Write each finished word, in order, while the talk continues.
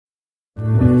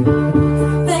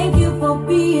Thank you for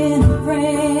being a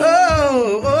friend.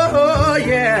 Oh,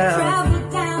 yeah. Travel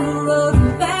down the road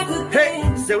and back again.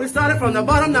 Hey, so we started from the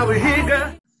bottom, now we're here,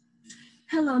 girl.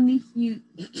 Hello, nephew.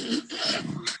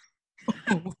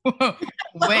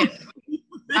 Wait.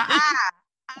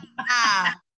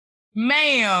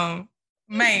 Ma'am.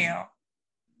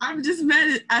 I'm just mad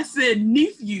at I said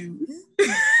nephews.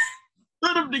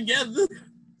 Put them together.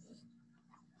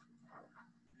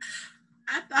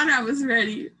 I thought I was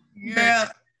ready. Yeah.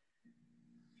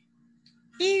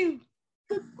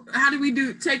 How do we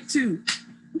do take 2?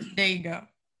 There you go.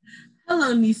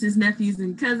 Hello, nieces, nephews,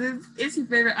 and cousins. It's your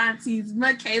favorite aunties,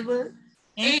 Michaela.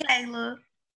 And Kayla.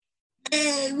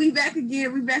 Hey, we back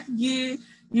again.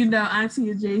 You know, Auntie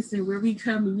adjacent, where we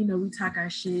come and, you know, we talk our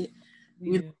shit.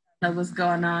 Yeah. We know what's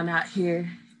going on out here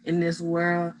in this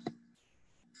world.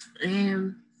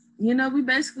 And, you know, we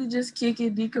basically just kick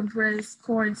it, decompress,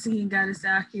 quarantine got us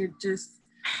out here just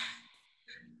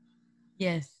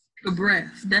Yes. a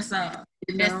breath. That's all.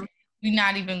 You know? We're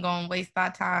not even going to waste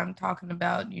our time talking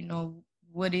about, you know,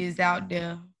 what is out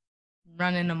there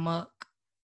running amok.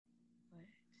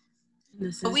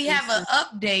 But we have an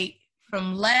update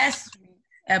from last week's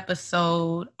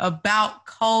episode about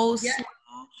coleslaw. Yeah.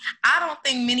 I don't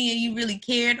think many of you really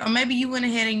cared, or maybe you went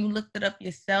ahead and you looked it up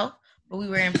yourself, but we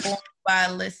were informed by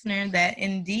a listener that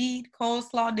indeed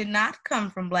coleslaw did not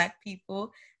come from Black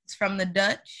people. It's from the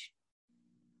Dutch.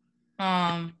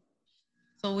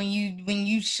 So when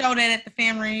you show that at the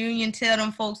family reunion, tell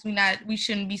them folks we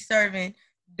shouldn't be serving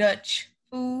Dutch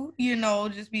food, you know,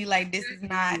 just be like, this is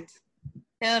not.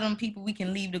 Tell them people we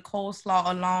can leave the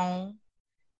coleslaw alone.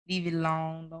 Leave it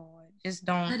alone, Lord. Just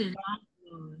don't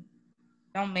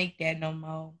make that no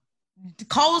more. The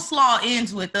coleslaw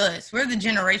ends with us. We're the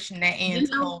generation that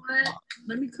ends. You know what?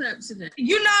 Let me clap to that.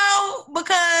 You know,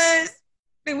 because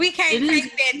we can't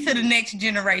take that to the next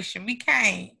generation. We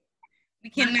can't.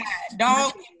 We cannot.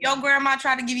 Don't. If your grandma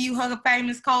try to give you her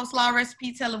famous coleslaw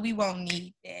recipe, tell her we won't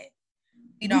need that.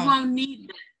 We won't need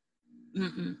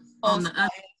that. On the other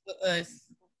with us.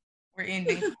 We're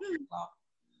ending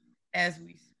as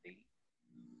we speak.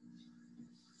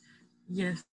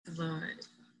 Yes, Lord.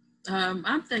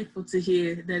 I'm thankful to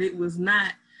hear that it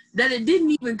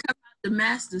didn't even come out the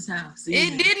master's house.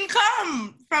 Either. It didn't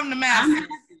come from the master.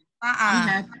 I'm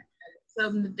happy.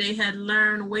 Something that they had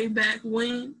learned way back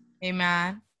when.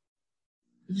 Amen.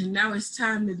 And now it's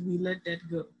time that we let that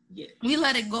go. Yeah. We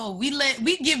let it go. We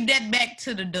give that back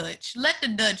to the Dutch. Let the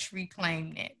Dutch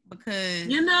reclaim that, because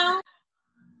you know.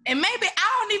 And maybe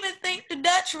I don't even think the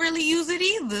Dutch really use it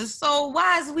either. So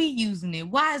why is we using it?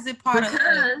 Why is it part of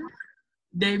it?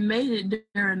 They made it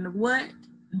during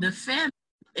the famine.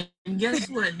 And guess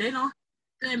what? They don't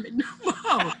have famine no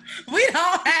more. We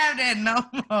don't have that no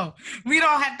more. We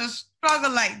don't have to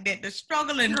struggle like that. The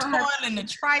struggle and toil and the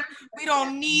tripe. We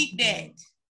don't need that.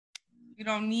 We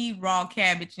don't need raw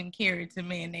cabbage and carrots and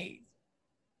mayonnaise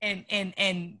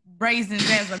and raisins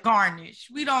as a garnish.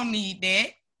 We don't need that.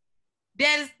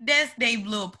 That's Dave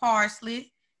little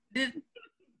parsley. The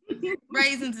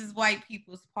raisins is white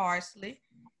people's parsley.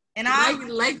 And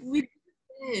like we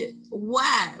said,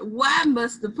 why? Why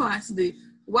must the parsley?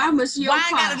 Why must your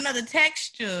parsley? Why got another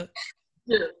texture?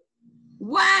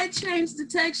 Why change the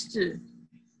texture?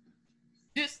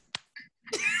 Just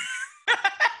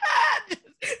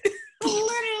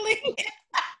literally.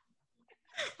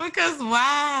 Because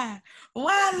why?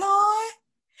 Why, Lord?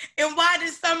 And why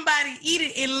did somebody eat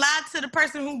it and lie to the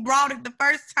person who brought it the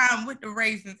first time with the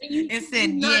raisins and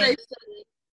said, yeah?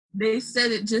 They said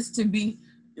it just to be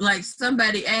like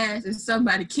somebody asked and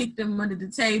somebody kicked them under the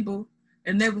table.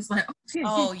 And they was like, okay.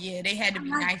 Oh, yeah, they had to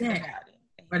be nice about it.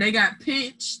 Or they got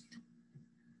pinched.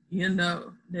 You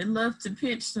know, they love to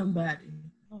pinch somebody.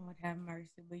 Lord have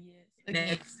mercy. But yes,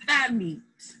 next time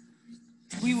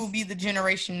we will be the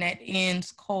generation that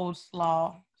ends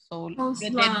coleslaw. So tell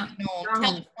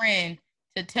a friend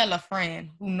to tell a friend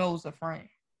who knows a friend.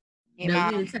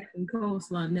 We're attacking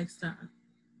coleslaw next time.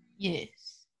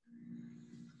 Yes.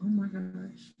 Oh my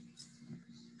gosh.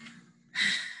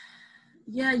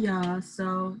 Yeah, y'all.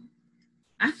 So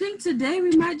I think today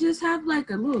we might just have like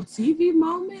a little TV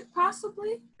moment,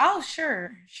 possibly. Oh,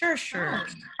 sure.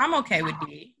 I'm okay with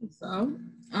it. So,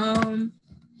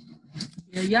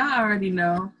 yeah, y'all already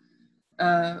know.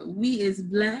 We is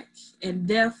Black, and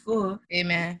therefore,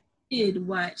 amen. Did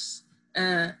watch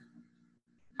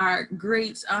our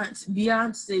great aunt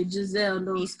Beyonce Giselle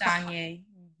Knowles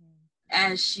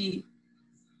as she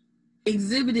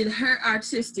exhibited her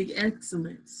artistic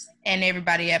excellence. And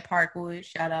everybody at Parkwood,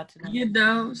 shout out to them. You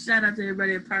know, shout out to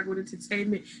everybody at Parkwood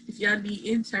Entertainment. If y'all need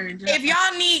interns, If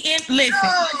y'all need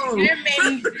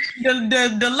listen,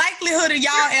 the likelihood of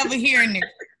y'all ever hearing it,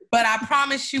 but I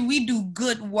promise you, we do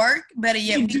good work. Better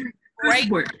yet, we do great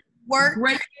work.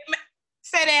 Great.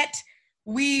 Say that.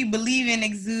 We believe in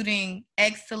exuding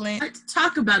excellence. Let's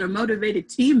talk about a motivated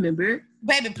team member.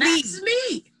 Baby, please. That's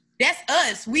me. That's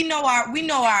us. We know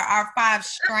our 5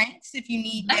 strengths. If you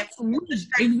need that,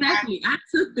 exactly. I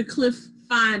took the Cliff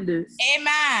Finders.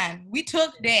 Amen. We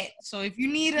took that. So if you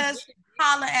need us,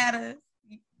 holler at us.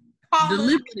 Call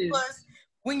us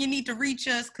when you need to reach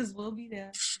us, because we'll be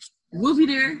there. We'll be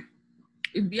there.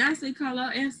 If Beyonce call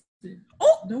out, answer.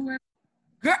 Oh, don't worry,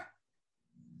 girl.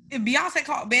 If Beyonce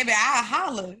call, baby, I'll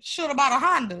holler. Shoot about a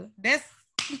Honda. That's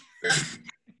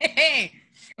hey,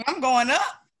 I'm going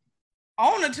up.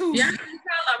 On a Tuesday. Yeah,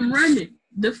 I'm running.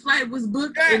 The flight was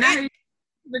booked, and I didn't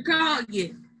the call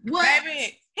yet. What?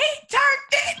 Baby, he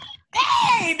turned it.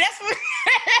 Hey, that's what.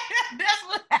 That's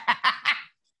what.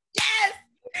 Yes.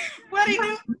 What he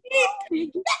do?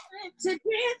 To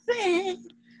dancing.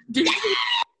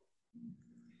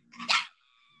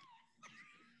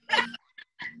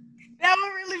 That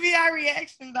would really be our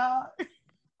reaction, dog.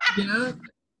 Yeah.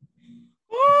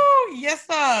 Woo, yes,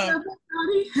 sir.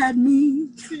 Everybody had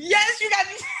me. Yes, you got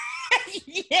me.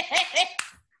 Yes.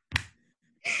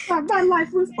 My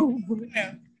life was over.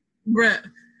 Yeah.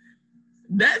 Bruh,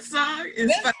 that song is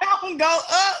that song go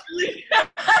up.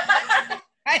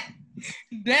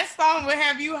 That song will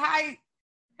have you hype.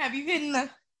 Have you hitting the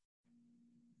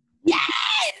yes?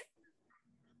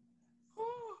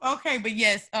 Ooh, okay, but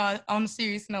yes, on a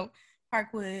serious note,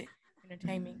 Parkwood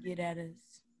Entertainment, get at us.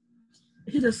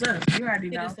 Hit us up. You already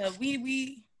know. Hit us up.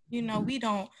 We you know, we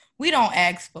don't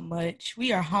ask for much.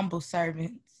 We are humble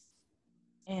servants.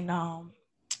 And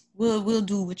we'll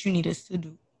do what you need us to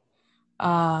do.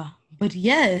 But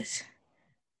yes,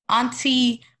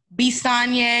 Auntie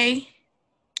Bisanye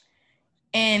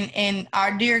and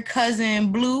our dear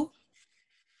cousin Blue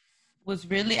was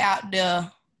really out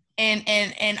there.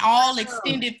 And all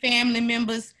extended family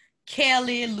members,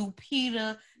 Kelly,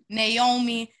 Lupita,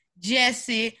 Naomi,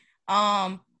 Jesse,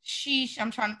 Sheesh,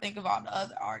 I'm trying to think of all the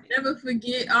other artists. Never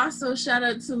forget, also shout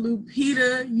out to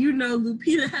Lupita. You know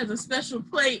Lupita has a special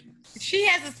plate. She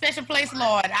has a special place,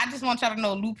 Lord. I just want y'all to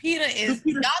know Lupita is,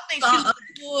 y'all think she looks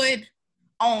good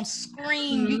on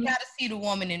screen. Mm-hmm. You gotta see the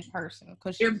woman in person.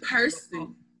 In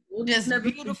person. We'll just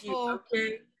beautiful.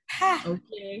 Forget, okay.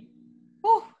 Okay.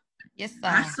 Whew. Yes, sir.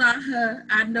 I saw her.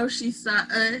 I know she saw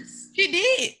us. She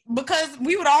did, because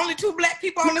we were the only 2 black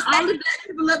people on the stage. Only black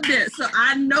people up there. So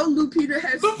I know Lupita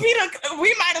has. Lupita,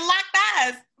 we might have locked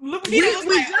eyes. Lupita was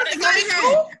like,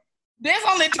 there's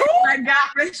only 2? My God,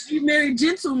 rest you married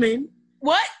gentlemen.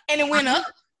 What? And it went up?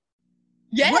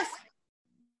 Yes. What?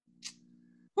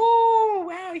 Oh,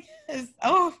 wow, yes.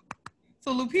 Oh,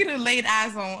 so Lupita laid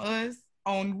eyes on us,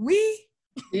 on we.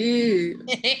 Yeah.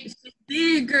 She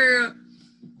did, girl.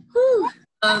 Whew.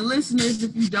 Listeners,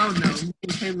 if you don't know, me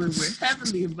and Caitlin were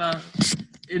heavily involved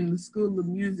in the School of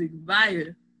Music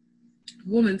via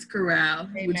Women's Chorale,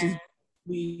 Amen. Which is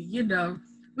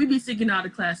we be singing all the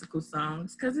classical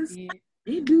songs because it's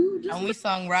they do. And we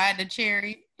sung "Ride the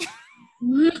Cherry."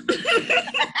 What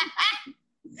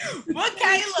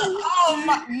Kayla? Oh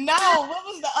my, no! What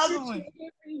was the other one?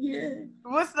 Yeah.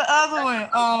 What's the other one?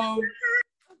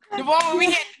 The one where we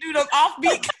had to do the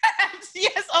offbeat claps.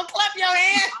 Yes, clap your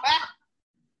hands.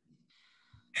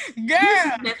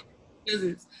 Girl.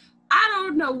 I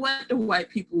don't know what the white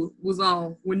people was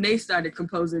on when they started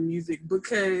composing music,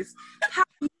 because how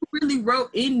you really wrote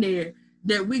in there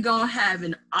that we gonna have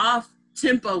an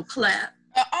off-tempo clap.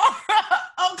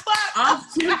 Clap.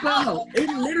 Off-tempo. It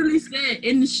literally said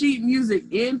in the sheet music,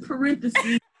 in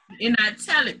parentheses, in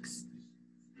italics,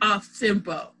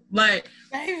 off-tempo. Like,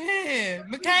 baby,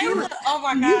 Michaela, oh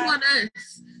my God. You want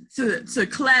us to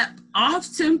clap off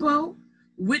tempo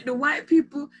with the white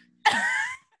people?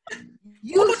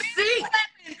 You think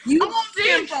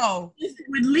this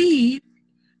would lead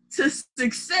to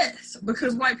success,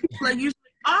 because white people are usually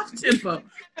off tempo.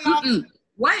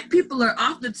 White people are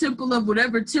off the tempo of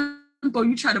whatever tempo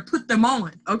you try to put them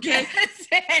on, okay?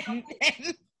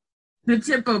 The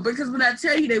tempo, because when I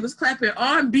tell you they was clapping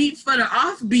on beat for the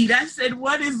off beat, I said,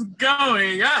 what is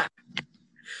going on?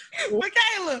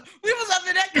 Michaela, we was up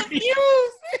in that confused.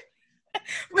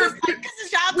 We was like, this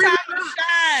is y'all time to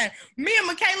shine. Me and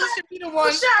Michaela should be the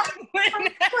ones.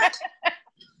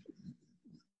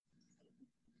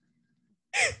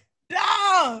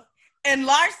 Dog. And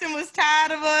Larson was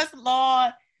tired of us,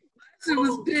 Lord. He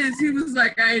was pissed. He was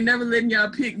like, I ain't never letting y'all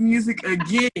pick music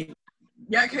again.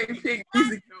 Y'all can't pick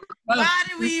music no more. Why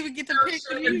did we even get to pick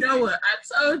the music? Shenandoah.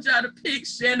 I told y'all to pick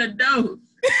Shenandoah.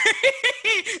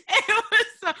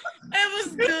 It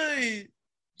was good.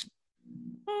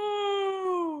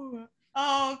 Oh,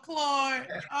 Claude.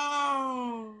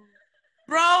 Oh.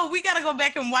 Bro, we gotta go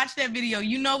back and watch that video.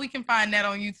 You know we can find that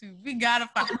on YouTube. We gotta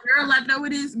find it. Girl, I know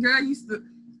it is. Girl,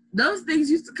 those things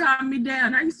used to calm me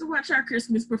down. I used to watch our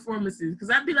Christmas performances because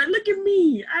I'd be like, look at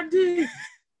me. I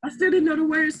still didn't know the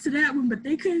words to that one, but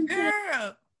they couldn't tell.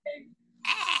 Girl.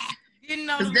 Didn't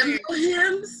know Because the them words. little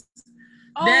hymns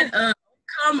Oh. that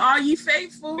come all ye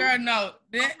faithful. Girl, no.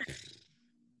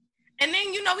 And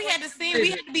then, you know, we had to sing.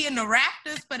 We had to be in the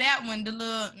rafters for that one. The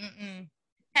little,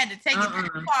 had to take it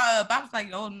too far up. I was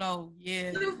like, oh, no,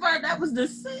 yeah. Too far, that was the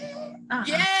sing.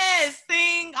 Yes,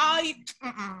 sing all you.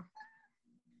 I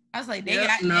was like, they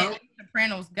got that.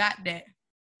 Sopranos got that.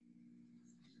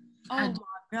 Oh, my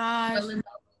gosh.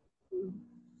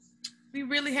 We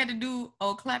really had to do,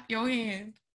 clap your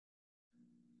hands.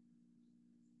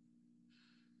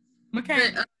 Okay.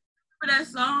 Remember that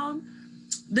song?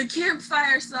 The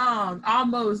campfire song,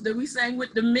 almost, that we sang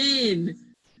with the men.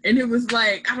 And it was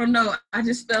like, I don't know, I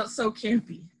just felt so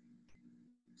campy.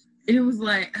 And it was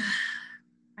like,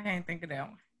 I can't think of that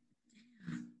one.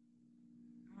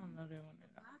 I don't know that one at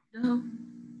all. no.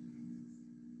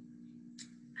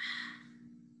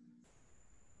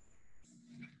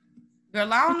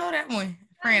 Girl, I don't know that one.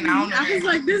 Friend, I don't know. I was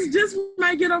like, this just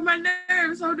might get on my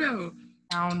nerves. Hold on.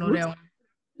 I don't know that one.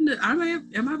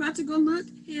 Am I about to go look?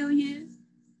 Hell yeah.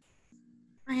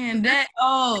 Man,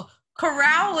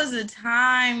 chorale was a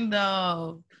time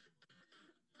though.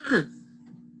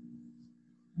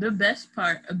 The best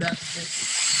part about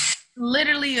this.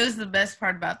 Literally, it was the best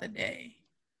part about the day.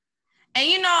 And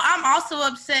you know, I'm also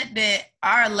upset that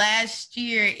our last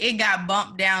year, it got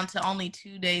bumped down to only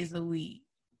 2 days a week.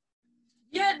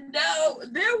 Yeah, no,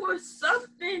 there was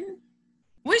something.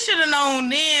 We should have known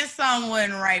then something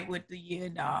wasn't right with the year,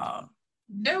 dog.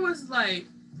 There was like,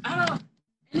 and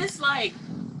it's like,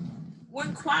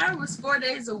 when choir was 4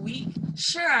 days a week,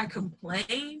 sure, I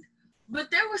complained,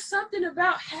 but there was something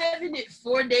about having it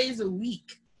 4 days a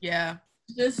week. Yeah.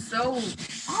 Just so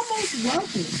almost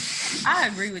welcome. I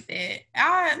agree with that.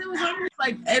 It was almost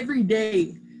like every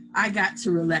day I got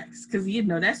to relax because, you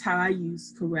know, that's how I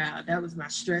use chorale. That was my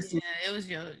stress. Yeah, it was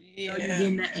your, You know, you're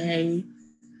getting the A.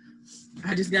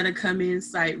 I just got to come in,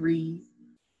 sight read.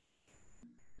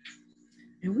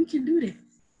 And we can do that.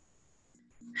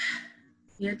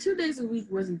 Yeah, 2 days a week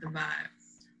wasn't the vibe.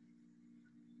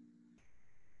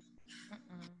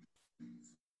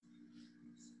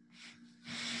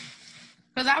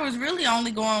 Because I was really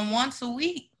only going once a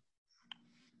week.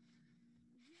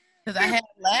 Because I had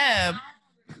a lab.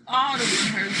 All the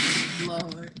rehearsals,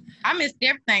 Lord. I missed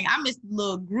everything. I missed the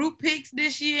little group pics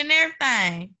this year and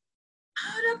everything.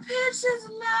 Oh, the pictures,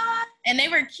 Lord. And they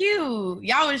were cute.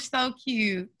 Y'all were so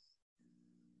cute.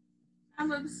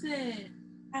 I'm upset.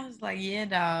 I was like, yeah,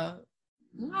 dog.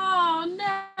 Oh,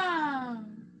 no.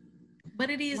 But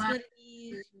it is Wow. what it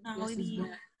is. No, it is.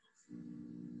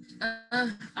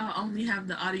 I only have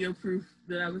the audio proof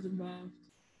that I was involved.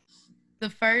 The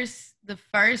first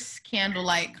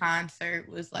candlelight concert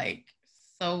was like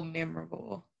so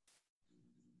memorable.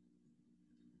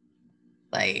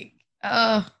 Like,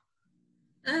 I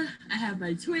have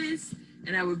my twists,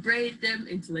 and I would braid them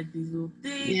into like these little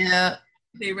things. yeah.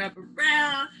 They wrap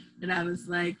around, and I was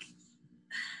like,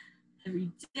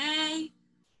 every day.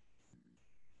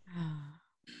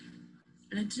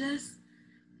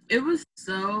 It was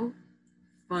so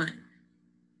fun.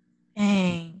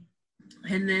 Dang.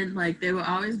 And then, like, they would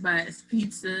always buy us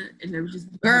pizza, and they would just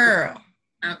Girl,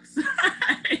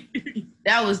 outside.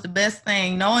 that was the best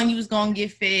thing. Knowing you was gonna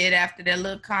get fed after that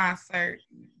little concert.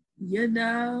 You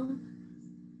know?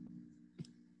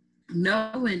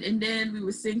 Knowing. And then we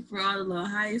would sing for all the little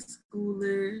high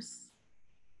schoolers.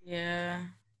 Yeah.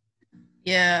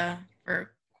 Yeah.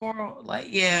 For choral, like,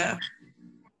 yeah.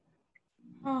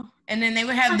 Oh. And then they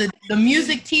would have the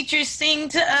music teachers sing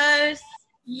to us.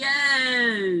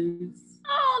 Yes.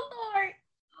 Oh, Lord.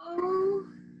 Oh.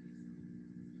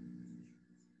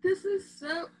 This is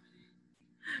so...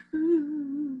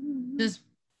 Just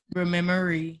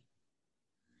remember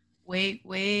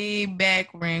way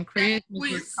back when Christmas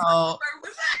was called.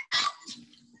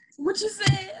 What you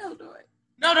said? Hold on.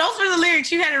 No, those were the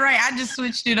lyrics. You had it right. I just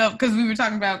switched it up because we were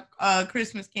talking about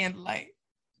Christmas candlelight.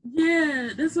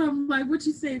 Yeah, that's what I'm like. What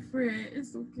you say, Fred?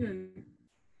 It's okay.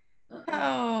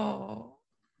 Oh.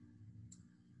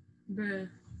 Bruh.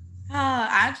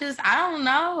 I don't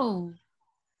know.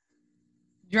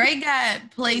 Dre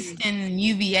got placed in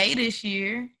UVA this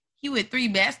year. He with 3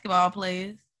 basketball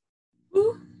players.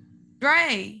 Who?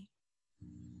 Dre.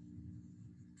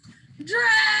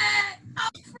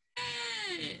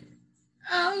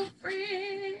 Oh,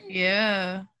 friend.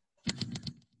 Yeah.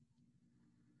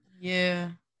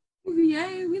 Yeah.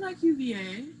 UVA. We like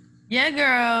UVA. Yeah,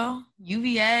 girl.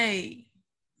 UVA.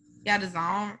 Got his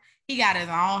own. He got his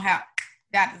own house.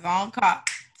 Got his own car.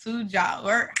 2 jobs.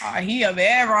 Work hard. He a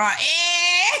bad rock.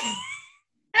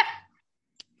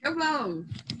 Come on.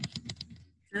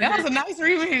 That was a nice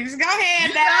remix. Go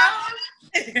ahead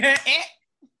now.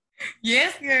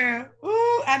 Yes, girl.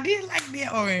 Ooh, I did like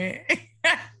that one.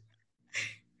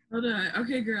 Hold on.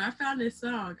 Okay, girl. I found this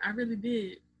song. I really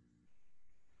did.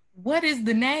 What is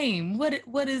the name? What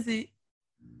is it?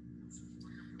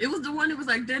 It was the one that was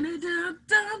like dun dun dun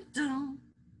dun dun.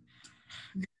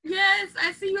 Yes,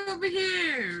 I see you over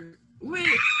here. Wait.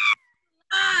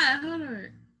 Hold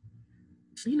on.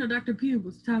 You know, Dr. P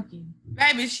was talking.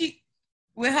 Baby, she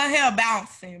with her hair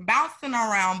bouncing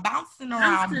around.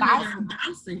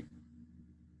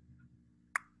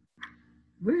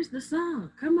 Where's the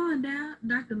song? Come on now.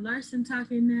 Dr. Larson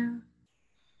talking now.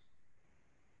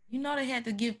 You know they had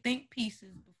to give think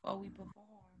pieces before we perform.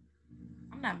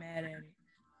 I'm not mad at it.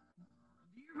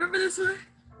 Do you remember this one?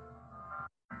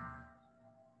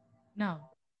 No.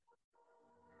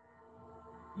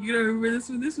 You don't remember this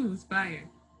one? This one was fire.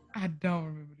 I don't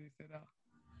remember this at all.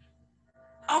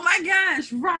 Oh my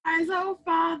gosh. Rise, oh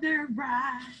Father,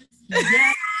 rise.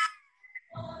 Yeah.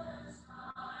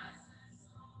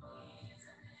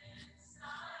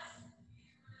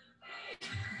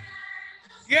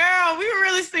 Girl, we were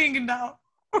really singing though.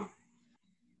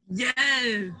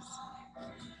 Yes.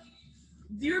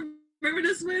 Do you remember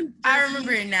this one? I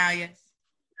remember it now, yes.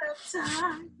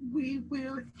 Time we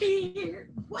will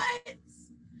hear what?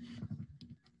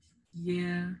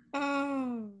 Yeah.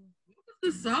 Oh. What was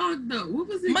the song though? What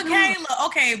was it? Michaela,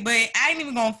 okay, but I ain't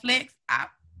even gonna flex.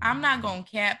 I'm not gonna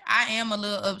cap. I am a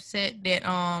little upset that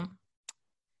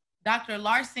Dr.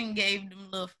 Larson gave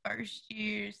them little first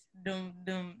years, them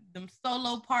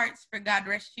solo parts for God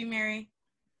Rest You Mary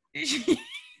this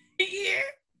year.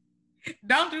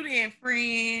 Don't do that,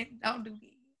 friend. Don't do that.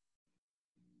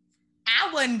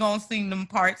 I wasn't gonna sing them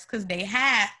parts because they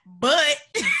had, but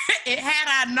it had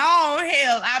I known,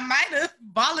 hell, I might have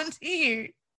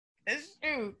volunteered. That's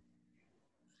true.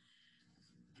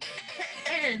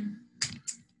 And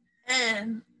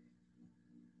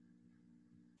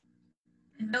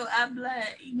no, I'm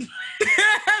black.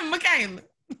 Michaela.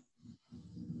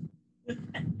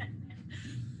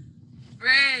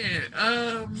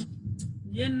 Friend,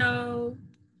 you know,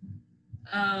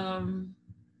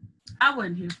 I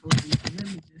wasn't here for a reason. Let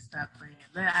me just stop playing.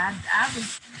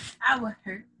 I was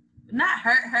hurt. Not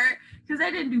hurt, because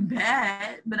they didn't do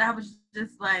bad, but I was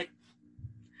just like,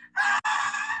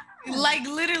 like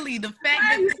literally the fact why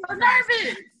that are you so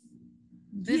nervous?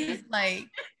 This is like,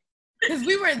 because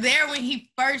we were there when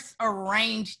he first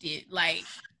arranged it, like.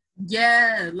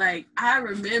 Yeah, like I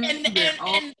remember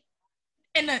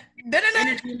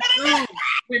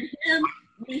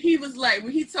when he was like,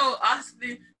 when he told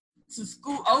Austin to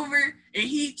scoot over and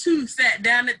he too sat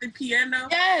down at the piano.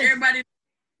 Yes. Everybody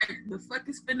like, the fuck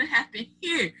is finna happen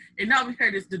here? And all we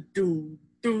heard is the doom,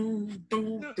 doom,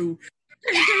 doom, doom.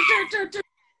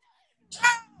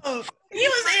 Oh, he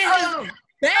was in his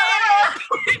bag.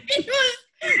 He was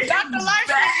Dr.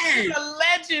 Larson is a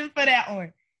legend for that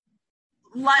one.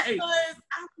 Like, I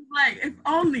was like, if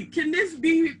only, can this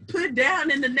be put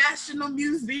down in the National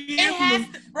Museum? It has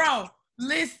to, bro.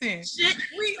 Listen, Shit,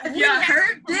 we y'all have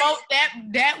heard to promote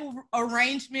that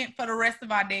arrangement for the rest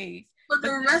of our days. For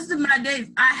the rest of my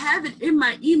days, I have it in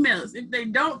my emails. If they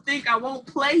don't think I won't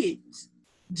play it,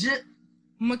 just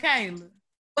Michaela.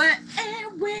 But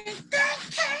and when that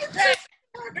came,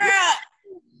 girl,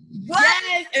 what?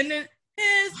 Yes, and then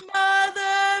his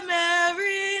mother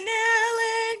Mary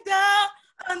kneeling down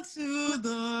unto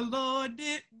the Lord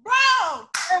did. Bro,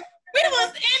 we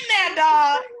was in that,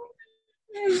 dog.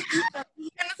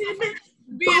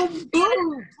 Boom,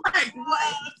 boom. Like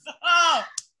what?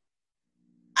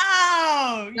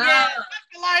 Oh, yeah.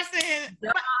 Dr. Larson.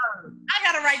 I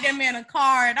gotta write that man a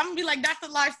card. I'm gonna be like, Dr.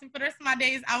 Larson, for the rest of my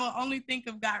days, I will only think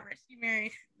of God Rest You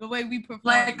Mary the way we perform.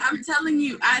 Like, I'm telling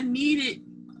you, I need it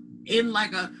in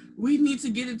like we need to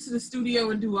get into the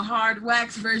studio and do a hard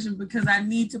wax version because I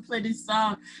need to play this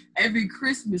song every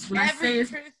Christmas. When I say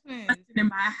it's Christmas in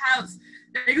my house,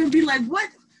 they're gonna be like, what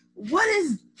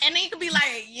is? And then you could be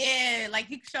like, yeah, like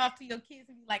you can show off to your kids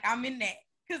and be like, I'm in that.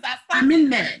 Because I'm in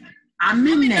that. I'm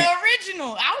in the that.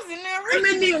 original. I was in the I'm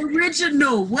original. in the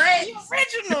original. What? The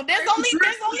original. There's only two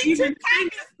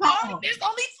copies.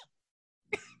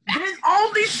 There's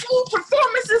only 2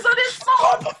 performances of this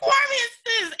song.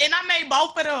 performances, and I made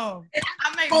both of them.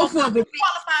 I made Both of them.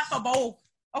 Qualified for both.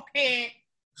 Okay.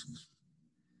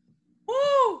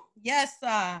 Woo! Yes,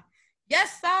 sir.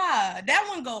 Yes, sir. That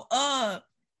one go up.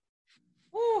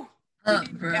 Woo!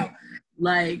 Bro.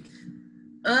 Like,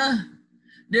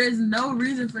 there's no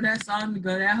reason for that song to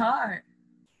go that hard.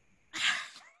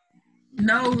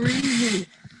 No reason.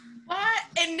 What?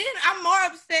 And then I'm more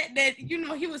upset that,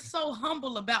 he was so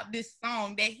humble about this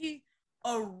song that he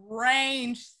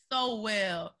arranged so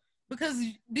well. Because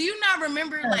do you not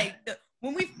remember, like,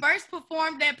 when we first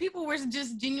performed that, people were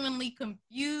just genuinely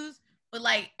confused. But,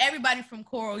 like, everybody from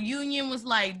Choral Union was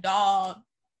like, dog,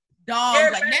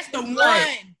 like, that's the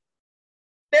one.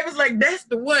 They was like, that's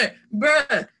the one.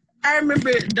 Bruh, I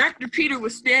remember Dr. Peter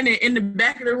was standing in the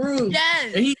back of the room.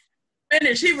 Yes. And he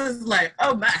finished. He was like,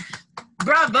 oh, my.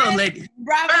 Bravo, ladies.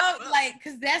 Bravo. Like,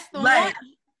 because that's the like,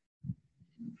 one.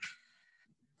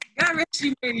 God rest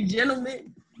you, merry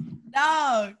gentlemen.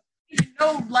 Dog. You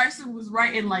know Larson was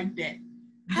writing like that.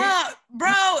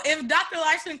 Bro, if Dr.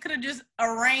 Larson could have just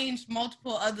arranged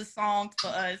multiple other songs for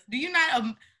us, do you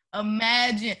not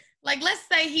imagine? Like, let's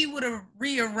say he would have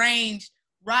rearranged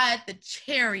Ride the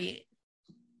Chariot.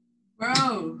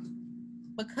 Bro.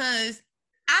 Because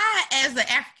I, as an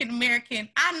African-American,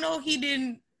 I know he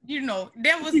didn't,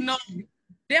 there was no,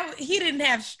 he didn't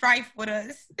have strife with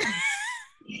us.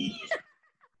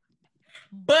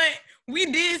 But we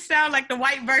did sound like the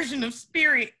white version of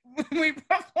Spirit when we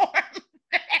performed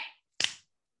that.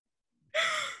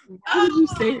 Why would you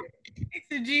say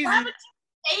that? Jesus. Why would you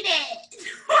say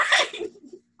that?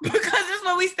 Because that's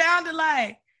what we sounded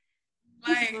like.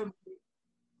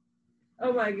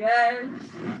 Oh my God.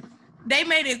 They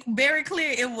made it very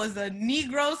clear it was a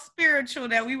Negro spiritual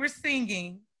that we were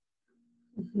singing.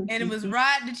 And it was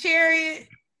Ride the Chariot.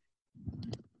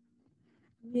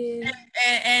 Yeah.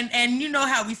 And you know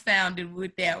how we sounded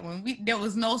with that one. There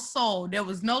was no soul. There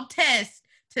was no test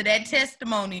to that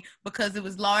testimony because it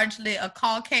was largely a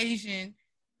Caucasian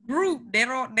group. They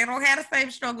don't have the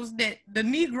same struggles that the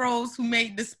Negroes who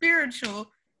made the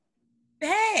spiritual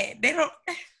had. They don't.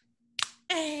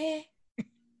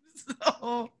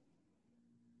 So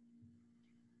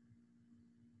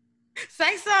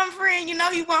say something, friend. You know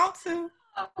you want to.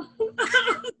 I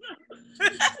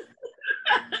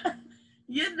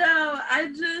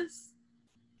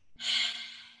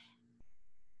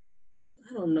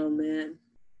don't know, man.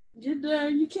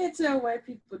 You can't tell white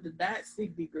people to not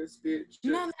sing Negro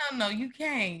spiritual. No, you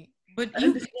can't. But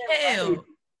you can tell.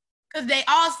 Because they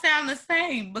all sound the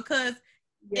same. Because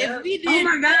if we did... Oh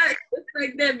my God. It's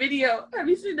like that video. Have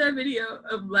you seen that video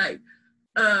of like,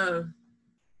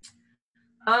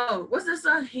 what's that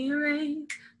song? Hearing.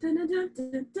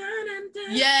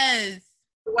 Yes.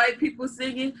 White people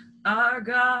singing, our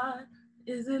God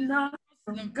is an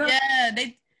awesome God. Yeah,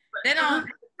 they don't...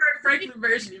 Franklin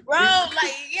version. Bro,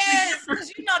 like, yes.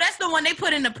 Because that's the one they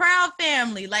put in the Proud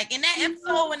Family. Like, in that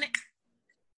episode when they...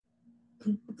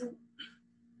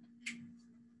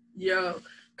 Yo,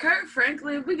 Kirk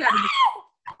Franklin, we gotta give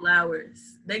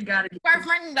flowers. They gotta give Kirk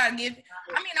Franklin gotta give...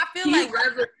 I mean, I feel like...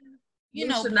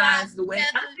 revolutionized the way...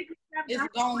 I think it's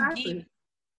gonna get...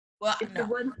 Well, no.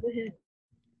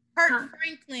 Kirk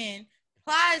Franklin...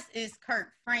 Plies is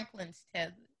Kirk Franklin's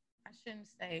tether. I shouldn't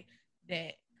say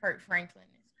that Kirk Franklin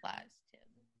is Plies' tether.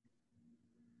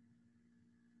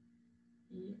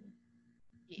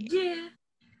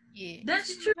 Yeah.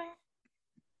 That's true.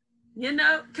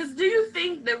 Because do you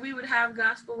think that we would have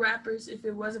gospel rappers if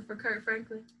it wasn't for Kirk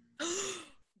Franklin?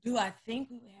 Do I think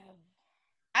we would have?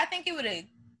 I think it would have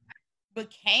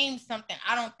became something.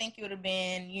 I don't think it would have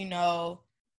been,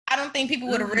 I don't think people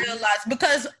would have realized,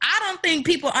 because I don't think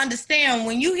people understand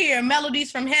when you hear Melodies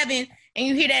from Heaven and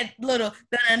you hear that little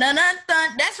dun dun dun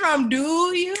dun, that's from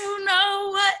Do You Know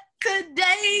What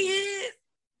Today Is?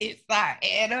 It's our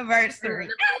anniversary.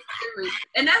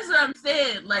 And that's what I'm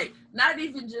saying. Like, not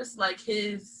even just like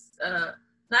his,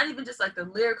 not even just like the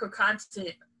lyrical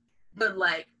content, but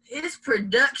like his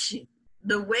production,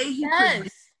 the way he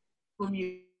produced from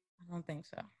you. I don't think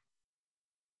so.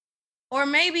 Or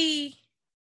maybe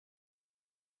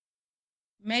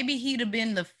he'd have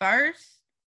been the first,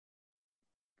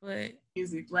 but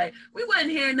music, like, we wasn't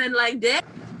hearing nothing like that.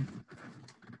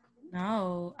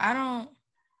 No,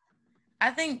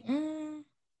 I think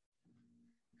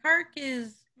Kirk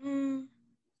is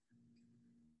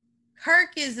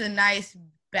a nice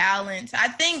balance. I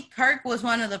think Kirk was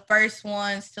one of the first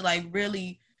ones to like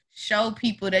really show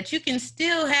people that you can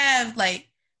still have like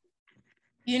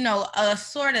you know, a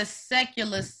sort of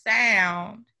secular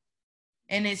sound.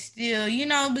 And it's still, you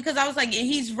know, because I was like,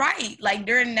 he's right. Like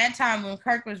during that time when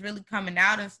Kirk was really coming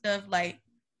out and stuff, like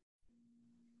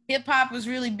hip hop was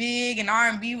really big and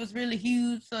R&B was really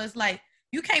huge. So it's like,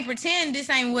 you can't pretend this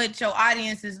ain't what your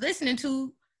audience is listening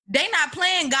to. They not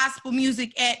playing gospel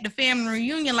music at the family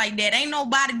reunion like that. Ain't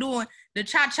nobody doing the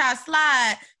cha-cha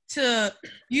slide to,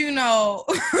 you know.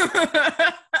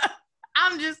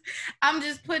 I'm just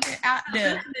putting it out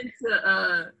there. Listening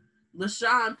to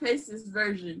LaShawn Pace's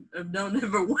version of Don't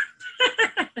Ever Wonder.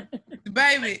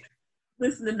 Baby.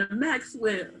 Listening to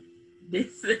Maxwell.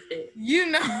 This is it.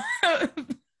 You know.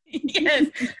 Yes.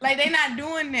 Like they not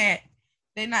doing that.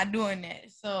 They're not doing that.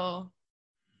 So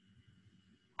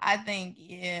I think,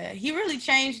 yeah, he really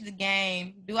changed the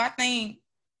game. Do I think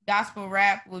gospel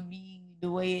rap would be the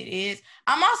way it is?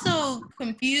 I'm also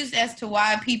confused as to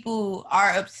why people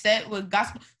are upset with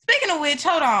gospel. Speaking of which,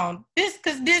 hold on.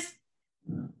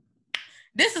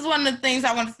 This is one of the things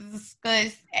I wanted to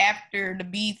discuss after the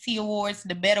BET Awards,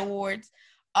 the BET Awards.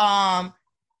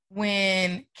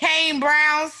 When Kane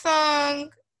Brown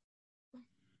sung.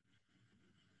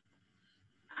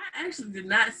 I actually did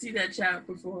not see that child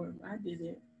perform. I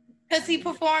didn't. Because he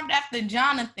performed after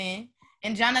Jonathan,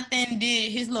 and Jonathan did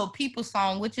his little people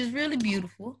song, which is really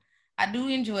beautiful. I do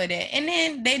enjoy that. And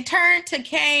then they turned to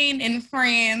Kane and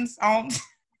Friends on.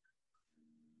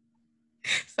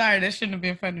 Sorry, that shouldn't have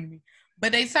been funny to me.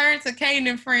 But they turned to Kane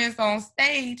and Friends on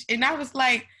stage, and I was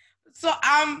like, first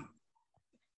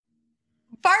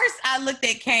I looked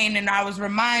at Kane and I was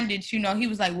reminded, you know, he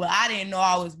was like, well, I didn't know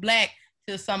I was black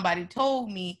till somebody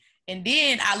told me. And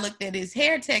then I looked at his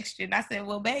hair texture and I said,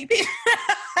 well, baby.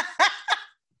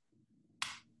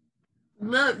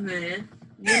 Look, man,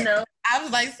 you know. I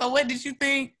was like, so what did you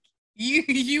think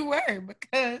you were?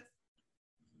 Because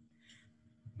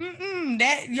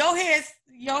that your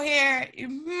hair,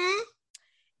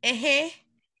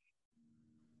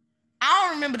 I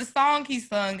don't remember the song he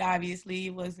sung, obviously.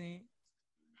 It wasn't.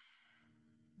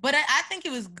 But I think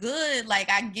it was good. Like,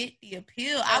 I get the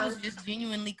appeal. I was just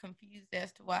genuinely confused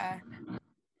as to why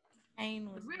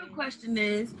Kane was. The real question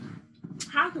is,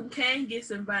 how come Kane gets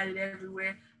invited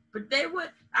everywhere? But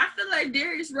I feel like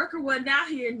Darius Rucker wasn't out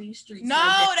here in these streets. No,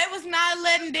 like they was not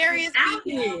letting Darius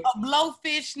be a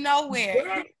blowfish nowhere.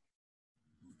 Yeah.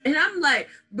 And I'm like,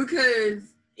 because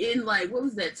in like, what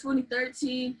was that,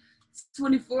 2013,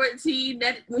 2014,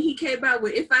 that when he came out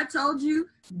with If I Told You,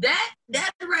 that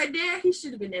right there, he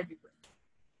should have been everywhere.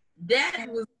 That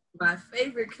was my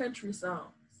favorite country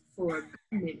songs for a good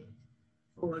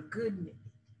minute.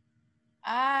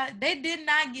 They did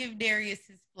not give Darius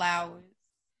his flowers.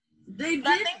 They did.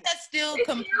 I think that's still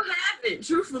still haven't,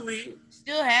 truthfully.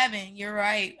 Still haven't. You're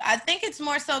right. I think it's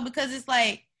more so because it's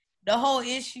like the whole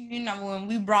issue, you know, when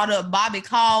we brought up Bobby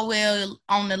Caldwell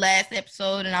on the last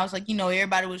episode, and I was like, you know,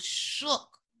 everybody was shook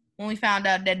when we found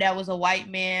out that was a white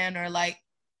man, or like,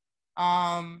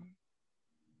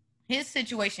 his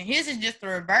situation. His is just the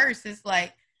reverse. It's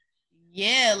like,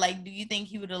 yeah, like, do you think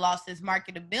he would have lost his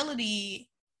marketability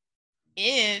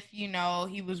if, you know,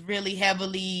 he was really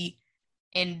heavily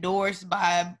endorsed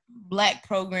by Black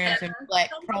programs and Black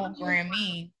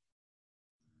programming?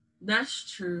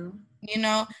 That's true. You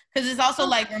know, because it's also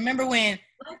like, remember when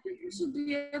Black people should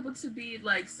be able to be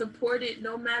like supported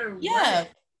no matter what. Yeah,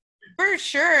 for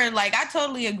sure. Like, I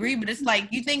totally agree, but it's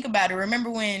like, you think about it. Remember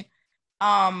when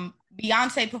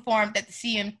Beyonce performed at the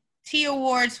CMT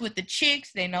Awards with the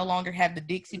Chicks? They no longer have the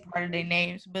Dixie part of their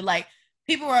names, but like,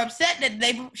 people were upset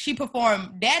that she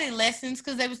performed Daddy Lessons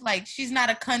because they was like, she's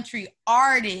not a country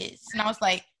artist. And I was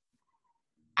like,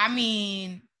 I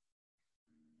mean,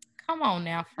 come on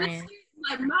now, friend.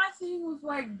 Like, my thing was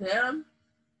like them.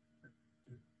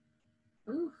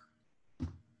 Ooh.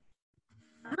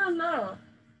 I don't know.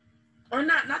 Or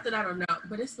not that I don't know,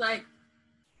 but it's like,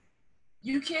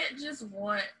 you can't just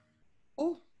want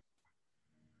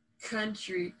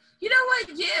country. You know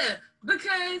what? Yeah,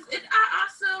 because I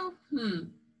also,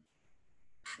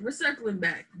 we're circling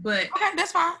back, but okay,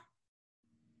 that's fine.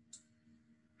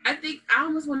 I think I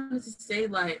almost wanted to say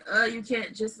like, you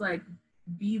can't just like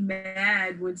be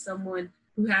mad when someone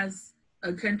who has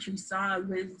a country song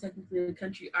but isn't technically a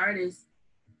country artist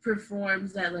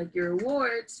performs at like your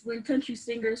awards, when country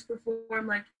singers perform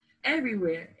like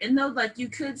everywhere. And though like you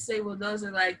could say, well, those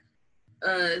are like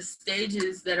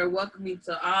stages that are welcoming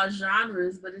to all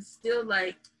genres, but it's still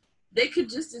like they could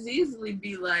just as easily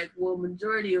be like, well,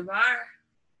 majority of our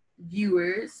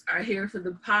viewers are here for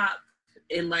the pop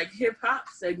and like hip hop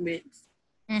segments.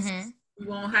 Mm-hmm. We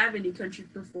won't have any country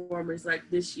performers like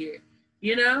this year,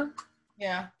 you know?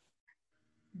 Yeah.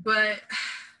 But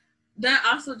that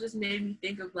also just made me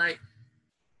think of like,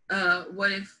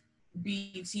 what if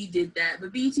BET did that?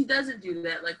 But BET doesn't do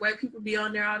that. Like white people be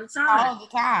on there all the time. All the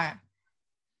time.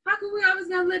 How come we always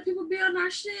gotta let people be on our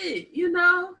shit? You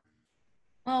know?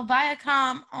 Well,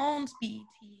 Viacom owns BET,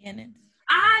 and it's.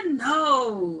 I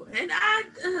know, and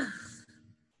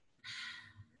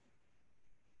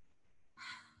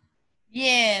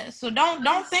Yeah, so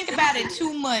don't think about it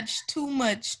too much.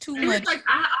 It's like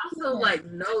I also like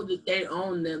know that they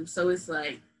own them, so it's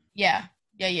like yeah.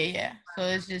 So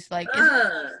it's just like it's one of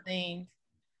those things.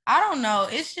 I don't know.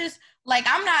 It's just like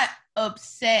I'm not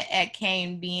upset at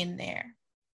Kane being there.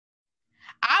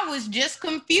 I was just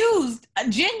confused,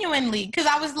 genuinely, because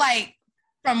I was like,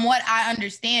 from what I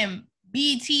understand,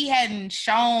 BET hadn't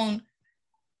shown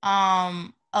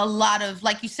a lot of,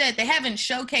 like you said, they haven't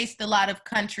showcased a lot of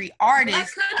country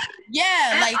artists.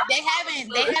 Yeah, like they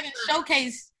haven't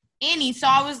showcased any. So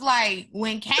I was like,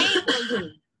 when Kane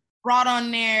was brought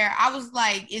on there, I was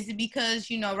like, is it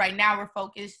because, you know, right now we're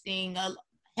focusing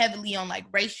heavily on like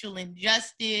racial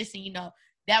injustice, and you know,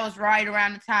 that was right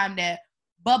around the time that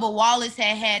Bubba Wallace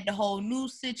had the whole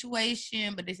news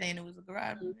situation, but they saying it was a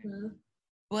garage. Mm-hmm.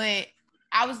 But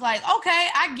I was like, okay,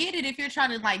 I get it if you're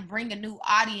trying to like bring a new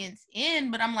audience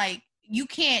in, but I'm like, you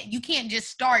can't just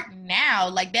start now.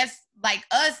 Like that's like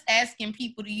us asking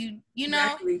people to you know,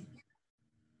 exactly.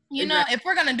 You know, if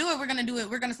we're gonna do it, we're gonna do it.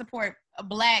 We're gonna support a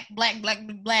black. I was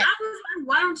like,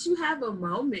 why don't you have a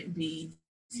moment, B?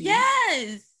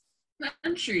 Yes,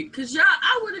 country, because y'all,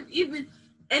 I would have even,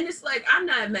 and it's like I'm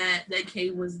not mad that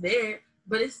Kane was there,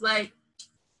 but it's like,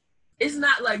 it's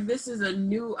not like this is a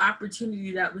new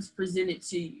opportunity that was presented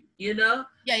to you, you know?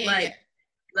 Yeah.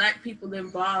 Black people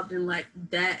involved in like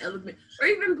that element, or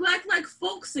even black like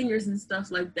folk singers and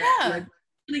stuff like that. Yeah. Like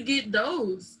really get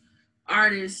those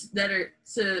artists that are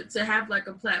to have like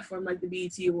a platform like the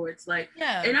BET Awards. Like,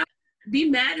 yeah. And I'd be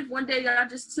mad if one day y'all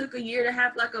just took a year to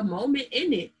have like a moment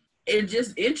in it and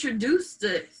just introduced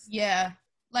us. Yeah.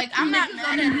 Like I'm not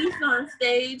mad at it. On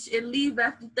stage and leave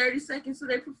after 30 seconds of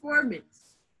their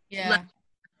performance. Yeah. Like,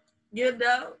 you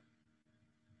know?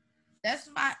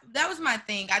 That was my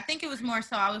thing. I think it was more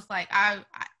so I was like,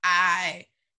 I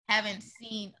haven't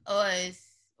seen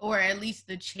us, or at least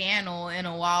the channel, in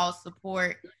a while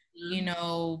support, you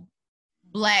know,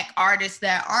 black artists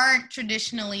that aren't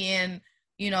traditionally in,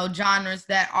 you know, genres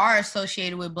that are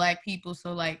associated with black people.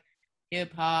 So like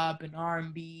hip hop and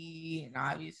R&B and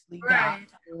obviously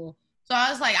gospel. So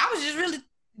I was like, I was just really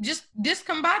just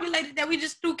discombobulated that we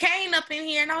just threw Kane up in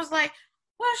here, and I was like,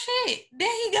 well, shit, there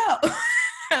you go.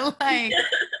 Like,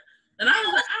 and I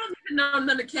was like, I don't even know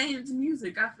none of Kane's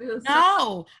music. I feel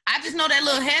no, I just know that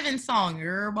little Heaven song.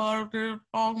 Everybody just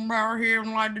talking about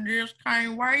heaven like they just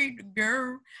can't wait,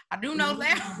 girl. I do know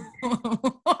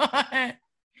that.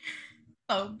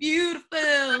 So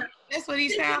beautiful. That's what he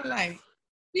sounds like.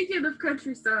 Speaking of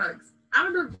country songs, I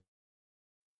don't know.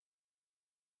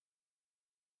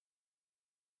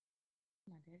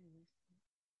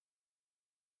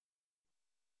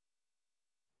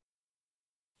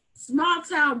 Small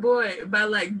Town Boy by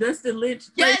like Dustin Lynch.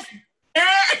 Yes.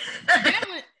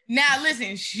 Now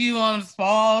listen, she wants a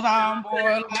small town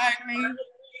boy like me.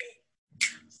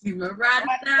 She my ride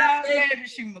down, baby.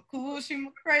 She my cool, she my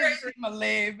crazy, she my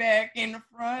laid back in the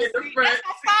front. That's a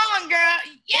song, girl.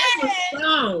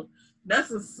 Yes.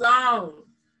 That's a song.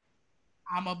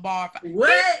 I'm a bar.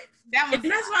 What? And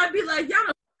that's why I be like, y'all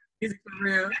don't music for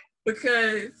real,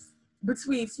 because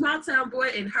between Small Town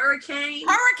Boy and Hurricane.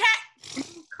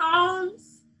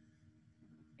 Combs.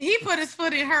 He put his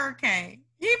foot in Hurricane.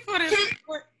 He put his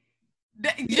foot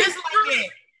just like that.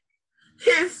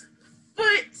 His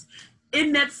foot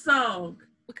in that song.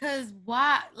 Because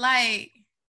why? Like,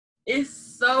 it's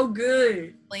so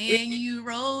good. When you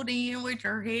rode in with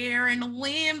your hair in the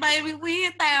wind, baby,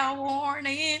 without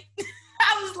warning.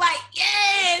 I was like,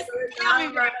 yes.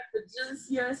 Just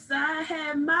yes, I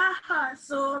had my heart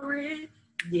soaring.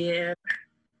 Yeah.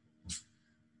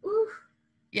 Ooh.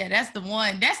 Yeah, that's the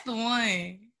one. That's the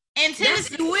one. And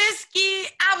Tennessee Whiskey,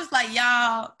 I was like,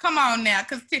 y'all, come on now,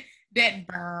 because that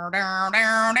down.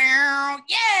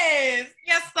 Yes,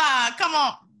 sir. Come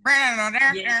on.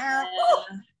 Yeah.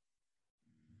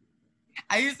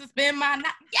 I used to spend my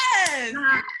night. Yes.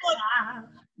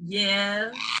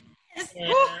 Yeah.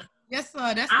 Yes,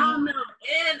 sir. That's I don't know.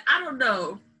 And I don't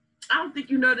know. I don't think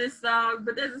you know this song,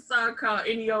 but there's a song called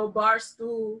Any Old Bar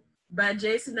Stool by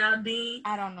Jason Aldean.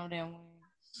 I don't know that one.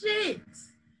 Shit.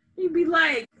 He'd be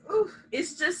like, ooh,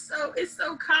 it's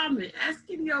so common. Ask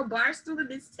any old bar stool in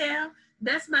this town.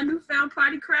 That's my newfound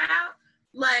party crowd.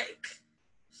 Like,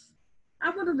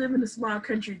 I want to live in a small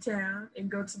country town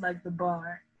and go to like the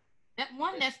bar. That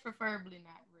one that's preferably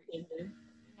not racist. You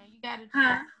know, you gotta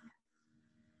Huh?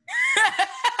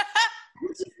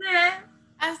 What you said?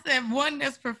 I said one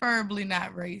that's preferably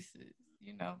not racist,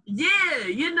 you know. Yeah,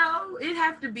 you know, it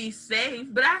have to be safe,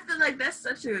 but I feel like that's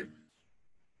such a,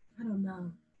 I don't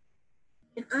know,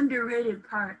 an underrated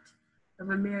part of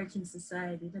American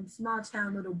society. Them small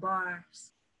town little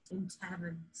bars and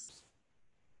taverns.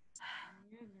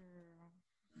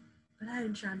 But I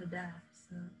ain't trying to die,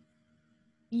 so.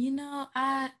 You know,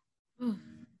 it's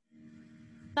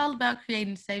all about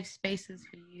creating safe spaces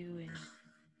for you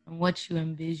and what you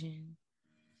envision.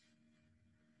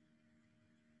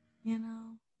 You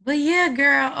know, but yeah,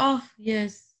 girl. Oh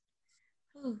yes,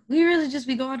 ooh, we really just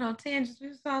be going on tangents. We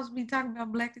were supposed to be talking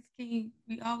about Black is King.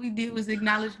 All we did was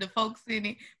acknowledge the folks in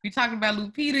it. We talking about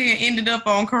Lupita and ended up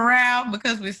on Corral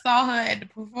because we saw her at the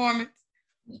performance.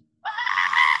 Wow,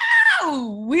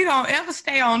 we don't ever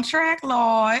stay on track,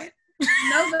 Lord.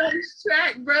 Nobody's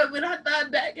track, bro. When I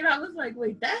thought back and I was like,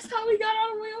 wait, that's how we got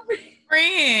all the way over here.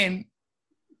 Friend.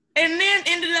 And then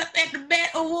ended up at the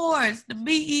BET Awards, the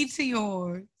BET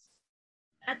Awards.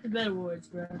 At the BET Awards,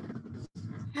 bro.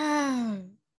 I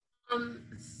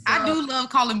do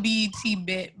love calling BET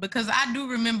BET because I do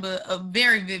remember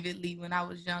very vividly when I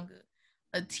was younger,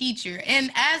 a teacher.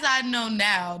 And as I know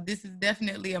now, this is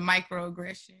definitely a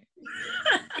microaggression.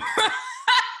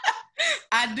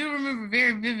 I do remember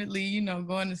very vividly, you know,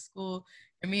 going to school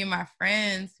and me and my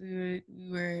friends, we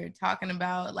were talking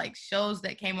about like shows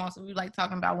that came on. So we were like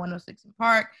talking about 106 in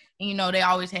Park and, you know, they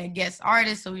always had guest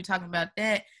artists. So we were talking about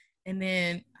that. And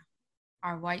then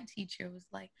our white teacher was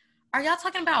like, are y'all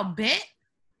talking about BET?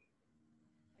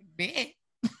 BET?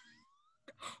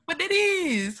 What that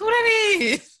is? Who that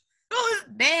is? Who is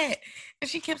that? And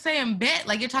she kept saying BET,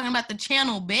 like you're talking about the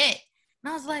channel BET.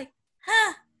 And I was like,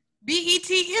 huh? BET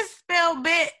is spelled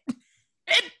BET.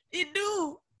 It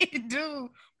do.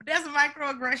 But that's a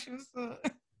microaggression, so.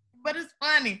 But it's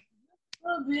funny. A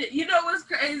little bit. You know what's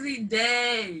crazy?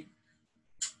 Dang.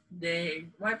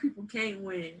 White people can't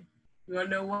win. You wanna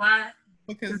know why?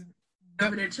 Because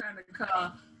they're trying to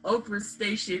call Oprah's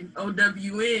station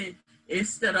OWN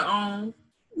instead of OWN.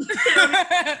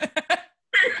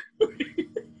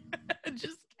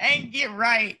 Just can't get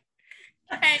right.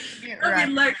 I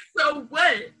mean, like, so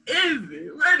what is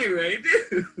it? What do I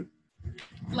do?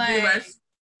 Like, do I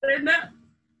stand up?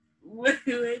 What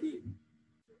do I do?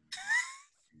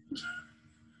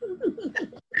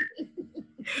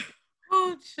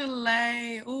 Ooh,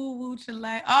 Chile. Ooh,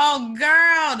 Chile. Oh,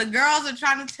 girl. The girls are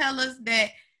trying to tell us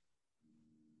that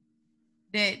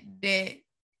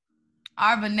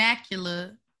our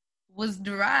vernacular was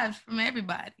derived from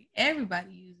everybody.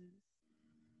 Everybody uses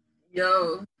it.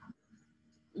 Yo,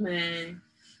 man.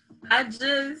 I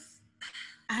just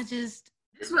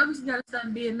this is why we gotta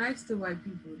stop being nice to white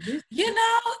people. This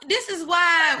is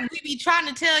why we be trying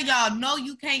to tell y'all, no,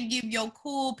 you can't give your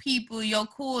cool people, your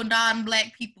cool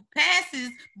non-black people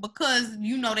passes because,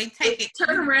 you know, they take it.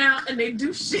 Turn around and they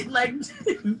do shit like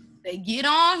this. They get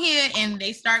on here and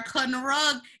they start cutting the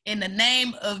rug in the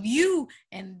name of you.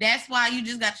 And that's why you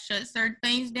just got to shut certain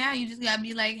things down. You just got to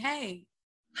be like, hey.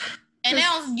 And they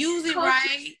don't use it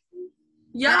right.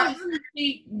 Y'all really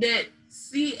think that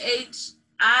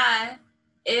CHILE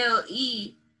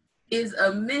is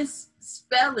a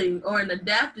misspelling or an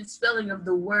adapted spelling of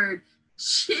the word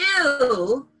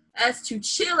chill as to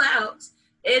chill out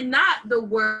and not the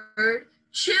word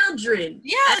children?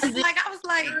 Yes, like I was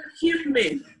like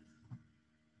human.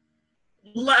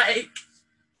 Like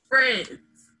friends.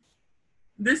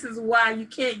 This is why you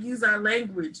can't use our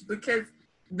language because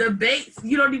the base,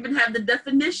 you don't even have the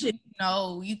definition.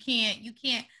 No, you can't.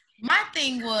 My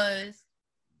thing was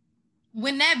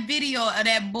when that video of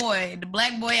that boy, the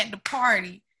black boy at the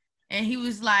party, and he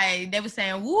was like, they were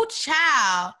saying, woo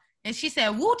child. And she said,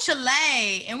 woo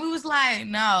Chile. And we was like,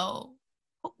 no.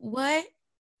 What?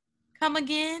 Come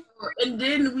again? And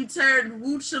then we turned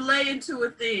woo Chile into a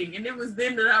thing. And it was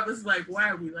then that I was like, why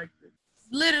are we like this?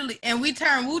 Literally. And we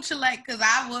turned woo Chile because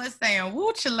I was saying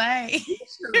woo Chile. Woo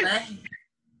Chile.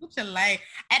 Woo Chile.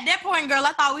 At that point, girl,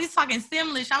 I thought we was talking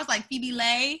Simlish. I was like, Phoebe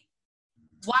Lay.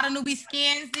 Wadanubi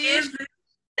Skansish.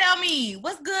 Tell me,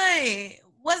 what's good?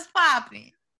 What's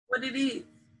popping? What it is?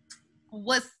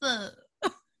 What's up?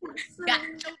 Got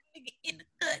your nigga in the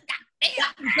cut.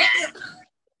 Goddamn.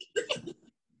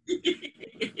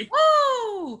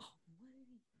 Woo!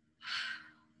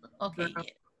 Okay. Yeah.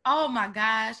 Oh my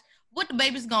gosh. What the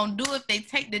baby's gonna do if they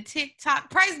take the TikTok?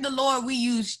 Praise the Lord, we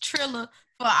use Triller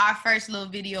for our first little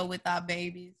video with our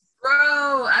babies.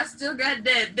 Bro, I still got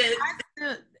that.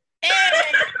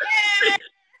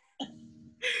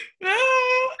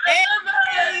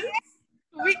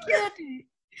 We killed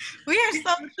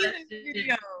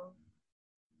video.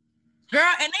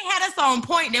 Girl, and they had us on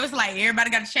point. They was like, everybody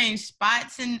got to change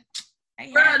spots. And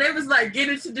bro, they was like, get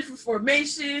into different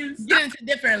formations. Get into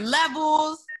different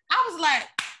levels. I was like,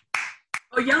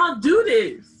 oh, y'all do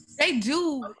this. They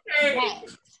do. Okay. That.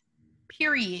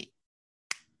 Period.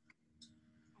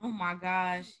 Oh my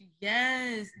gosh.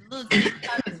 Yes. The little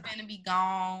TikTok is gonna be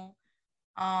gone.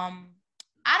 I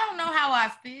don't know how I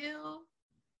feel,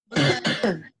 but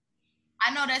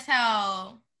I know that's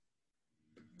how,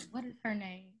 what is her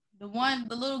name? The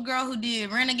little girl who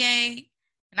did Renegade.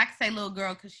 And I can say little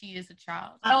girl because she is a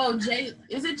child. Oh, is it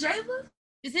Jayla?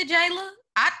 Is it Jayla?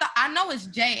 I know it's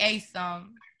J.A.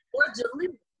 some. Or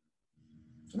Jalea.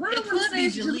 Why It could be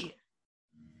Jalea.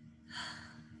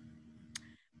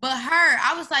 But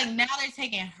I was like, now they're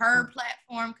taking her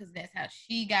platform because that's how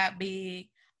she got big.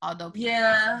 Although people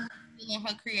are stealing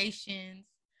her creations.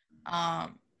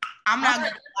 I'm not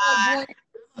gonna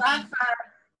lie.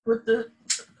 With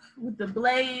the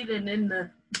blade and then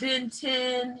the Ben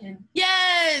 10 and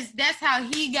yes, that's how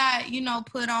he got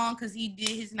put on because he did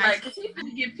his nice. Right, because he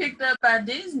didn't get picked up by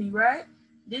Disney, right?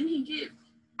 Didn't he get?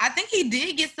 I think he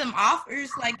did get some offers.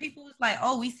 Like people was like,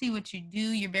 "Oh, we see what you do.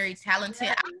 You're very talented."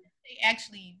 Yeah. I think they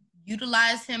actually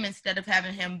utilize him instead of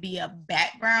having him be a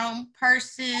background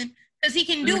person because he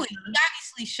can do it. He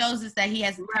obviously shows us that he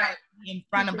has talent in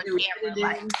front of a camera,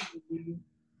 like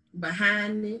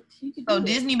behind it. So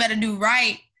Disney better do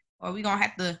right, or we gonna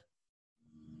have to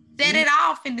set it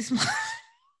off in this month.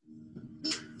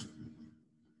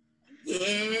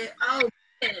 Yeah. Oh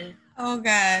man. Oh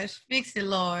gosh, fix it,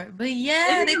 Lord. But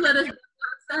yeah, they let us go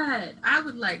outside. I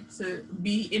would like to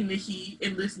be in the heat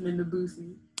and listening to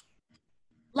Boosie.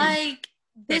 Like,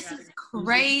 this is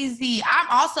crazy. I'm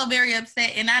also very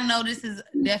upset, and I know this is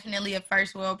definitely a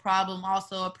first world problem,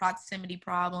 also a proximity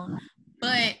problem.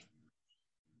 But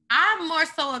I'm more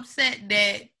so upset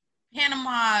that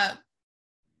Panama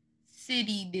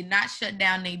City did not shut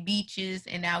down their beaches,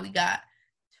 and now we got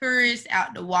tourists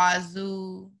out the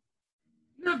wazoo.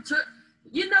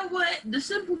 You know what? The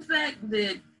simple fact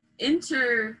that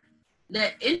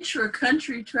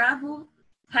intra-country travel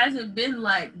hasn't been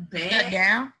like banned,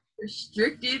 down,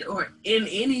 restricted, or in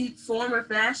any form or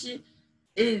fashion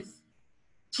is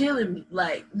killing me.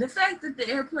 Like the fact that the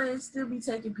airplanes still be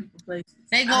taking people places.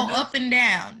 They go up and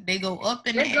down. They go up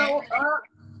and down. They go up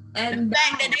and the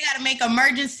fact that they got to make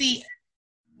emergency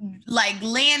like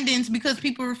landings because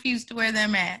people refuse to wear their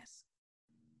masks.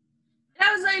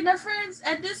 I was like, now friends,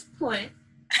 at this point,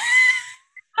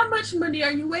 how much money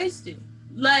are you wasting?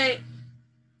 Like,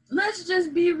 let's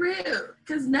just be real.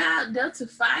 Because now Delta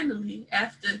finally,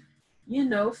 after,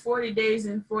 40 days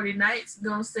and 40 nights,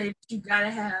 gonna say that you gotta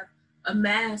have a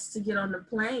mask to get on the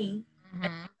plane.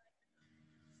 Mm-hmm.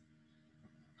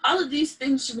 All of these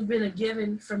things should have been a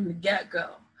given from the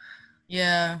get-go.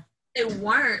 Yeah. It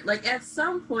weren't. Like, at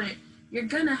some point, you're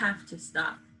gonna have to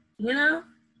stop,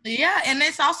 Yeah, and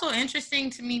it's also interesting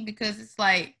to me because it's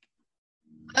like,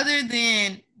 other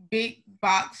than big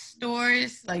box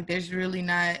stores, like there's really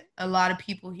not a lot of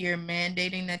people here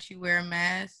mandating that you wear a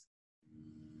mask.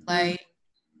 Like,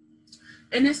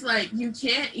 and it's like you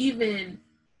can't even.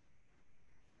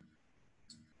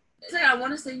 It's like I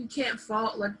want to say you can't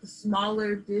fault like the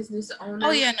smaller business owners. Oh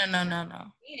yeah, no.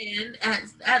 And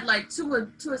at like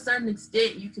to a certain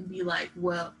extent, you can be like,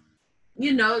 well,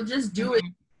 just do it.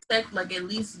 Like at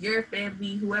least your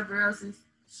family, whoever else is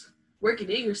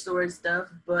working in your store and stuff,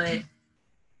 but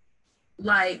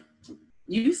like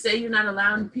you say you're not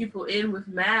allowing people in with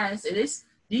masks, and it's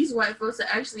these white folks are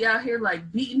actually out here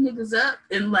like beating niggas up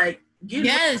and like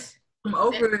getting them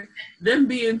over them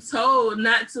being told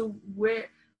not to wear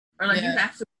or like you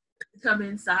have to come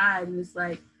inside, and it's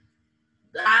like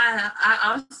I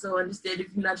also understand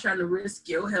if you're not trying to risk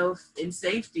your health and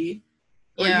safety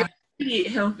or your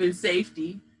immediate health and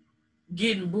safety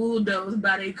getting bulldozed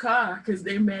by their car because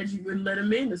they mad you wouldn't let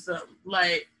them in or something.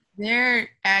 Like, they're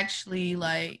actually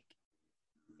like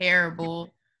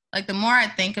terrible. Like the more I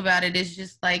think about it, it's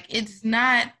just like it's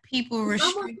not people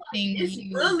restricting it's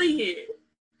you. bullying.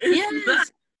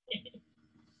 Yes.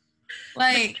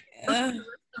 Like of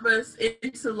us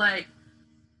into like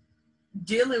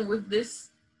dealing with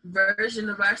this version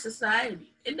of our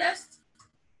society, and that's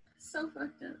so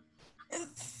fucked up.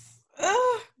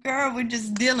 Girl, we're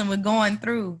just dealing with going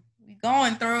through.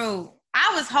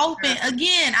 I was hoping,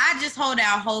 again, I just hold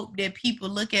out hope that people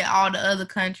look at all the other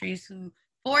countries who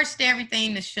forced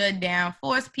everything to shut down,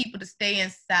 forced people to stay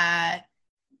inside.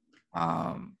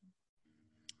 I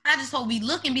just hope we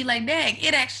look and be like, dang,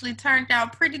 it actually turned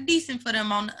out pretty decent for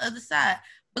them on the other side.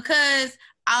 Because,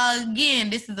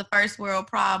 again, this is a first world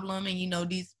problem, and,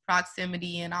 these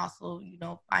proximity and also,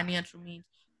 financial means.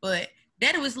 But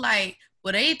Daddy was like,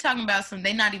 well, they talking about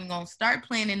they not even going to start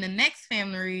planning the next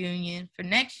family reunion for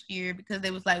next year because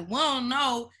they was like, we don't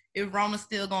know if Rona's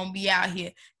still going to be out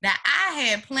here. Now, I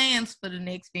had plans for the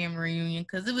next family reunion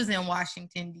because it was in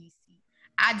Washington, D.C.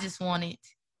 I just wanted,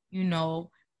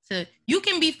 you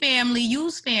can be family,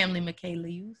 use family, Michaela,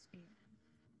 use family.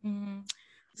 Mm-hmm.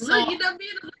 Look, me and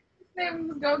the family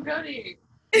was going to go there.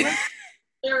 Let's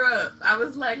cheer up. I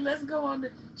was like, she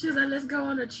was like, let's go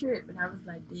on a trip. And I was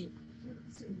like, dude,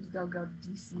 let's go to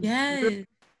DC. Yes.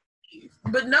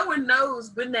 But no one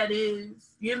knows when that is,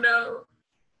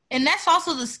 And that's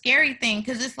also the scary thing,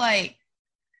 because it's like,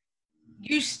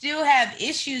 you still have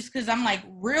issues, because I'm like,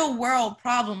 real world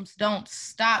problems don't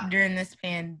stop during this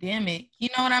pandemic. You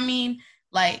know what I mean?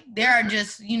 Like, there are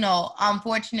just,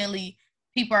 unfortunately,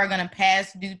 people are going to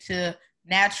pass due to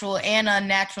natural and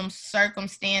unnatural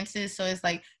circumstances. So it's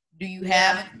like, do you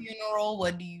have a funeral?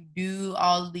 What do you do?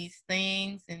 All of these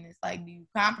things. And it's like, do you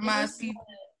compromise people?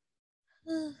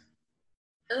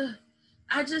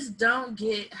 I just don't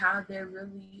get how they're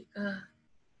really,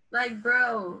 like,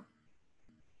 bro.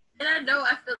 And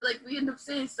I feel like we end up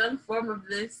seeing some form of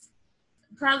this.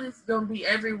 Probably it's going to be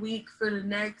every week for the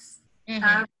next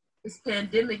time this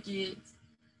pandemic is.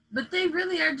 But they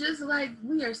really are just like,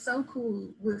 we are so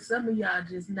cool with some of y'all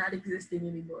just not existing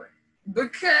anymore.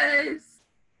 Because...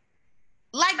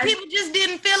 Like, people just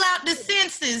didn't fill out the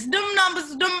census. Them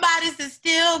numbers, them bodies is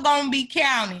still going to be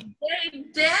counted.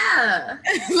 Yeah.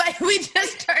 Like, we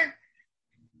just turned...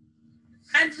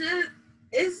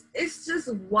 It's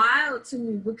just wild to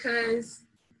me because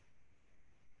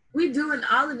we doing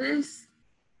all of this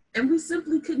and we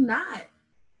simply could not.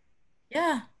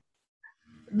 Yeah.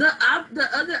 The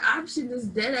other option is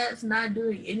dead ass not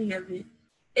doing any of it.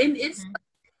 And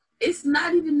it's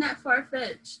not even that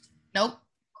far-fetched. Nope.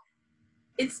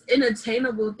 It's an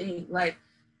attainable thing. Like,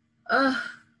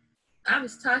 I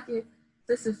was talking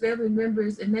to some family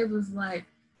members and they was like,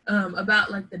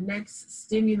 about like the next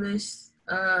stimulus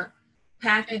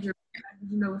package, or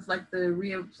with like the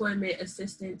reemployment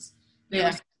assistance. They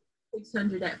were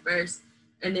 $600 at first,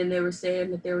 and then they were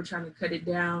saying that they were trying to cut it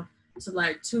down to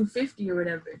like $250 or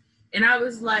whatever. And I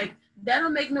was like, that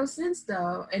don't make no sense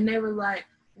though. And they were like,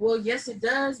 well, yes it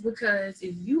does, because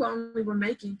if you only were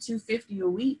making $250 a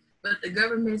week, but the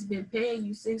government's been paying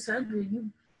you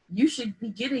 $600, you should be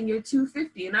getting your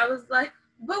 $250. And I was like,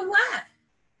 but why?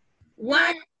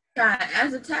 Why,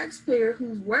 as a taxpayer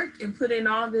who's worked and put in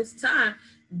all this time,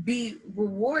 be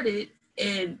rewarded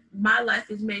and my life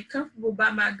is made comfortable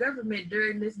by my government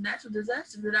during this natural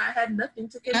disaster that I had nothing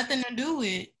to do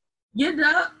with?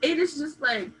 It is just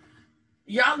like,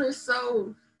 y'all are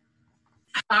so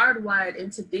hardwired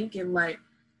into thinking like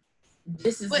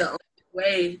this is the only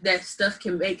way that stuff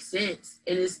can make sense.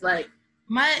 And it's like,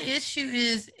 my issue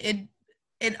is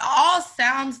it all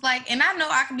sounds like, and I know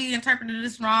I can be interpreting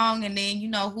this wrong, and then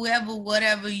whoever,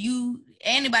 whatever,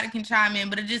 anybody can chime in,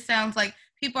 but it just sounds like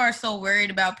people are so worried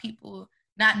about people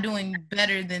not doing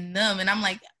better than them. And I'm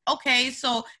like, okay,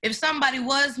 so if somebody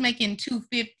was making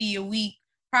 $250 a week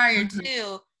prior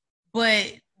to,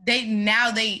 but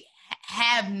they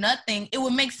have nothing, it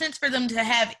would make sense for them to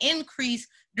have increase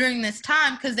during this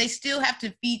time, because they still have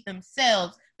to feed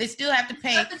themselves. They still have to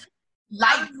pay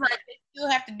light. They still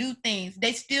have to do things.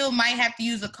 They still might have to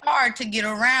use a car to get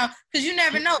around, because you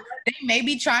never know. They may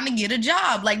be trying to get a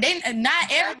job. Like,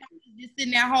 not everybody is just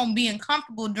sitting at home being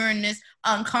comfortable during this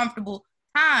uncomfortable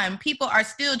time. People are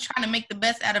still trying to make the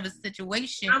best out of a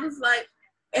situation. I was like,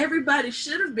 everybody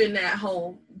should have been at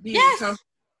home being comfortable.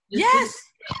 Yes.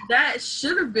 That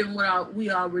should have been what we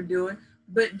all were doing.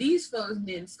 But these folks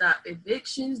didn't stop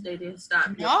evictions. They didn't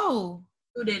stop.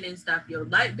 They didn't stop your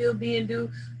light bill being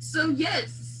due. So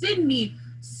yes, send me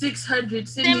 $600.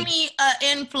 Send me an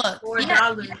influx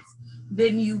 $4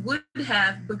 than you would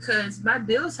have, because my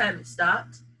bills haven't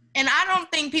stopped. And I don't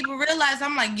think people realize,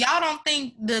 I'm like, y'all don't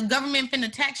think the government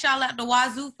finna tax y'all out the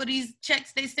wazoo for these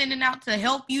checks they sending out to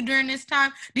help you during this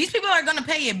time? These people are gonna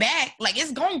pay it back. Like,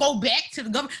 it's gonna go back to the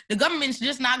government. The government's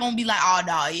just not gonna be like, oh,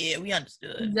 no, yeah, we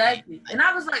understood. Exactly. And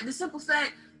I was like, the simple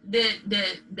fact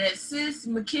that sis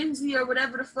McKinsey or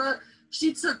whatever the fuck,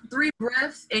 she took 3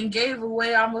 breaths and gave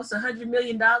away almost $100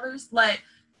 million. Like,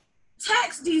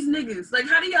 tax these niggas. Like,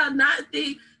 how do y'all not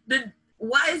think that?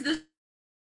 Why is this?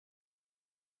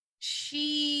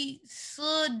 She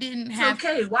didn't have.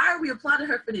 Okay, why are we applauding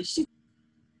her for this?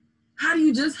 How do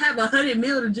you just have $100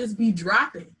 million to just be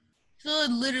dropping?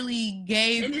 Sud literally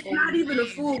gave, and it's not even a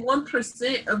full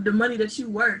 1% of the money that you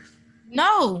worth.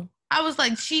 No, I was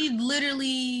like, she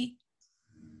literally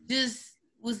just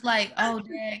was like, oh,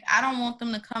 dang, I don't want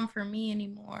them to come for me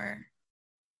anymore.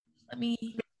 Let me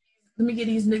get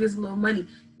these niggas a little money.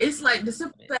 It's like the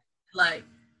simple fact, like,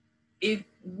 if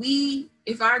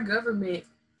our government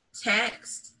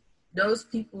taxed those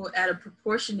people at a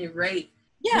proportionate rate,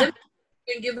 they've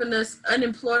been giving us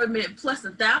unemployment plus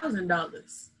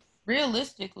 $1,000.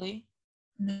 Realistically,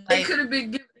 they could have been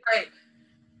given, like,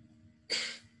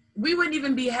 we wouldn't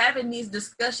even be having these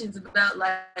discussions about,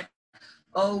 like,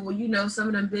 oh, well, you know, some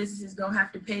of them businesses gonna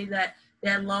have to pay that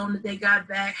loan that they got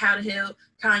back. How the hell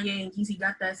Kanye and Yeezy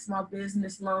got that small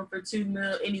business loan for $2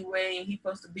 million anyway, and he's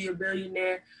supposed to be a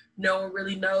billionaire. No one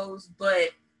really knows, but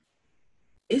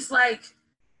it's like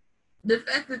the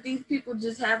fact that these people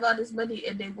just have all this money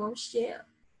and they won't share.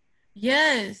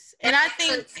 Yes, and I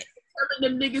think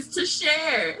telling them niggas to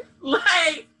share,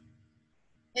 like,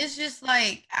 it's just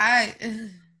like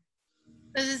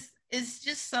it's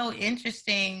just so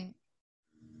interesting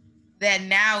that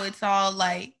now it's all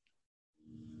like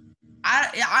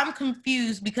I'm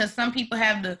confused because some people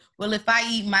have the, well, if I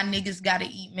eat, my niggas gotta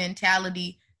eat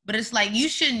mentality. But it's like, you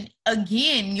shouldn't,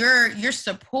 again, your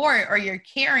support or your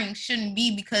caring shouldn't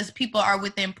be because people are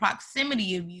within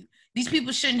proximity of you. These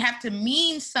people shouldn't have to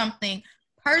mean something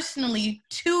personally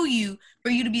to you for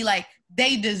you to be like,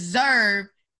 they deserve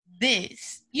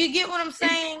this. You get what I'm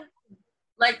saying?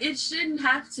 Like, it shouldn't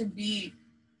have to be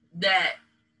that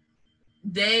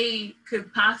they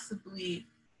could possibly,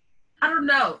 I don't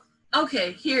know.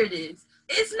 Okay, here it is.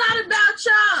 It's not about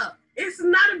y'all. It's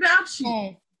not about you.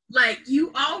 Mm. Like,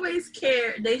 you always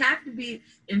care. They have to be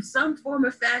in some form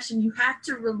or fashion. You have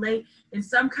to relate in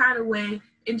some kind of way.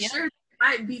 And sure, it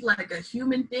might be like a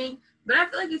human thing, but I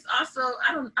feel like it's also,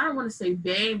 I don't want to say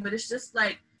vain, but it's just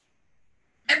like,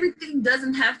 everything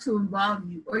doesn't have to involve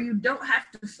you, or you don't have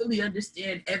to fully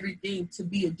understand everything to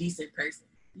be a decent person.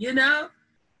 You know?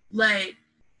 Like,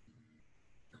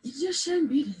 it just shouldn't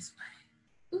be this way.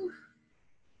 Ooh.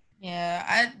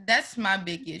 Yeah, that's my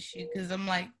big issue, because I'm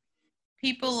like,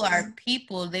 people are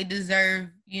people. They deserve,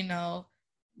 you know.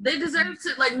 They deserve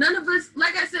to, like, none of us,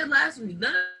 like I said last week,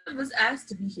 none of us asked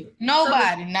to be here.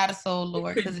 Nobody, not a soul,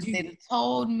 Lord, because if they'd have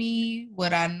told me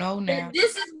what I know now. And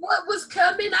this is what was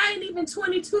coming. I ain't even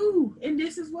 22, and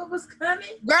this is what was coming.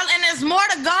 Girl, and there's more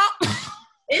to go.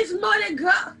 It's more to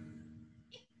go.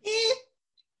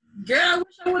 Girl, I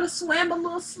wish I would have swam a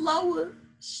little slower.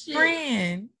 Shit.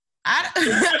 Friend, I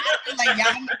feel like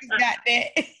y'all niggas got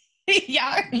that.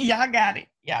 y'all got it.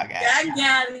 Y'all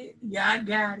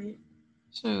got it.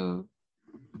 True.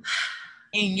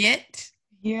 And yet,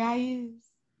 here I is.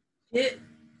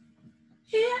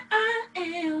 Here I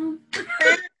am.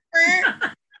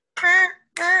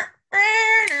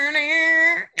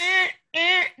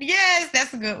 Yes,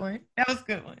 that's a good one. That was a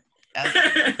good one.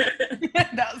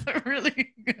 That was a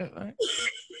really good one.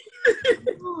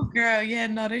 Oh, girl, yeah,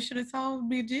 no, they should have told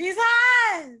me, Jesus.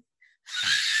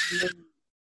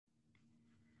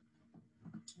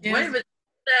 Wait a minute,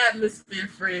 atmosphere,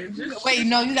 friend. Just wait,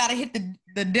 no, you gotta hit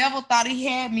the devil thought he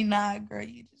had me. Nah, girl,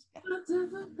 you just got. The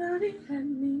devil thought he had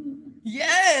me.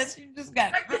 Yes, you just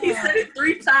got. He said it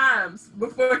 3 times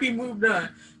before he moved on.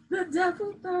 The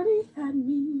devil thought he had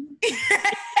me.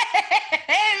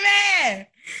 Hey man,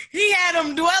 he had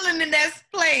him dwelling in that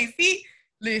place.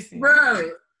 Listen,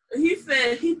 bro. He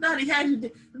said he thought he had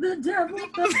you. The devil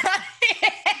thought.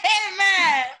 Hey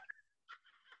man.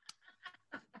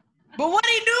 But what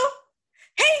he do?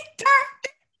 He turned.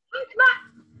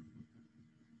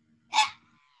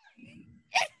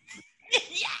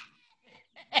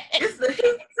 It's the he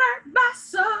turned my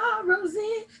sorrows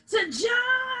into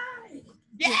joy.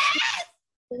 Yes.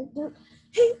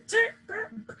 He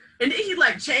turned, and then he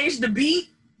like changed the beat.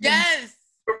 Yes.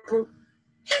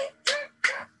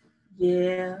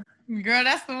 Yeah. Girl,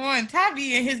 that's the one. Ty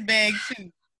be in his bag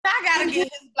too. Ty gotta get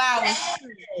his flowers.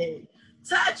 Hey,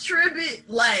 Ty Tribbett,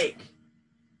 like,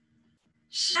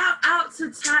 shout out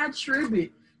to Ty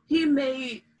Tribbett. He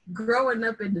made growing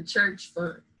up in the church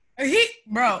fun.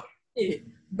 Bro.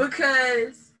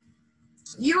 Because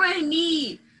you ain't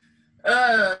need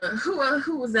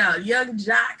who was out? Young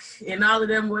Jock and all of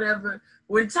them, whatever.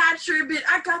 When Ty Tribbett,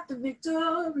 I got the victory.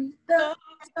 When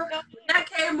that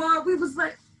came on, we was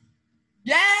like,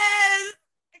 yes,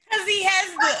 because he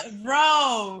has the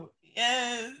bro.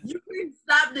 Yes, you couldn't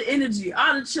stop the energy.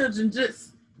 All the children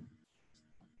just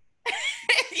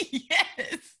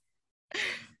yes.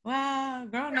 Wow,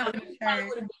 growing up in the church,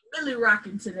 would have been really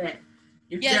rocking to that.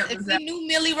 If we knew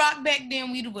Millie Rock back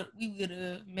then, we would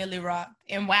have Millie Rocked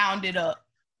and wound it up.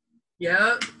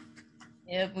 Yep.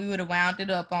 Yep, we would have wound it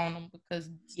up on them because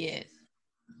yes.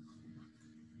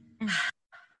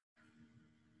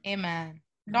 Amen.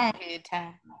 Go ahead,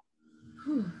 Ty.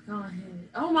 Go ahead.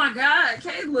 Oh my God,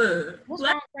 Kayla. What's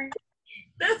wrong, friend?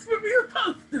 That's what we're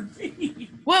supposed to be.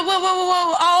 Whoa.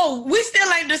 Oh, we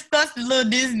still ain't discussed the little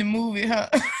Disney movie, huh?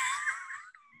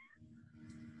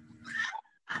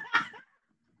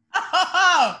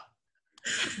 Oh,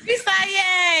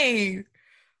 Bisaye.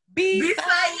 Bisaye.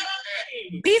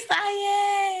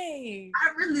 I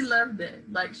really love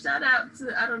that. Like, shout out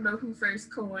to, I don't know who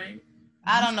first coined.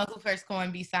 I don't know who first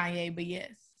coined Bisaye, but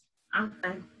yes.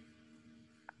 Okay.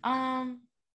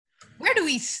 Where do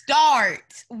we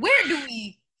start?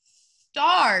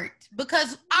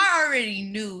 Because I already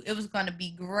knew it was gonna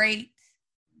be great.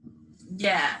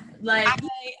 Yeah, like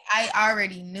I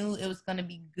already knew it was gonna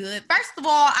be good. First of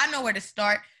all, I know where to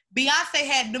start. Beyonce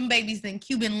had them babies in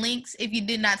Cuban links. If you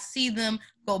did not see them,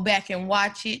 go back and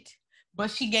watch it.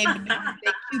 But she gave the babies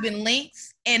their Cuban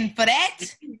links, and for that,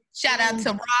 shout out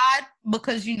to Rod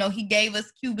because you know he gave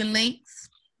us Cuban links.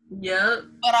 Yep.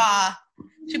 But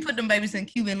she put them babies in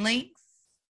Cuban links.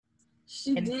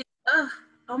 She did.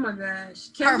 Oh my gosh.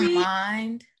 Her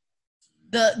mind.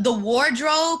 The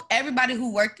wardrobe, everybody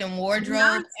who worked in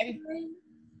wardrobe.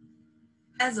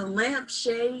 As a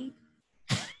lampshade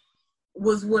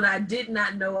was what I did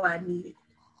not know I needed.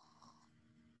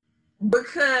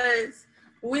 Because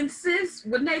when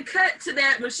they cut to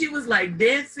that, when she was like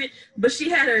dancing, but she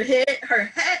had her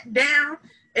hat down,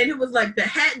 and it was like the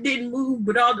hat didn't move,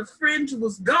 but all the fringe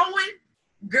was going.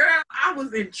 Girl, I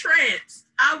was entranced.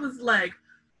 I was like,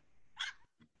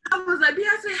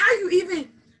 Beyonce, how you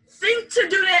even think to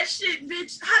do that shit,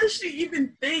 bitch? How does she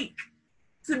even think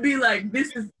to be like,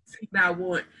 this is the thing I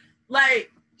want?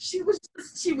 Like, she was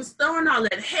throwing all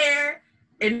that hair,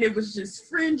 and it was just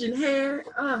fringe and hair.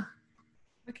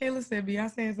 Michaela said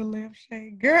Beyonce has a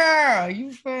lampshade. Girl,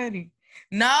 you funny.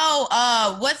 No,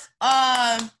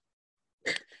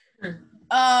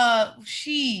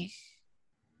 sheesh.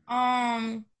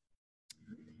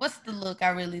 What's the look I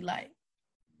really like?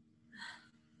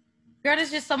 Girl,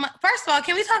 there's just so much. First of all,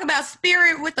 can we talk about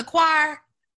Spirit with the choir?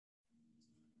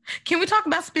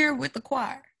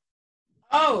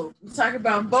 Oh, we talk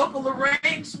about vocal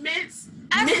arrangements.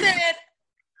 I said,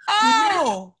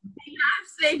 oh.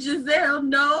 Beyonce Giselle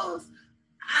knows.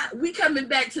 We coming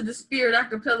back to the Spirit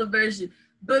acapella version.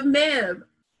 But ma'am,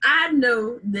 I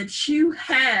know that you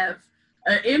have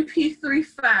an MP3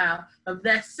 file of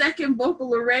that second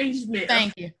vocal arrangement.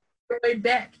 Thank you. Way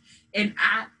back. And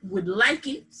I would like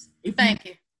it if Thank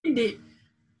you. It.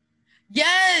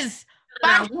 Yes.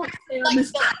 I Like, won't say on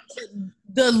this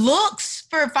the looks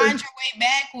for Find Your Way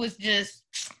Back was just...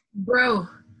 Bro,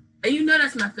 you know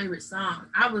that's my favorite song.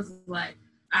 I was like,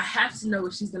 I have to know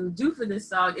what she's going to do for this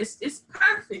song. It's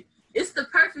perfect. It's the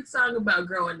perfect song about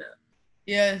growing up.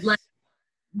 Yes. Like,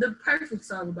 the perfect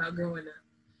song about growing up.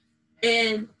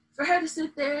 And for her to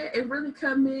sit there and really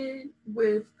come in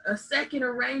with a second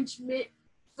arrangement,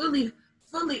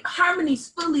 harmonies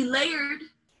fully layered,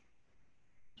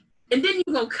 and then you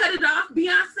gonna cut it off,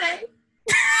 Beyonce?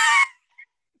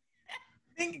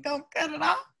 Think you gonna cut it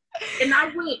off? And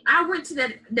I went to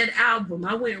that album.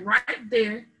 I went right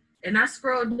there and I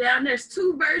scrolled down. There's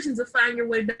 2 versions of Find Your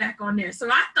Way Back on there. So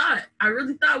I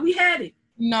really thought we had it.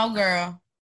 No, girl.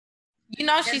 You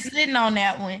know she's sitting on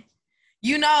that one.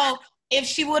 You know, if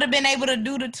she would have been able to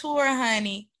do the tour,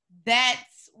 honey,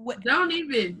 that's what. Don't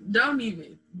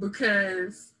even,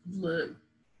 because look,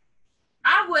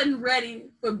 I wasn't ready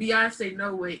for Beyonce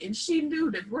no way, and she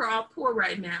knew that we're all poor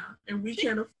right now, and we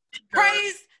can't afford.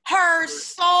 Praise her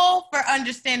soul for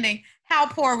understanding how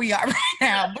poor we are right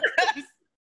now. Because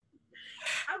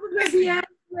I was like, Beyonce,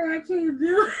 I can't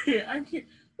do it. I can't.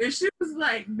 And she was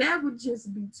like, that would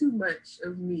just be too much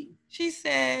of me. She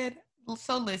said,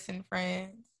 so listen,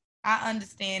 friends, I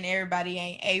understand everybody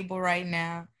ain't able right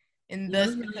now. And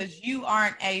thus, because you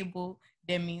aren't able,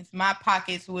 that means my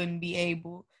pockets wouldn't be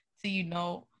able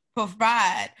to,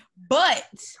 provide. But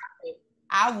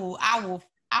I will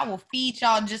feed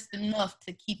y'all just enough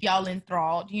to keep y'all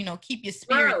enthralled, keep your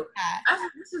spirit high. I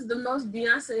think this is the most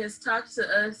Beyonce has talked to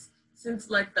us since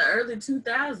like the early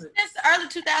 2000s. Since the early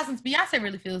 2000s, Beyonce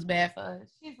really feels bad for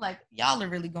us. She's like, y'all are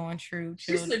really going through.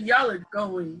 She said, y'all are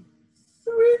going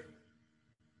through.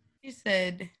 She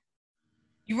said,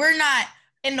 you were not,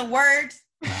 in the words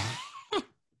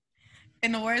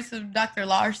of Dr.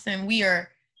 Larson, we are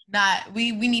not,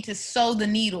 we need to sow the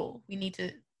needle. We need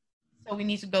to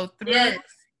go through it.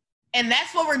 And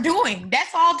that's what we're doing.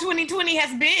 That's all 2020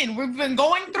 has been. We've been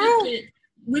going through.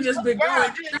 We just been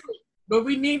going through. But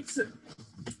we need to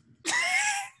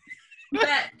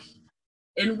back.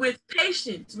 And with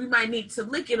patience, we might need to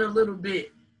lick it a little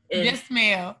bit. And yes,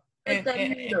 ma'am.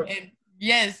 And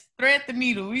yes, thread the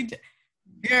needle.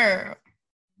 Girl.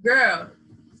 Girl,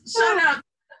 shout out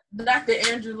Dr.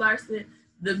 Andrew Larson,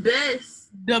 the best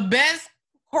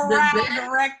chorale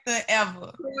director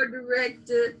ever.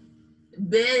 director,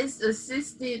 best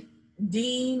assistant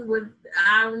dean.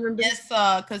 I remember. Yes,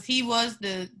 because he was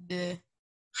the.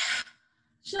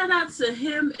 Shout out to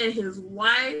him and his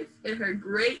wife and her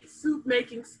great soup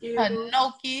making skills. Her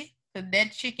gnocchi,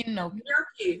 that chicken gnocchi.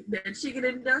 That chicken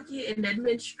and gnocchi and that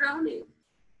minestrone.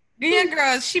 Yeah,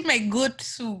 girl, she make good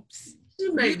soups. She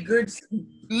made good soup.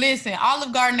 Listen,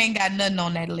 Olive Garden ain't got nothing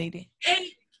on that lady.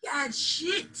 Ain't got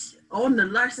shit on the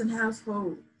Larson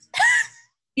household.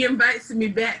 He invites me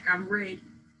back. I'm ready.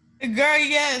 Girl,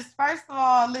 yes. First of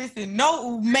all, listen,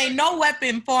 may no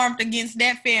weapon formed against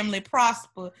that family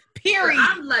prosper. Period.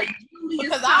 I'm like,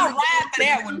 because I'll ride for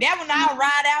that one. That one I'll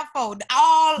ride out for.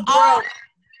 All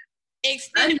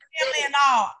extended family and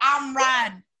all. I'm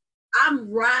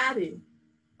riding.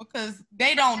 Because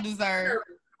they don't deserve.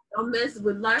 Don't mess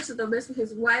with Larson. Don't mess with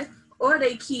his wife or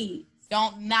their kids.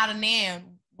 Not a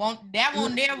man. That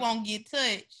one there won't get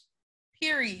touched.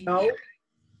 Period. No.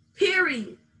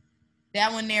 Period.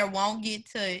 That one there won't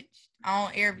get touched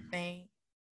on everything.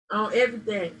 On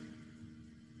everything.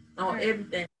 On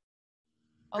everything.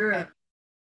 Okay. Girl.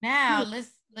 Now let's.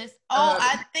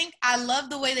 I think I love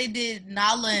the way they did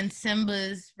Nala and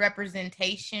Simba's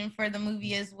representation for the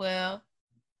movie as well.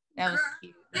 That was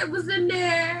cute. It was in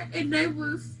there, and they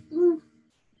was.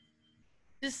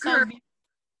 Just so beautiful.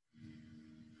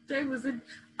 They was in.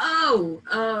 Oh,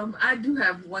 I do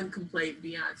have one complaint,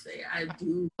 Beyonce. I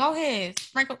do. Go ahead,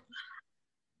 sprinkle.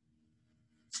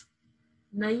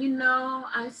 Now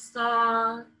I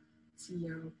saw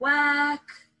Tierra Whack.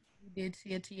 You did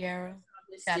see a Tiara.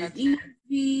 Shout out to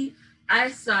Easy. I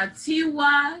saw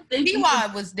T.Y. T.Y.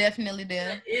 was definitely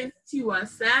there. It's T.Y.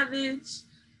 Savage.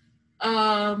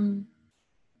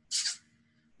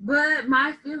 But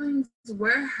my feelings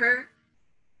were hurt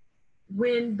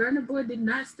when Burna Boy did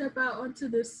not step out onto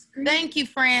the screen. Thank you,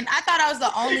 friend. I thought I was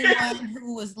the only one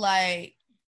who was like.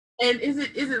 And is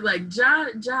it like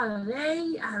Jare?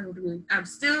 I'm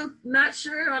still not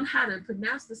sure on how to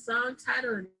pronounce the song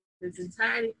title in its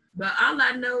entirety. But all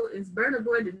I know is Burna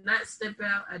Boy did not step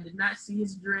out. I did not see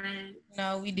his dreads.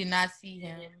 No, we did not see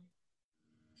him.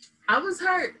 I was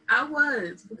hurt. I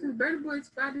was, because Burna Boy's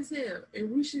fine as hell, and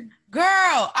we should.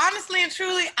 Girl, honestly and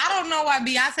truly, I don't know why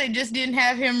Beyonce just didn't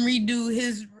have him redo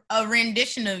his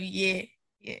rendition of Yeah.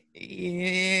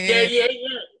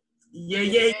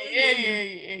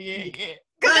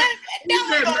 Cause that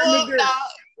was the hook, dog.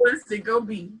 What's it gonna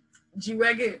be?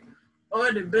 G-Wagon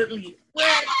or the Bentley?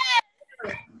 What?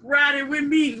 Riding with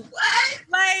me? What?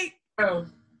 Like, oh.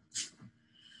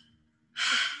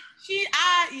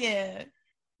 Yeah.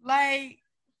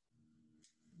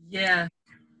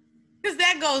 Cause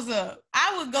that goes up.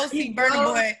 I would go see Burna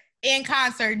Boy in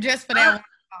concert just for that one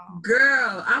song.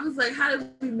 Girl, I was like, how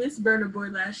did we miss Burna Boy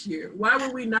last year? Why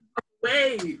were we not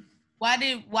away? Why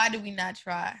did we not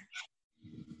try?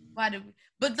 But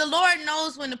the Lord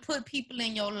knows when to put people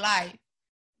in your life,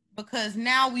 because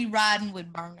now we riding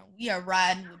with Burna. We are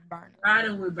riding with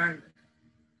Burna.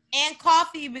 And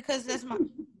Coffee, because that's my.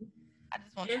 I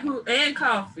just want and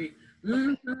Coffee.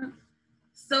 Mm-hmm.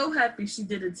 So happy she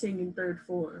did a ting in third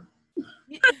form.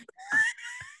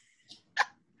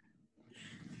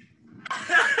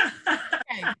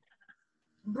 Okay.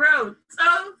 Bro,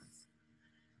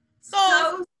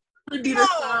 Toast would be the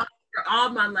song for all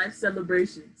my life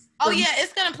celebrations. Oh yeah,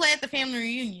 it's gonna play at the family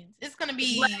reunions. It's gonna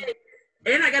be,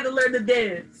 and I got to learn to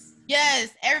dance.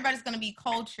 Yes, everybody's gonna be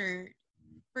cultured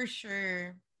for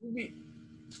sure.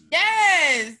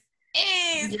 Yes,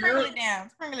 hey, sprinkle it down.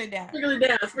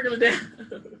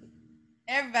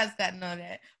 Everybody's got to know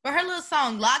that. But her little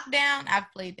song "Lockdown," I've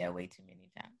played that way too many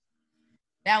times.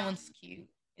 That one's cute.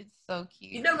 It's so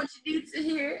cute. You know what you need to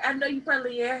hear? I know you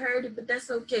probably ain't heard it, but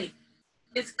that's okay.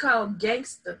 It's called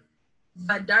 "Gangsta"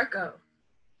 by Darko.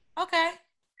 Okay.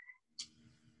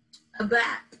 A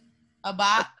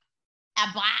bop.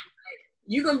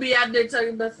 You gonna be out there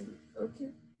talking about some,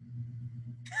 okay?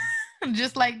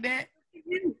 Just like that.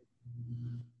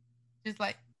 Just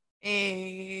like,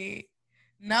 hey.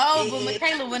 No, but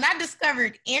Michaela, when I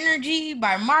discovered "Energy"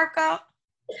 by Marco,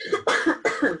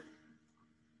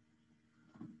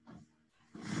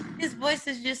 his voice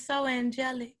is just so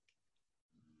angelic.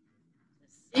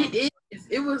 It is.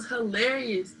 It was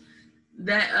hilarious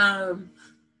that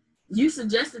you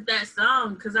suggested that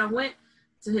song, because I went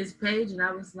to his page and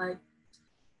I was like,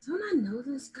 don't I know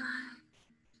this guy?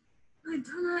 Like,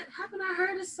 haven't I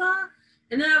heard his song?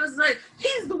 And then I was like,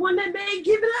 he's the one that made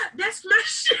 "Give It Up." That's my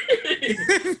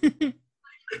shit.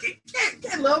 Like,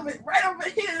 can't love it right over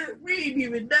here. We didn't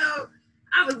even know.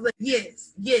 I was like,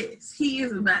 yes, he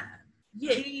is a vibe.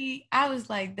 Yeah. I was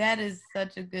like, that is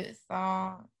such a good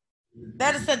song.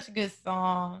 That is such a good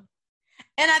song.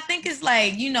 And I think it's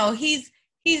like, you know, he's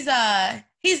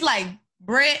like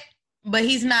Brett, but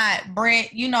he's not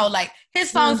Brett. You know, like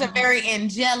his songs are very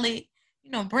angelic.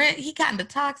 You know, Brett, he kind of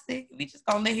toxic. We just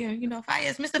gonna let him, you know,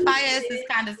 Mr. Fayez is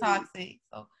kind of toxic.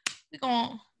 So we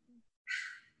gonna.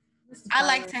 I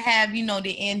like to have, you know,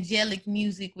 the angelic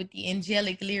music with the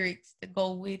angelic lyrics to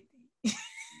go with it.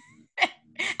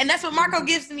 And that's what Marco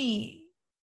gives me.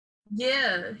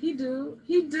 Yeah, he do.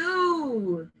 Yeah.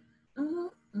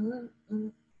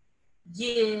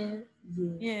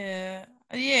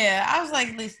 I was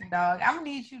like, listen, dog, I'm gonna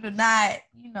need you to not,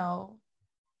 you know,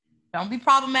 don't be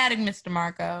problematic, Mr.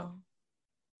 Marco.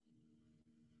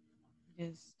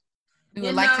 Just we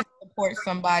would like to support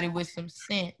somebody with some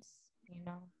sense, you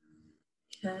know.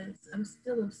 Because I'm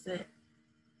still upset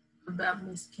about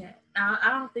Miss Cat. I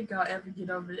don't think I'll ever get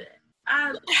over that.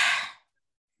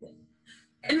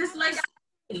 And it's like,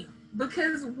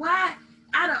 because why,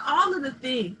 out of all of the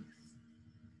things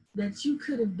that you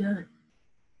could have done.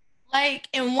 Like,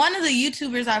 and one of the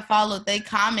YouTubers I followed, they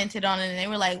commented on it and they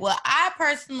were like, well, I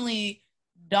personally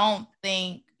don't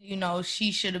think, you know,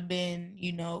 she should have been,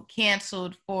 you know,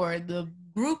 canceled for the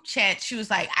group chat. She was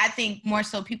like, I think more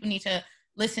so people need to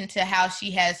listen to how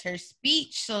she has her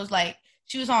speech. So it's like,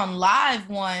 she was on live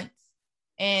once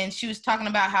and she was talking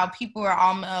about how people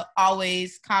are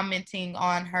always commenting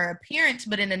on her appearance,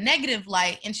 but in a negative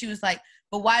light. And she was like,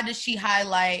 but why does she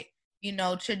highlight, you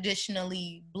know,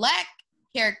 traditionally Black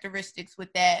characteristics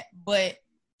with that, but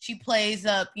she plays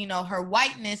up, you know, her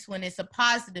whiteness when it's a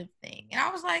positive thing? And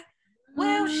I was like,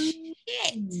 well, shit.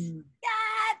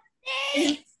 God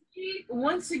damn.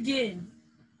 Once again,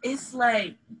 it's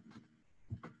like,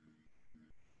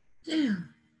 damn.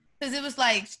 Because it was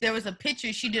like, there was a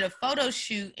picture, she did a photo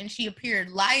shoot and she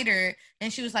appeared lighter.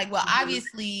 And she was like, well,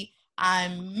 obviously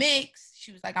I'm mixed.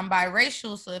 She was like, I'm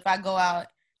biracial. So if I go out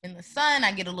in the sun,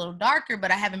 I get a little darker,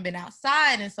 but I haven't been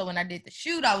outside. And so when I did the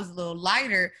shoot, I was a little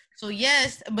lighter. So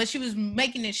yes, but she was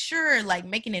making it sure, like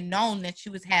making it known that she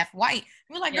was half white.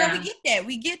 We were like, girl,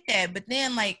 we get that. But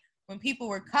then like when people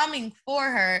were coming for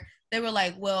her, they were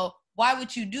like, well, why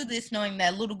would you do this knowing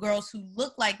that little girls who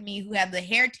look like me, who have the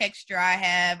hair texture I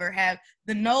have or have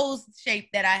the nose shape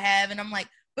that I have? And I'm like,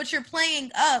 but you're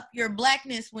playing up your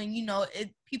Blackness when, you know,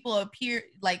 people appear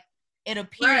like it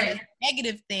appears as a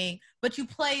negative thing, but you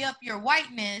play up your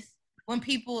whiteness when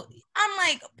people, I'm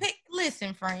like,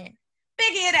 listen, friend,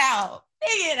 figure it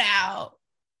out.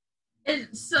 And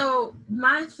so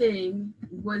my thing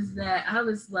was that I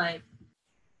was like,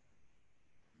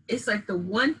 it's like the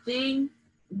one thing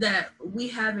that we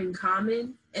have in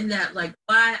common, and that like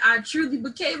why I truly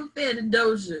became a fan of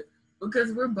Doja,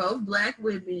 because we're both Black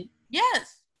women.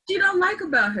 Yes. She don't like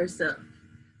about herself.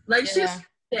 Like she's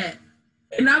that.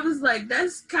 And I was like,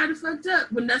 that's kind of fucked up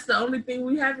when that's the only thing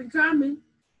we have in common.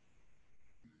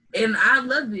 And I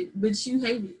love it, but you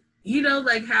hate it. You know,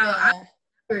 like how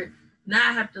I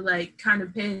now have to like kind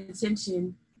of pay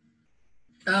attention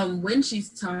when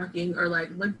she's talking, or like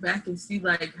look back and see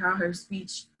like how her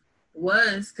speech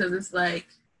was, because it's like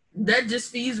that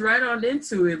just feeds right on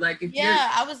into it. Like if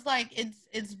I was like,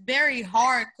 it's very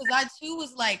hard, because I too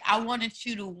was like, I wanted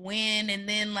you to win. And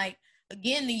then like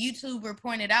again, the YouTuber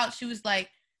pointed out, she was like,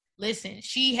 listen,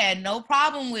 she had no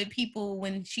problem with people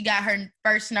when she got her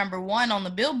first #1 on the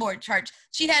Billboard chart.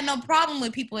 She had no problem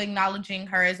with people acknowledging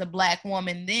her as a Black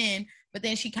woman then, but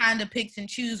then she kind of picks and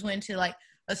chooses when to like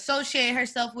associate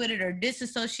herself with it or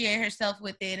disassociate herself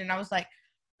with it. And I was like,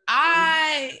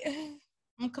 I'm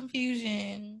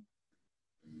confusion.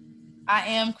 I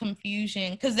am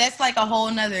confusion, because that's like a whole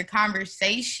nother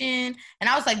conversation. And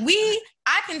I was like,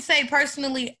 I can say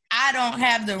personally, I don't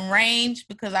have the range,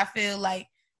 because I feel like,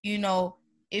 you know,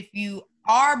 if you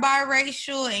are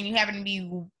biracial and you happen to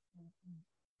be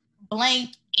blank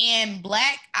and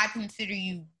Black, I consider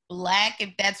you Black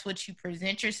if that's what you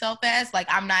present yourself as. Like,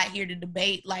 I'm not here to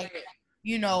debate, like,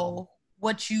 you know,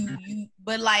 what you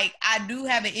but like I do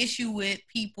have an issue with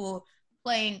people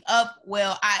playing up,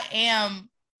 well, I am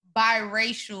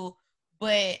biracial,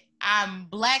 but I'm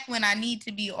Black when I need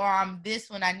to be, or I'm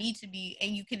this when I need to be.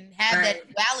 And you can have that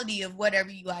duality of whatever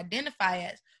you identify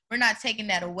as. We're not taking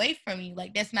that away from you.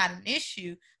 Like, that's not an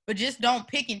issue, but just don't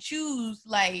pick and choose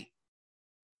like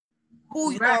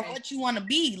who or what you want to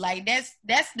be. Like, that's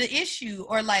the issue.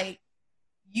 Or like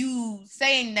you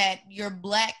saying that your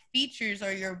Black features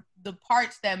or the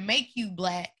parts that make you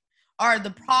Black are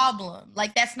the problem.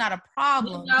 Like, that's not a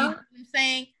problem. You know what I'm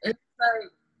saying? It's like,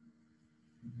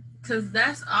 because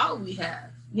that's all we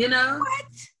have, you know?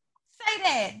 What? Say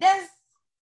that.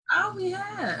 all we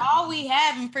had. All we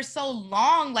have, and for so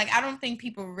long, like, I don't think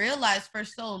people realize for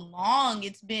so long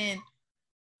it's been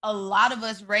a lot of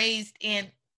us raised in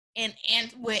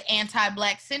with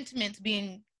anti-Black sentiments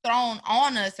being thrown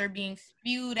on us or being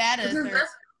spewed at us. Because that's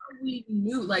how we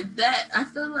knew, like, that. I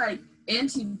feel like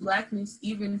anti-Blackness,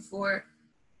 even for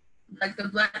like the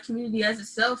Black community as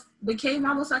itself, became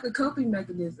almost like a coping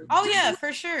mechanism. Oh yeah,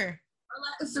 for sure. Or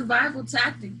like a survival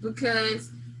tactic, because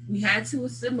we had to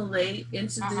assimilate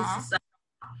into this society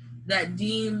that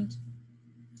deemed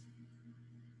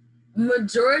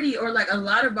majority, or like a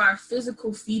lot of our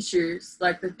physical features,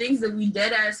 like the things that we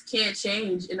dead ass can't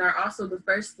change and are also the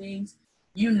first things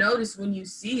you notice when you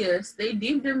see us, they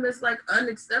deemed them as like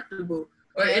unacceptable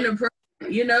or inappropriate,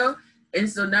 you know? And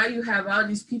so now you have all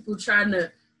these people trying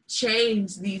to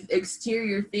change these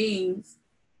exterior things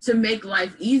to make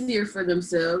life easier for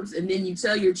themselves, and then you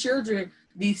tell your children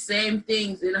these same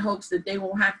things in hopes that they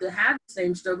won't have to have the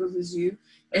same struggles as you.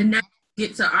 And now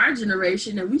get to our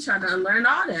generation and we try to unlearn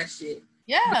all that shit.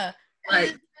 Yeah.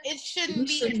 Like, it shouldn't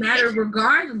be. It should matter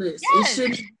regardless. Yes. It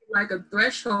shouldn't be like a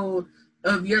threshold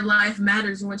of your life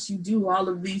matters once you do all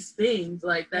of these things.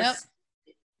 Like, that's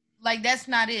like, that's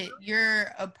not it.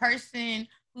 You're a person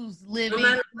who's living,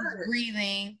 who's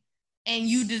breathing, and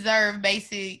you deserve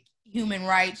basic human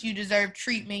rights. You deserve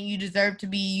treatment. You deserve to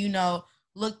be, you know,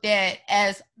 looked at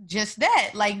as just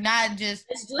that, like, not just,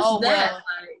 well,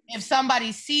 if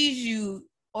somebody sees you,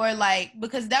 or like,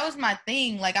 because that was my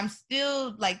thing, like, I'm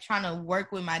still like trying to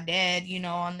work with my dad, you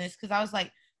know, on this, because I was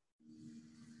like,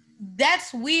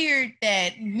 that's weird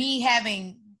that me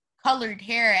having colored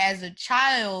hair as a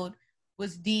child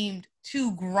was deemed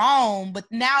too grown, but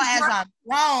now as I'm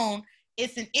grown,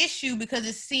 it's an issue because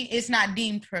it's not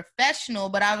deemed professional.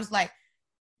 But I was like,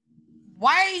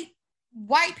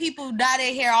 white people dye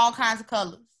their hair all kinds of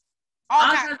colors.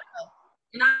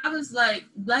 And I was like,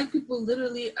 Black people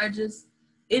literally are just,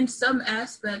 in some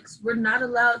aspects, we're not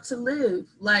allowed to live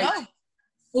like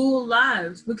full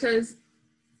lives, because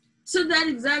to that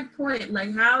exact point,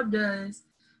 like, how does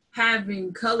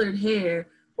having colored hair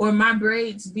or my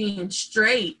braids being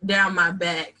straight down my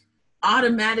back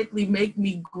automatically make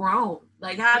me grown?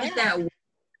 Like, how did that work?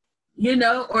 You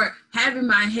know, or having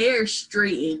my hair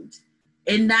straightened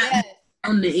and not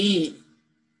on the end.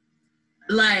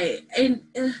 Like, and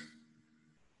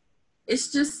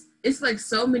it's just, it's like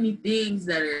so many things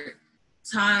that are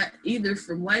taught either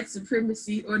from white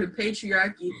supremacy or the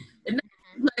patriarchy. And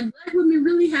like, Black women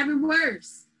really have it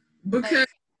worse because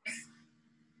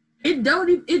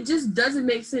it just doesn't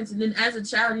make sense. And then as a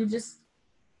child, you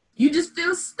just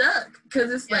feel stuck,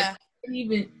 because it's like,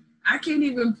 I can't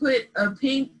even put a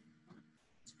pink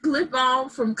clip on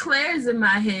from Claire's in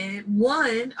my head.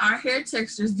 One, our hair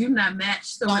textures do not match.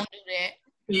 So don't do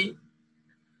that.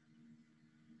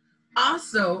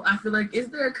 Also, I feel like, is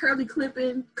there a curly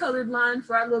clip-in colored line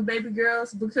for our little baby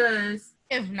girls? Because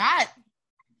if not,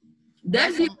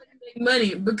 that's how we make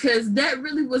money, because that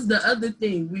really was the other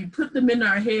thing. We put them in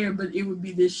our hair, but it would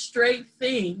be this straight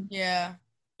thing. Yeah.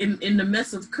 In the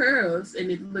mess of curls,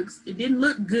 and it didn't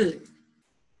look good.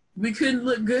 We couldn't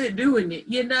look good doing it,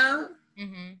 you know?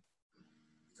 Mm-hmm.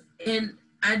 And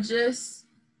I just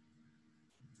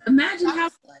imagine how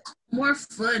much more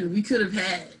fun we could have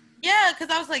had. Yeah,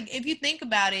 because I was like, if you think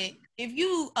about it, if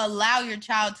you allow your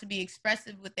child to be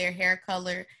expressive with their hair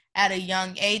color at a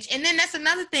young age, and then that's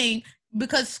another thing,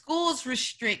 because schools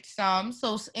restrict some,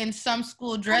 so in some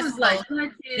school dress codes,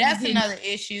 that's another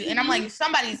issue. And I'm like,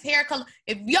 somebody's hair color,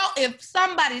 if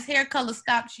somebody's hair color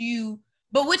stops you,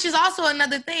 but which is also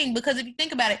another thing, because if you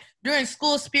think about it, during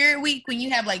school spirit week, when you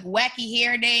have like wacky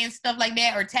hair day and stuff like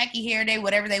that, or tacky hair day,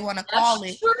 whatever they want to call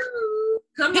it,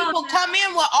 people come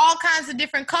in with all kinds of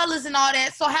different colors and all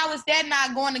that. So how is that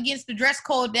not going against the dress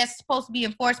code that's supposed to be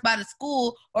enforced by the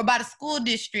school or by the school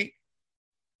district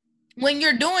when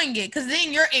you're doing it? Because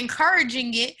then you're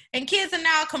encouraging it, and kids are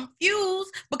now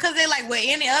confused because they're like, well,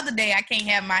 any other day I can't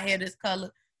have my hair this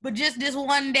color, but just this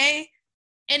one day.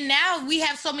 And now we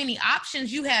have so many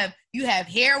options. You have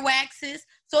hair waxes,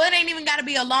 so it ain't even got to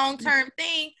be a long-term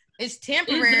thing. It's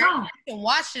temporary. You can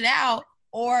wash it out,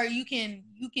 or you can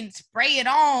spray it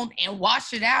on and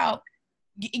wash it out.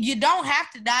 You don't have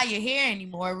to dye your hair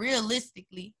anymore,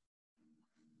 realistically.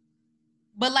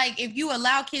 But like, if you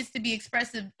allow kids to be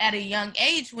expressive at a young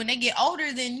age, when they get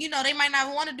older, then, you know, they might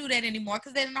not want to do that anymore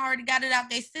because they already got it out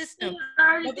their system.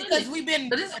 But because we've been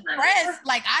suppressed,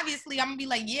 like, obviously I'm gonna be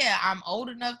like, yeah, I'm old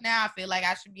enough now. I feel like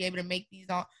I should be able to make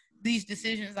these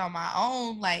decisions on my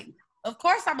own. Like, of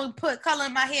course I'm gonna put color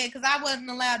in my head because I wasn't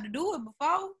allowed to do it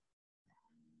before.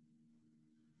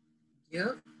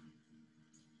 Yep.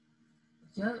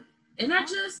 And I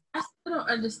still don't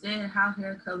understand how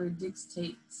hair color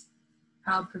dictates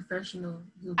how professional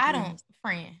you'll be. I don't,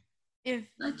 friend. If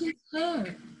Like it's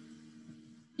hair.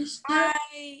 It's still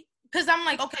because I'm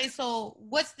like, okay, so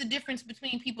what's the difference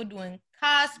between people doing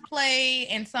cosplay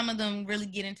and some of them really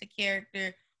get into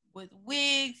character with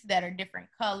wigs that are different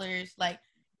colors? Like,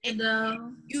 you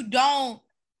know. you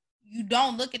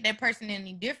don't look at that person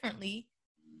any differently.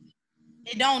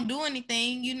 They don't do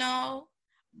anything, you know.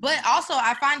 But also,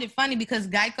 I find it funny because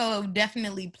Geico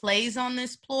definitely plays on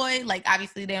this ploy. Like,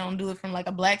 obviously, they don't do it from like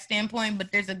a black standpoint,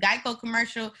 but there's a Geico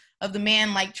commercial of the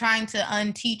man like trying to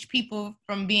unteach people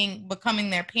from becoming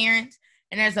their parents.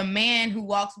 And there's a man who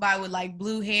walks by with like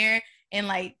blue hair, and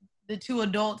like the two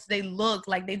adults, they look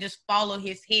like they just follow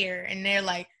his hair, and they're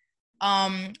like,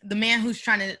 the man who's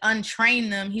trying to untrain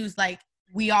them, he was like,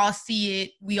 we all see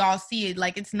it,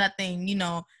 like it's nothing, you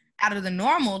know, out of the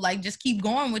normal, like just keep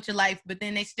going with your life. But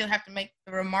then they still have to make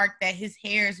the remark that his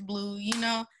hair is blue, you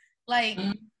know, like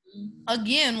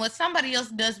again, what somebody else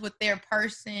does with their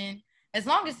person, as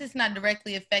long as it's not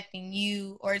directly affecting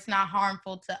you or it's not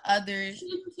harmful to others,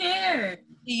 You care.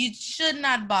 it should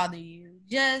not bother you.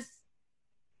 Just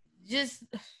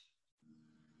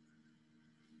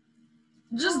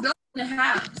go to the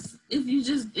house. If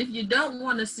you don't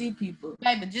want to see people,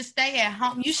 baby, just stay at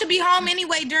home. You should be home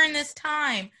anyway during this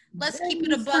time. Let's keep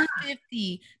it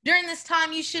 $1.50. During this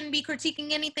time, you shouldn't be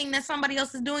critiquing anything that somebody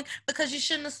else is doing because you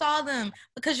shouldn't have saw them,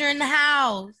 because you're in the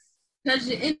house. Because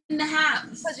you're in the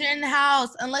house. Because you're in the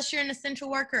house, unless you're an essential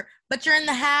worker, but you're in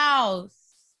the house.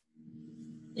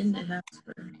 In the house,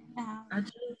 bro. I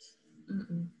just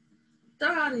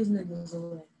throw all these niggas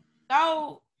away.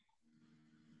 So,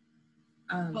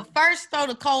 but first throw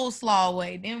the coleslaw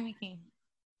away, then we can.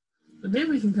 But then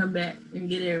we can come back and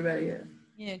get everybody up.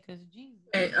 Yeah, because Jesus.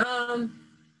 Hey,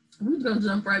 we're gonna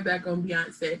jump right back on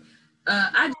Beyonce.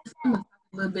 I just want to talk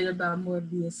a little bit about more of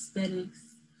the aesthetics.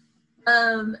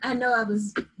 I know I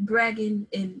was bragging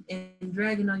and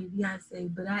dragging on you,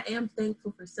 Beyonce, but I am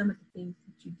thankful for some of the things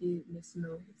that you did, Miss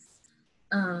Knowles.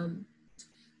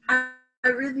 I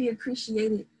really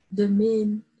appreciated the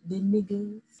men, the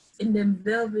niggas, in them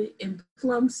velvet and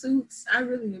plum suits. I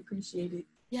really appreciate it.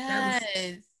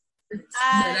 Yes.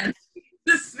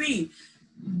 To see.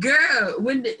 Girl,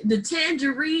 when the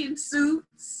tangerine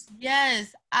suits.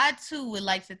 Yes, I too would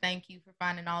like to thank you for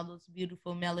finding all those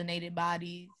beautiful melanated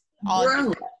bodies, all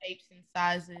different shapes and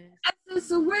sizes. I said,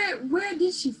 so where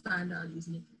did she find all these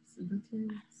niggas?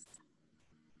 Because...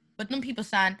 But them people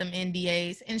signed them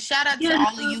NDAs. And shout out to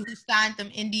all of you who signed them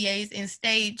NDAs and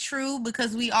stayed true,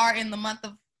 because we are in the month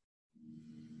of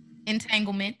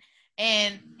entanglement.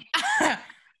 And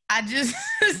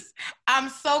I'm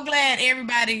so glad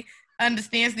everybody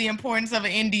understands the importance of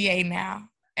an NDA now.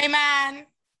 Amen.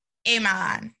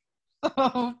 Amen.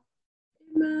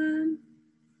 Amen.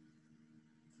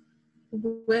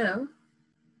 Well,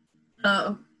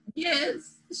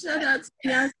 yes, shout out to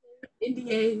Beyonce,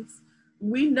 NDAs.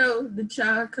 We know the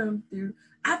child come through.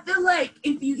 I feel like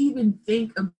if you even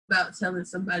think about telling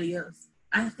somebody else,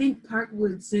 I think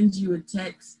Parkwood sends you a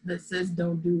text that says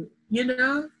don't do it. You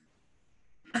know?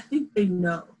 I think they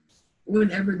know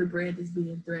whenever the brand is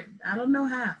being threatened. I don't know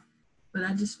how, but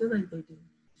I just feel like they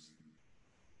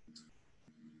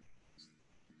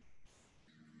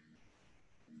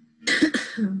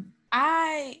do.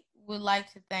 I would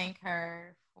like to thank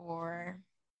her for...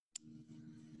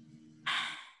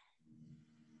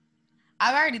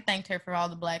 I've already thanked her for all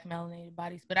the Black melanated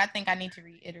bodies, but I think I need to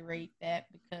reiterate that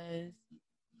because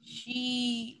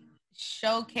she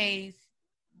showcased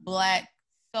Black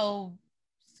so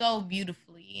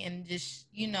beautifully, and just,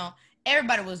 you know,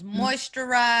 everybody was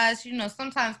moisturized. You know,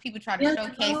 sometimes people try to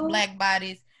showcase Black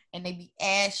bodies and they be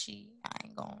ashy. I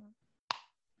ain't going.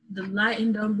 The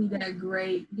lighting don't be that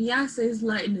great. Beyonce's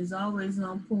lighting is always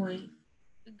on point.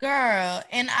 Girl,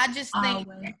 and I just think,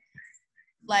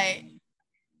 like,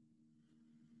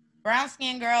 brown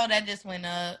skin girl, that just went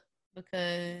up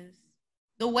because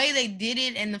the way they did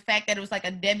it and the fact that it was like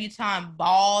a debutante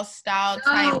ball style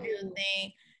type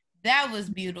thing, that was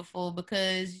beautiful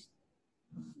because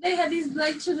they had these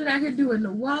Black children out here doing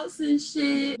the waltz and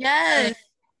shit. Yes,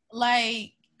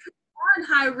 like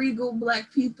high regal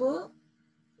Black people,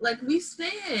 like we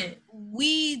stand.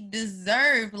 We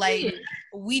deserve, like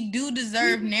we do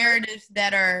deserve narratives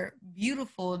that are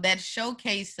beautiful, that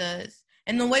showcase us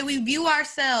and the way we view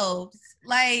ourselves.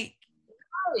 Like,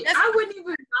 I wouldn't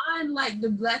even mind like the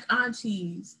Black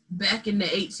aunties back in the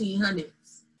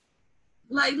 1800s.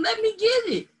 Like, let me get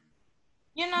it.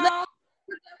 You know, what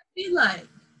that would be like.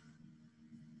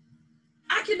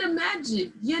 I can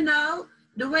imagine, you know,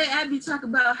 the way Abby talk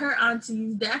about her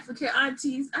aunties, the African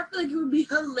aunties, I feel like it would be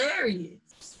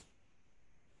hilarious.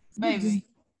 Baby,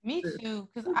 me too.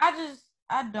 Cause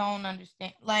I don't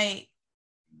understand. Like,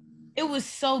 it was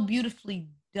so beautifully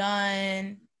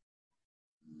done,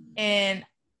 and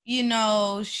you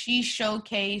know, she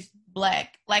showcased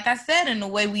Black, like I said, in the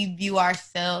way we view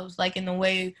ourselves, like in the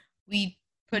way we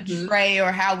portray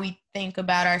or how we think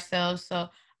about ourselves. So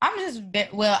I'm just,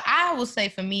 well, I will say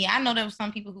for me, I know there were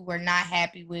some people who were not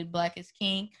happy with Black is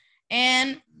King.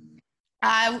 And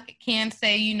I can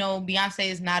say, you know, Beyonce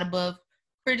is not above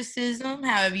criticism.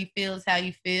 However you feel is how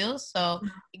you feel. So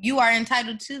you are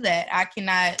entitled to that. I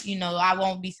cannot, you know, I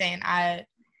won't be saying I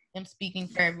am speaking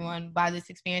for everyone by this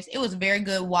experience. It was a very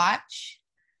good watch.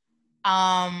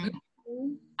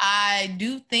 I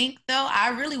do think, though, I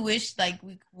really wish like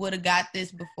we would have got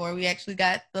this before we actually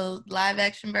got the live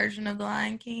action version of The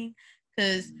Lion King,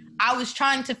 because I was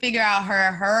trying to figure out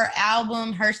her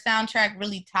album, her soundtrack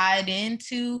really tied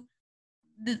into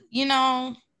the, you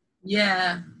know,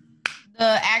 the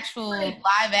actual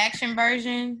live action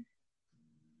version.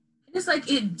 It's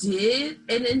like it did,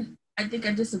 and then I think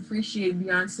I just appreciate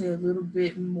Beyonce a little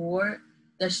bit more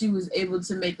that she was able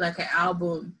to make like an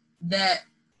album that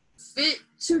fit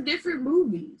two different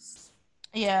movies.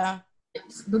 Yeah.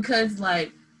 Because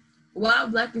like while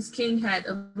Black is King had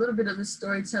a little bit of the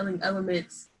storytelling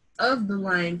elements of The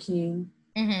Lion King,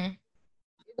 it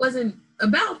wasn't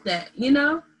about that, you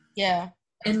know? Yeah.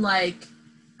 And like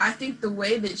I think the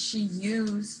way that she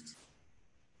used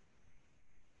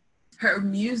her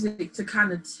music to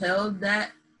kind of tell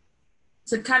that,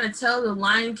 to kind of tell the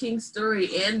Lion King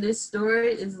story and this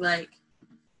story is like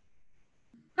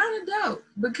kind of dope,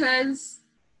 because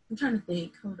I'm trying to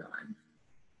think, hold on.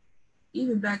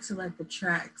 Even back to like the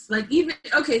tracks, like even,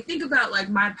 okay, think about like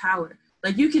My Power.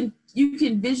 Like you can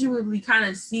visually kind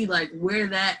of see like where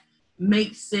that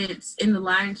makes sense in the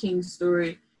Lion King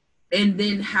story, and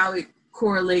then how it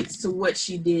correlates to what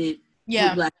she did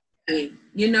with Black King.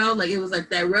 You know, like it was like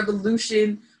that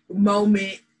revolution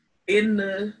moment in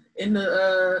the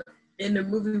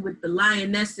movie with the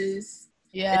lionesses.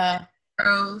 Yeah.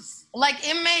 Girls. Like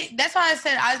that's why I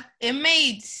said it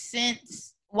made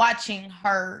sense watching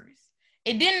hers.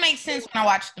 It didn't make sense when I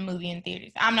watched the movie in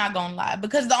theaters. I'm not gonna lie,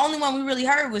 because the only one we really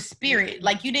heard was Spirit.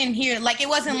 Like you didn't hear, like it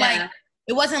wasn't like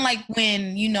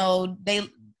when, you know, they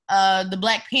the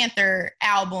Black Panther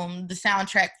album, the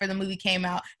soundtrack for the movie came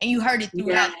out, and you heard it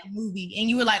throughout the movie, and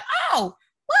you were like, oh,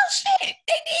 well, shit,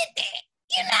 they did that,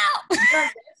 you know.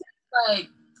 Like,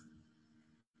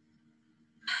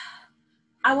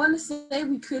 I want to say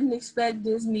we couldn't expect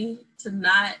Disney to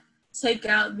not take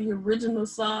out the original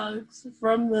songs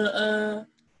from the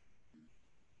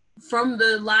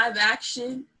live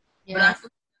action, but I feel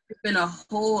like there's been a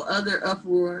whole other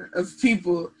uproar of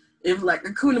people if like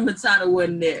Hakuna Matata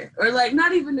wasn't there, or like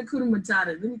not even Hakuna Matata.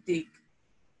 Let me think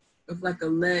of like a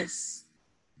less,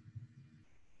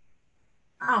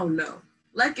 I don't know,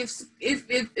 like if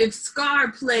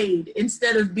Scar played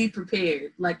instead of Be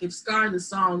Prepared, like if Scar the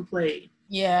song played,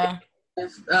 if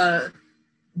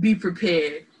Be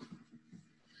Prepared.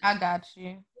 I got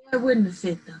you. It wouldn't have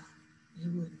fit though. It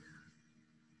wouldn't.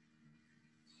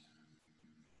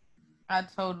 I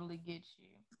totally get you.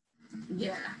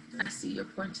 Yeah, I see your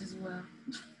point as well.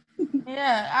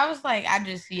 Yeah, I was like,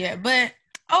 but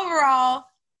overall,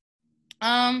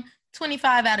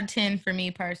 25 out of 10 for me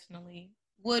personally.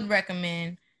 Would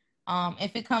recommend.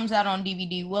 If it comes out on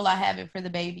DVD, will I have it for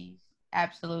the babies?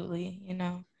 Absolutely. You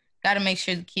know, got to make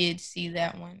sure the kids see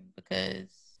that one, because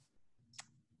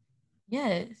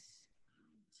yes,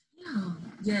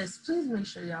 please make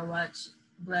sure y'all watch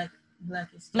Black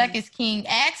is King.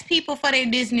 Ask people for their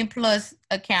Disney Plus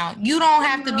account. You don't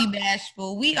have to be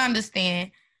bashful. We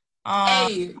understand. Hey,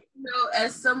 you know,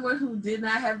 as someone who did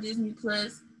not have Disney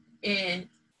Plus, and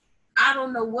I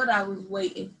don't know what I was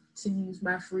waiting to use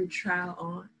my free trial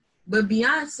on, but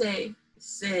Beyonce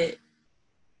said,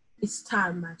 "It's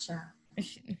time, my child."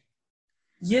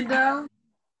 You know?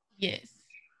 Yes.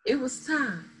 It was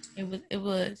time. It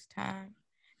was time.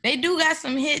 They do got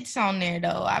some hits on there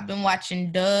though. I've been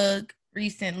watching Doug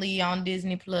recently on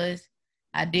Disney Plus.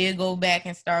 I did go back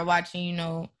and start watching, you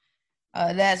know,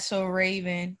 That's So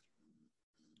Raven.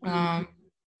 I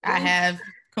have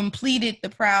completed The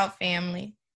Proud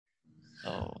Family.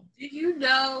 So do you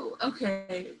know,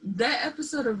 okay, that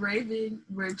episode of Raven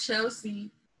where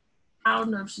Chelsea, I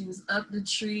don't know if she was up the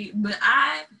tree, but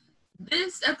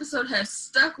this episode has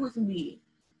stuck with me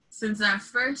since I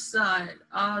first saw it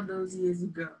all those years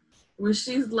ago, where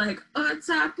she's like on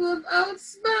top of Old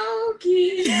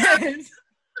Smoky. yes.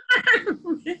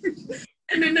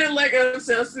 And then they're like, oh,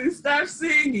 Chelsea, stop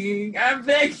singing. I'm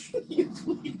begging you,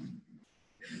 please.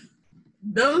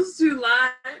 Those two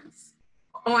lines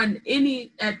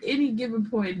at any given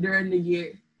point during the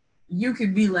year, you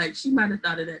could be like, she might have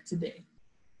thought of that today.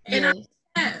 And Yes.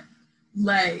 I have.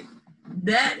 Like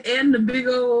that and the big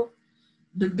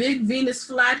Venus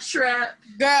flytrap.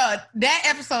 Girl, that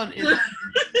episode is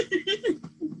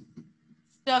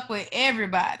stuck with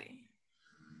everybody.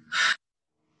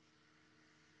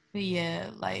 But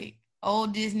yeah, like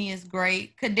old Disney is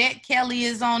great. Cadet Kelly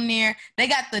is on there. They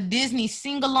got the Disney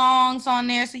sing-alongs on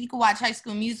there, so you can watch High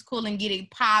School Musical and get it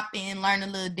popping, learn a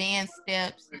little dance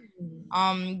steps.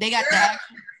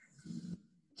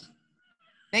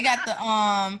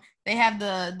 They have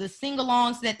the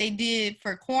sing-alongs that they did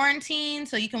for quarantine,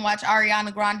 so you can watch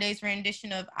Ariana Grande's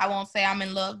rendition of "I Won't Say I'm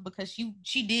in Love" because she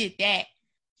did that.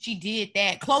 She did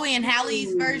that. Chloe and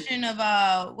Halle's version of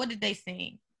what did they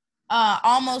sing?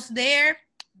 Almost There.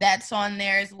 That's on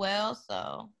there as well.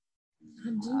 So I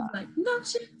do like no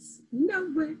chance, no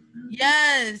way.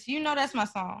 Yes, you know that's my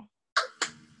song.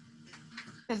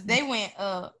 Cause they went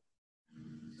up.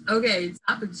 Okay,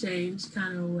 topic change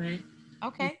kind of way.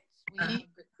 Okay, sweet.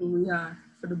 Who we are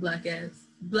for the Black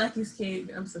is King.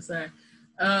 I'm so sorry.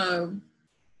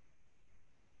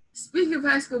 Speaking of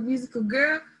High School Musical,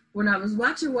 girl, when I was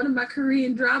watching one of my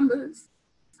Korean dramas,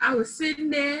 I was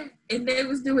sitting there and they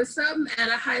was doing something at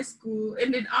a high school,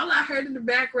 and then all I heard in the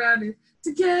background is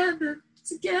together,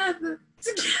 together,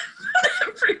 together.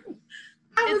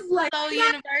 I was like, so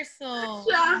universal.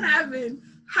 Y'all having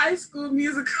High School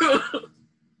Musical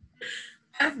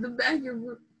as the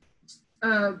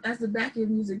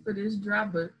backing music for this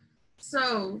drama.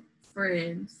 So,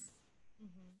 friends,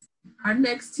 our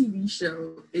next TV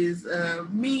show is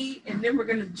me, and then we're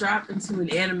gonna drop into an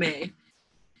anime.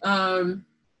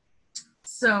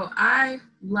 So I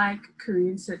like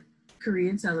Korean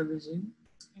television.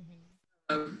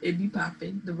 It be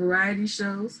popping. The variety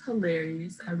shows,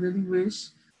 hilarious. I really wish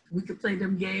we could play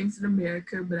them games in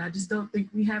America, but I just don't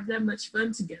think we have that much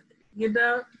fun together. You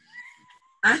know,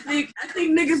 I think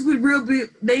niggas would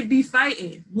they'd be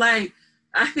fighting. Like,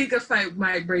 I think a fight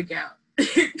might break out.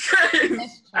 That's true.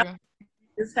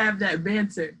 Just have that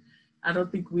banter. I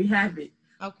don't think we have it.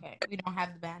 Okay, we don't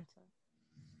have the banter.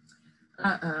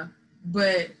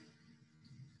 But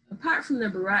apart from the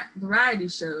variety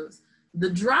shows,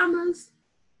 the dramas,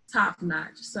 top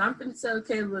notch. So I'm going to tell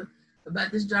Kayla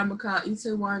about this drama called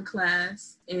Itaewon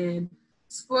Class. And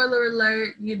spoiler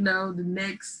alert, you know, the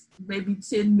next maybe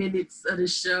 10 minutes of the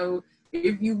show,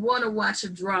 if you want to watch a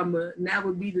drama, now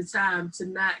would be the time to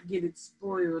not get it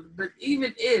spoiled. But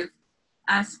even if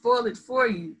I spoil it for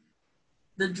you,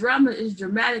 the drama is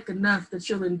dramatic enough that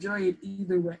you'll enjoy it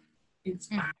either way. It's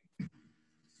fine.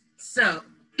 So,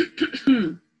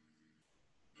 in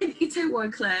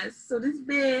Itaewon Class, so this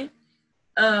man,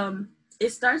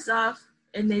 it starts off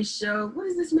and they show, what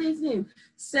is this man's name?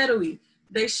 Serui.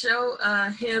 They show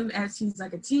him as he's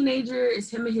like a teenager.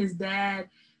 It's him and his dad,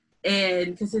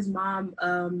 and because his mom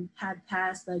had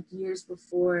passed like years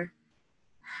before.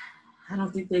 I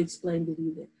don't think they explained it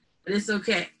either, but it's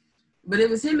okay. But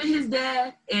it was him and his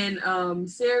dad, and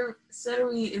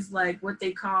Serui is like what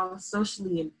they call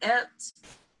socially inept.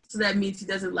 So that means he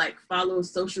doesn't like follow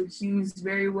social cues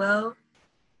very well.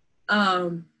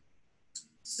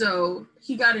 So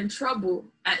he got in trouble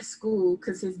at school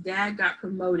because his dad got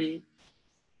promoted,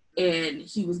 and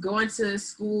he was going to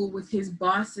school with his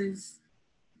boss's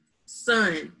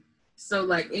son. So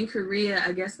like in Korea,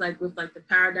 I guess like with like the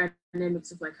power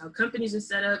dynamics of like how companies are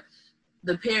set up,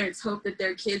 the parents hope that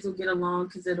their kids will get along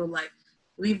because it'll like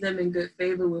leave them in good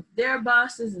favor with their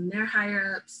bosses and their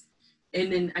higher ups.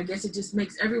 And then I guess it just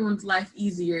makes everyone's life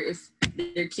easier if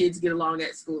their kids get along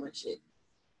at school and shit.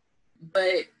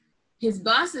 But his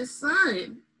boss's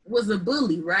son was a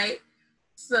bully, right?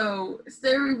 So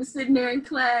Serui was sitting there in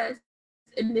class,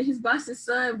 and then his boss's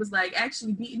son was like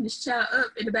actually beating this child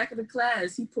up in the back of the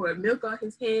class. He poured milk on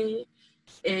his head,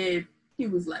 and he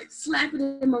was like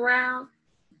slapping him around.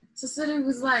 So Serui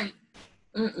was like,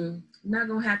 not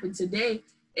gonna happen today.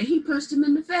 And he punched him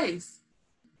in the face.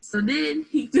 So then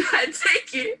he got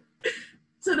taken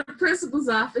to the principal's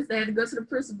office. They had to go to the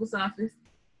principal's office.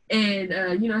 And,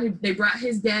 they brought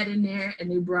his dad in there,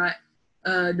 and they brought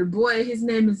the boy. His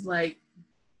name is like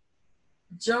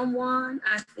Jungwon,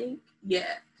 I think.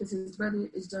 Yeah, because his brother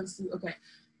is Jungsu. Okay.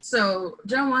 So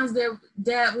Jungwon's there.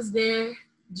 Dad was there.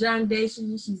 Jang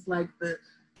Dae-hee, he's like the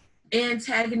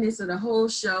antagonist of the whole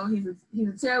show. He's a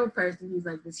terrible person. He's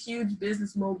like this huge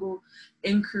business mogul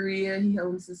in Korea. He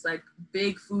owns this like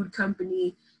big food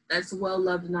company that's well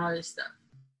loved and all this stuff.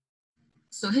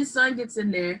 So his son gets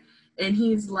in there, And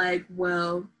he's like,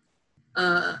 well,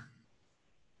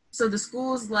 so the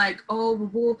school's like, oh,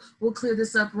 we'll clear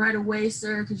this up right away,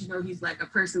 sir, because, you know, he's like a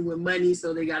person with money,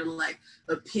 so they gotta like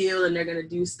appeal, and they're gonna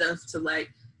do stuff to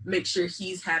like make sure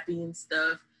he's happy and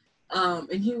stuff.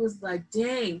 And he was like,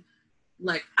 dang,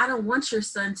 like, I don't want your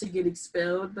son to get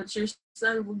expelled, but your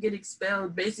son will get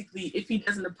expelled basically if he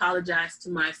doesn't apologize to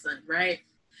my son, right?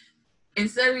 And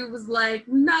Cedric was like,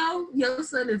 no, your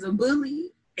son is a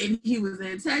bully, and he was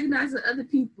antagonizing other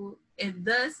people, and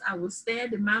thus I will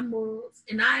stand in my morals,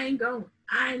 and I ain't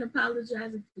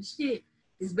apologizing for shit,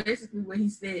 is basically what he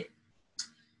said.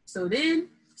 So then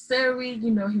Cedric,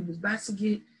 you know, he was about to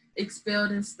get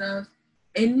expelled and stuff,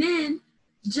 and then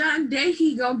John Day,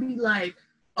 he gonna be like,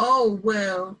 oh,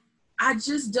 well, I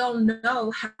just don't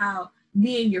know how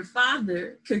me and your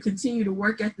father could continue to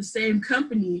work at the same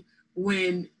company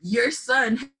when your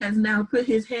son has now put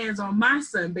his hands on my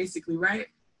son, basically, right?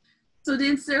 So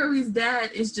then Cedric's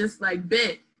dad is just like,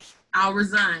 bet, I'll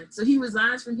resign. So he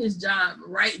resigns from his job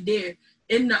right there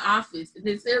in the office. And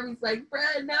then Cedric's like,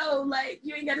 bruh, no, like,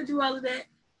 you ain't got to do all of that.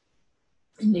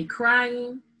 And they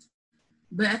crying.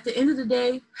 But at the end of the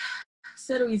day,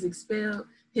 Cedric's expelled.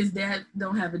 His dad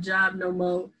don't have a job no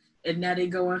more. And now they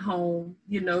going home,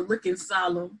 you know, looking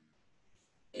solemn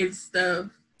and stuff.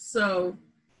 So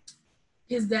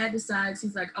his dad decides,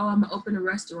 he's like, oh, I'm gonna open a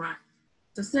restaurant.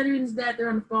 So Cedric and his dad, they're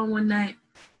on the phone one night.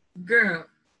 Girl,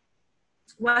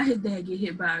 why his dad get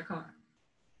hit by a car?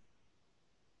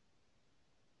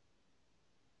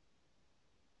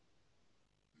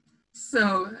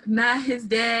 So now his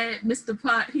dad, Mr.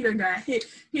 Pot, he done got hit.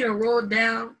 He done rolled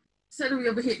down. Cedric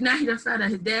over here. Now he done found out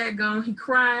his dad gone. He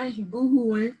crying, he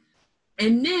boo-hooing.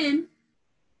 And then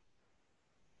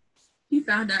he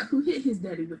found out who hit his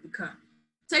daddy with the car.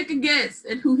 Take a guess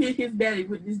at who hit his daddy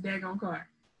with this daggone car.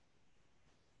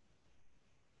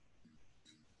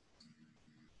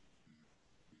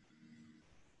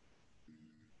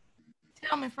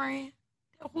 Tell me, friend.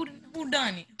 Who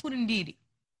done it? Who done did it?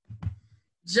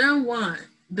 John Juan,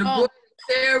 the boy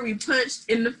Terry punched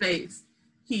in the face.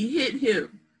 He hit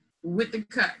him with the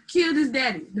car. Killed his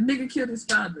daddy. The nigga killed his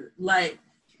father. Like,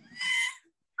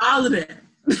 all of that.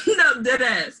 No, dead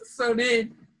ass. So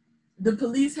then the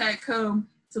police had come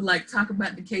to like talk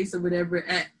about the case or whatever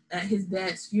at his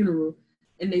dad's funeral,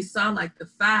 and they saw like the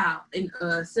file, and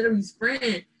Cedric's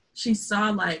friend, she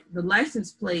saw like the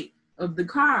license plate of the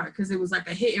car because it was like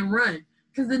a hit and run,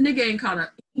 because the nigga ain't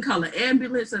call an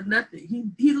ambulance or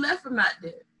nothing. He left him out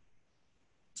there.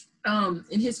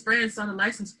 And his friend saw the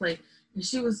license plate, and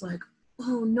she was like,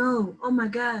 oh no, oh my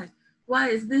God, why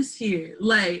is this here?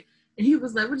 Like, and he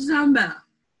was like, what you talking about?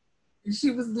 And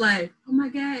she was like, oh my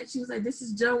God. She was like, this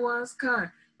is John Juan's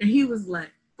car. And he was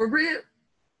like, for real?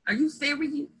 Are you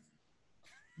serious?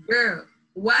 Girl,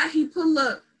 why he pull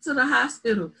up to the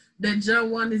hospital that John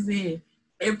Juan is in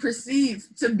and proceeds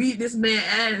to beat this man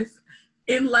ass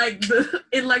in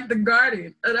the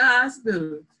garden of the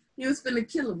hospital? He was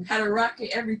finna kill him, had a rock and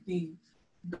everything.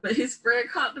 But his friend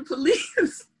called the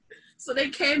police. So they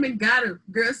came and got him.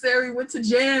 Girl, Sari went to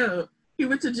jail. He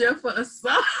went to jail for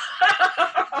assault.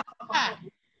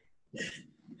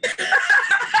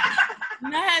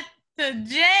 Not to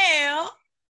jail.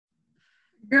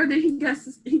 Girl, then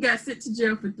he got sent to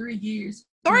jail for 3 years.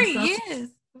 3 years?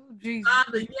 Oh, Jesus.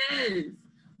 Yes.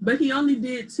 But he only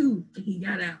did 2 and he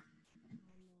got out.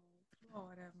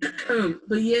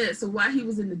 But yeah, so while he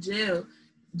was in the jail,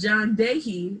 John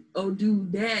Dahey, old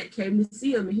dude dad, came to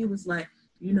see him, and he was like,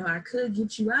 you know, I could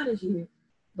get you out of here,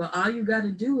 but all you got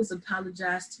to do is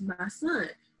apologize to my son.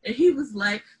 And he was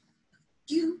like,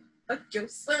 you, fuck your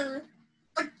son,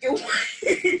 fuck your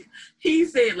wife. He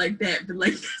said like that, but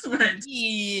like, that's what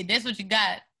yeah, that's what you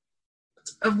got.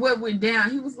 Of what went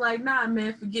down. He was like, nah,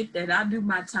 man, forget that. I'll do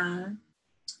my time.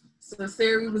 So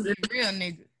Sari was in real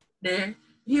nigga there.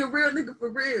 He a real nigga for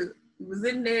real. He was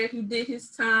in there. He did his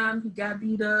time. He got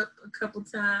beat up a couple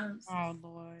times. Oh,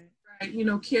 Lord. Right, you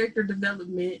know, character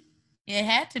development. It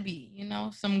had to be, you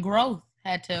know, some growth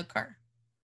had to occur.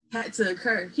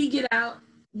 He get out,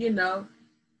 you know,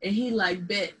 and he like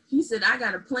bet. He said, I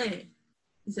got a plan.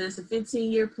 He said, it's a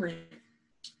 15-year plan.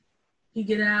 He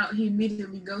get out. He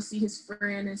immediately go see his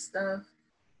friend and stuff.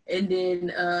 And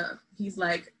then he's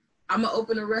like, I'm going to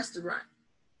open a restaurant.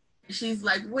 And she's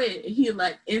like, when? And he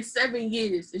like, in 7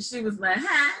 years. And she was like,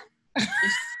 huh?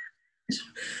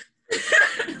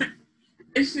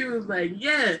 And she was like,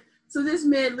 yeah. So this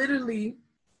man literally,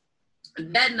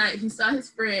 that night he saw his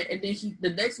friend, and then the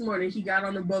next morning he got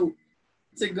on a boat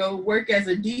to go work as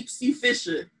a deep sea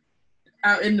fisher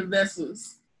out in the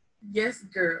vessels. Yes,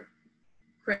 girl.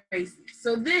 Crazy.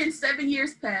 So then 7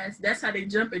 years passed. That's how they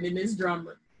jumping in this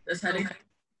drama. That's how they.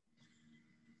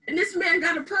 And this man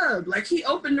got a pub. Like, he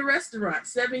opened the restaurant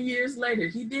 7 years later.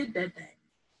 He did that thing.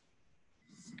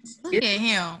 Look at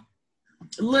him.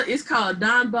 Look, it's called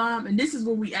Don Bomb, and this is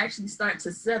when we actually start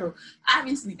to settle.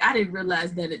 Obviously, I didn't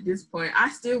realize that at this point. I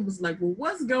still was like, well,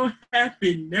 what's going to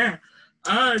happen now?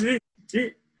 Oh, this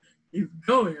shit is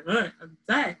going on. I'm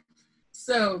tired.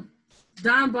 So,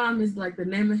 Don Bomb is like the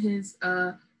name of his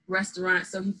restaurant.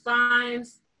 So he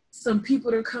finds some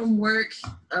people to come work.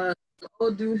 The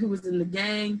old dude who was in the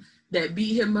gang that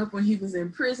beat him up when he was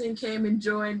in prison came and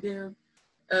joined him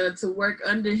to work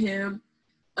under him.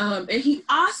 And he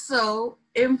also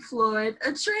employed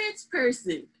a trans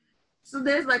person. So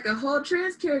there's like a whole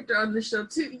trans character on the show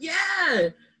too. Yeah.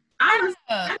 I was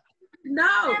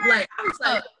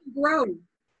like, bro.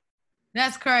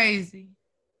 That's crazy.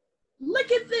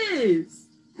 Look at this.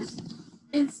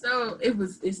 And so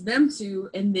it's them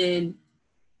two. And then,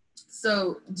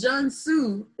 so Jun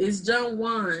Soo is Jung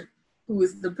Won, who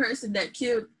is the person that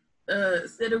killed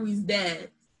Sedowi's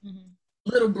dad,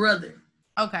 little brother.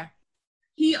 Okay.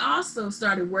 He also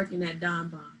started working at Don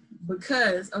Bomb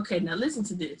because, okay, now listen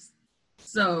to this.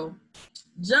 So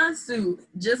Jun Soo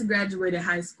just graduated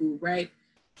high school, right?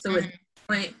 So at that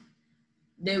point,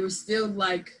 they were still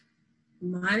like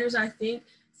minors, I think.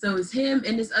 So it's him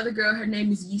and this other girl, her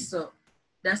name is Yiso.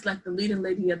 That's like the leading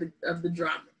lady of the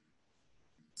drama.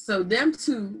 So them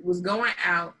two was going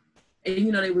out, and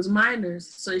you know, they was minors,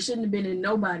 so they shouldn't have been in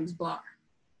nobody's bar.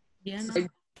 Yeah. So they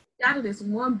got to this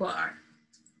one bar,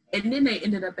 and then they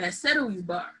ended up at Sedowi's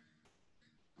bar.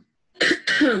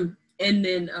 And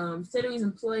then Sedowi's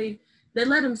employee, they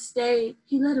let him stay.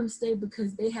 He let him stay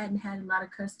because they hadn't had a lot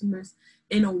of customers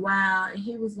in a while. And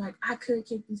he was like, I could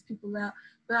kick these people out,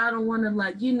 but I don't want to,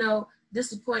 like, you know,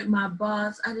 disappoint my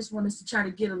boss. I just want us to try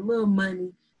to get a little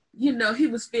money. You know, he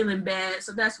was feeling bad,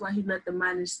 so that's why he let the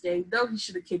minors stay, though he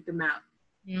should have kicked them out.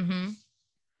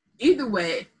 Either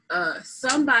way,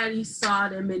 somebody saw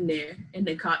them in there, and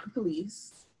they caught the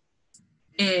police.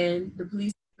 And the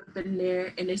police went in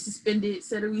there, and they suspended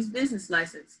Sedowi's business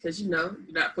license, because, you know,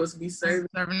 you're not supposed to be serving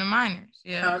the minors.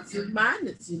 Yeah. To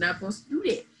minors. You're not supposed to do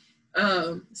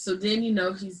that. So then, you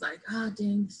know, he's like, oh,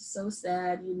 dang, this is so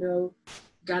sad, you know,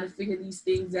 got to figure these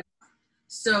things out.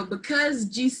 So because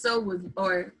Gwon-soo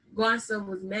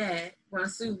was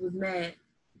mad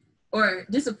or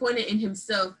disappointed in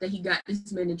himself that he got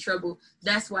this man in trouble,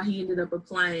 that's why he ended up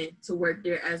applying to work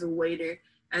there as a waiter,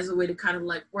 as a way to kind of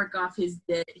like work off his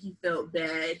debt. He felt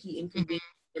bad, he inconvenienced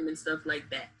him and stuff like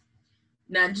that.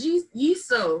 Now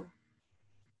Yiso,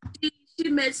 she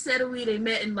met Sedowi, they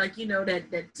met in like, you know,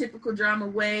 that typical drama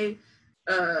way.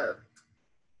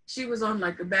 She was on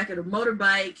like the back of the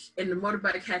motorbike, and the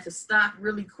motorbike had to stop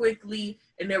really quickly,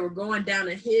 and they were going down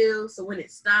a hill. So when it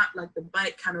stopped, like the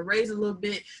bike kind of raised a little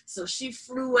bit. So she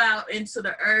flew out into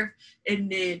the earth,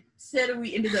 and then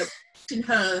Sedowi ended up catching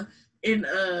her, and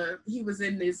he was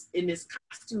in this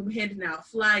costume handing out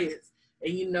flyers.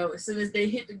 And you know, as soon as they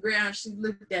hit the ground, she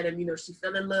looked at him, you know, she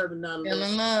fell in love and all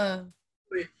that.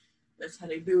 That's how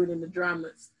they do it in the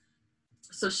dramas.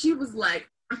 So she was like,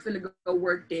 I'm finna go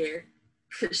work there.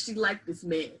 Because she liked this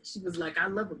man. She was like, I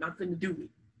love him, I'm finna do it.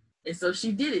 And so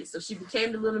she did it. So she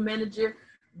became the little manager,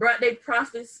 brought their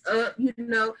profits up, you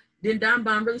know. Then Don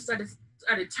Bomb really started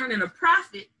turning a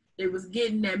profit. They was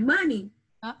getting that money.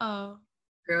 Girl,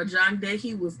 Jang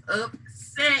Dae-hee was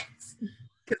upset.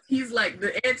 Because he's like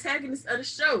the antagonist of the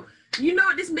show. You know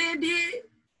what this man did?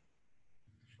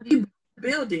 He bought the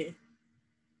building.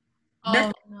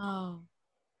 No.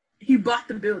 He bought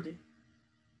the building.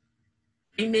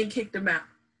 And then kicked him out.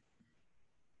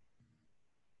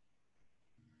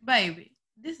 Baby,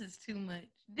 this is too much.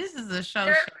 This is a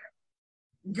show.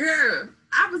 Girl,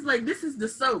 I was like, this is the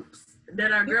soaps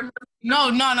that our grandma.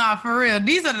 No, for real.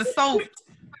 These are the soaps.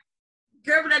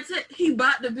 Girl, but that's it. He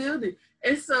bought the building.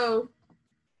 And so,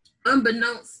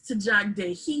 unbeknownst to Jang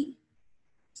Dae-hee,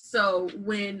 so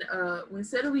when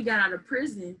Sedowi got out of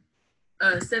prison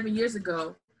 7 years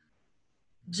ago,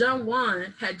 Jung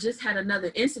Won had just had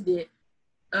another incident.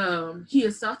 He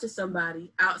assaulted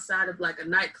somebody outside of like a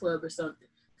nightclub or something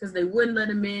because they wouldn't let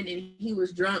him in, and he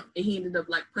was drunk, and he ended up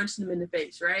like punching him in the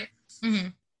face, right?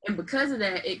 And because of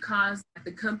that, it caused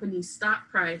the company's stock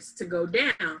price to go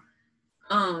down.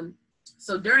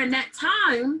 So during that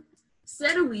time,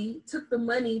 Sedowi took the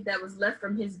money that was left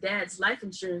from his dad's life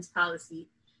insurance policy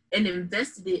and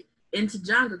invested it into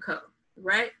Jangako,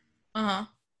 right?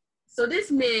 So this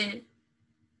man,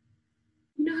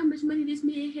 you know how much money this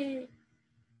man had?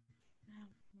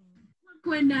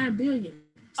 1.9 billion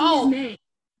to his name.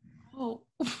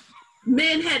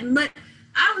 Man had money.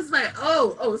 I was like,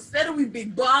 oh, Sedowe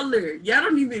big baller. Y'all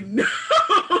don't even know.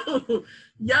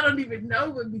 Y'all don't even know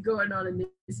what be going on in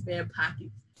this man pocket.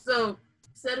 So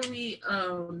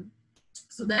Sedowe,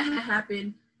 so that had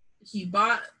happened. He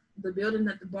bought the building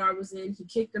that the bar was in. He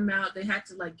kicked them out. They had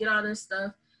to like get all their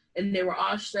stuff, and they were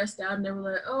all stressed out. And they were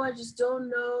like, "Oh, I just don't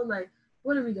know. Like,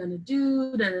 what are we gonna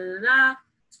do?" Da da da da.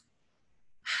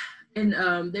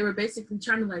 And they were basically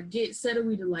trying to like get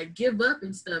Sedowe to like give up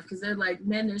and stuff, because they're like,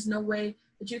 "Man, there's no way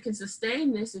that you can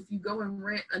sustain this. If you go and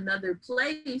rent another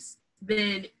place,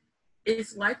 then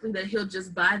it's likely that he'll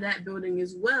just buy that building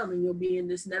as well, and you'll be in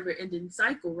this never-ending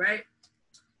cycle, right?"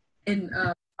 And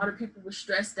other people were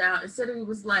stressed out, and Sedowe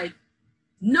was like,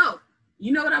 "No,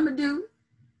 you know what I'm gonna do?"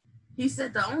 He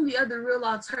said, "The only other real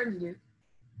alternative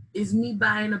is me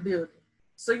buying a building."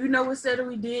 So you know what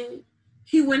Sedowe did?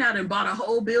 He went out and bought a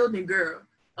whole building, girl,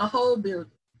 a whole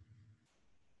building.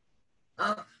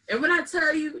 And when I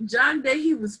tell you, John Day,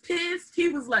 he was pissed. He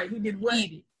was like, he did what?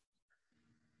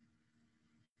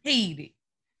 Heated.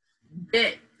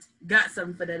 Bet. Got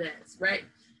something for that ass, right?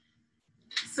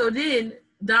 So then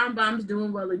Don Bomb's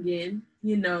doing well again.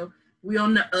 You know, we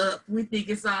on the up. We think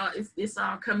it's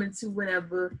all coming to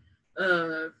whatever.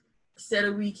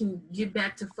 Sedowe can get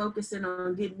back to focusing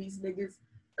on getting these niggas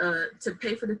to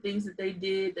pay for the things that they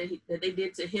did, that they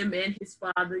did to him and his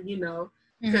father, you know.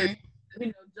 Because, you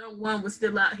know, John One was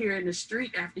still out here in the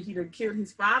street after he done killed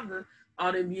his father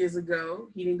all them years ago.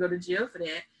 He didn't go to jail for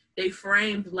that. They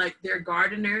framed, like, their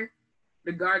gardener.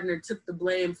 The gardener took the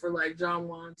blame for, like, John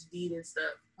Wan's deed and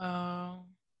stuff. Oh.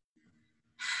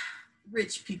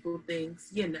 Rich people things,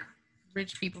 you know.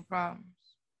 Rich people problems.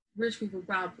 Rich people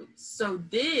problems. So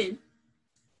then,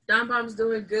 Don Bomb's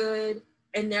doing good.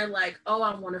 And they're like, "Oh,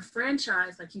 I want a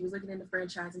franchise." Like, he was looking into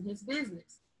franchising his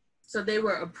business. So they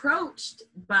were approached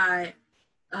by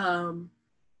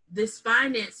this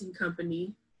financing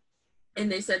company, and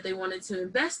they said they wanted to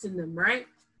invest in them, right?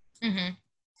 Mm-hmm.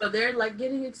 So they're like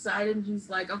getting excited. And he's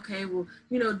like, "Okay, well,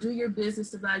 you know, do your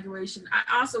business evaluation." I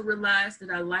also realized that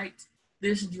I liked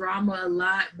this drama a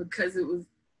lot because it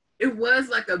was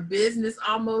like a business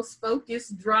almost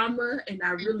focused drama, and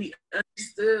I really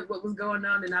understood what was going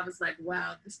on, and I was like,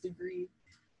 wow, this degree,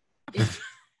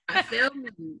 I failed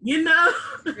me, you know?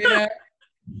 Yeah.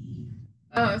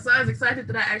 So I was excited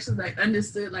that I actually like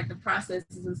understood like the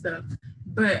processes and stuff.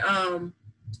 But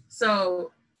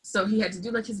so he had to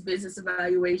do like his business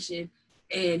evaluation,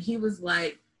 and he was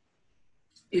like,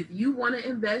 "If you want to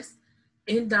invest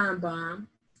in Don Bomb,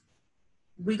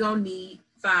 we gonna need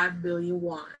 5 billion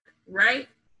won." Right?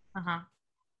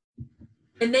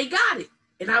 And they got it.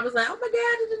 And I was like, "Oh my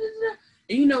God." Da, da, da.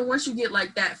 And you know, once you get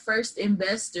like that first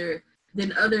investor,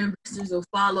 then other investors will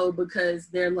follow, because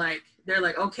they're like,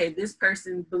 "Okay, this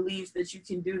person believes that you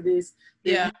can do this.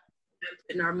 Yeah.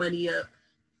 Putting our money up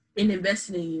and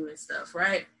investing in you and stuff,"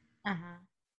 right?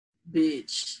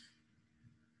 Bitch.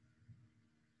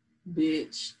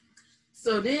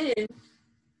 So then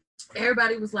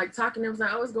everybody was like talking. It was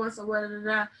like, "Oh, it's going so well." Da, da,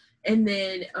 da. And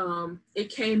then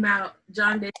it came out,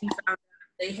 John Day found out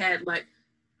they had like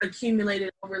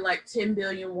accumulated over like 10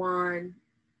 billion won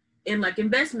in like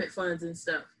investment funds and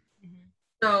stuff.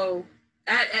 So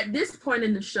at this point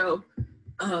in the show,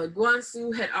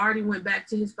 Guan-Su had already went back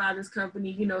to his father's company.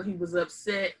 You know, he was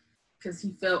upset because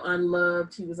he felt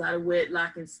unloved. He was out of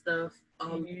wedlock and stuff,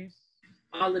 all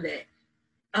of that.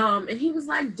 And he was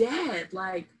like, "Dad,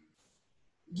 like,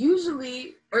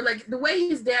 usually," or like the way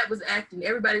his dad was acting,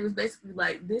 everybody was basically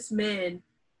like, "This man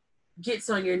gets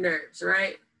on your nerves,"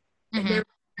 right? And they were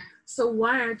like, "So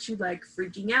why aren't you like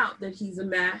freaking out that he's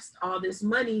amassed all this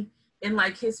money in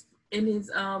like his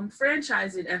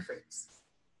franchising efforts?"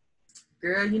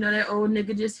 Girl, you know, that old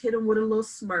nigga just hit him with a little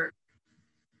smirk.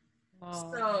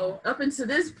 Oh. So up until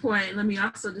this point, let me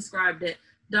also describe that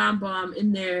Don Bomb,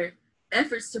 in their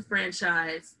efforts to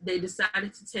franchise, they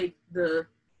decided to take the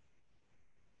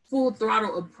full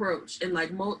throttle approach and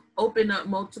like open up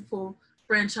multiple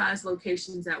franchise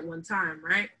locations at one time,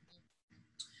 right?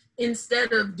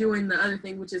 Instead of doing the other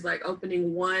thing, which is like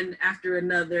opening one after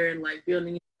another and like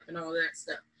building it up and all that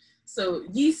stuff. So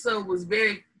Yiso was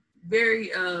very,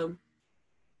 very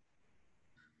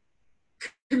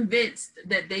convinced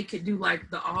that they could do like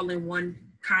the all-in-one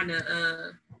kind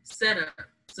of setup.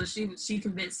 So she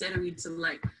convinced Sedowe to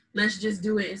like, "Let's just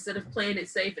do it. Instead of playing it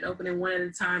safe and opening one at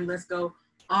a time, let's go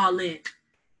all in."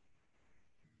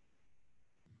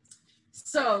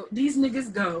 So these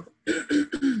niggas go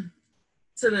to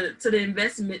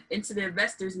the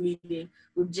investors meeting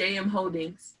with JM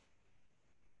Holdings.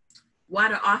 Why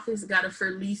the office got a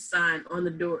for lease sign on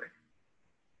the door?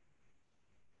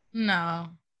 No.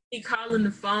 He calling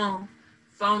the phone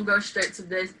phone goes straight to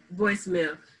this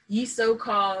voicemail. Yiso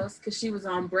calls because she was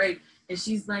on break, and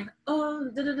she's like,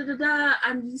 "Oh, da da da da da.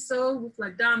 I'm Yiso with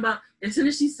like Damba." As soon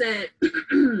as she said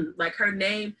like her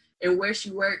name and where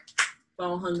she worked,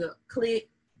 phone hung up. Click.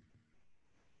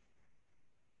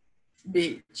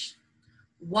 Bitch.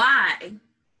 Why?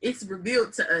 It's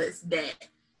revealed to us that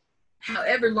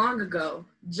however long ago,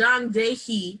 Jang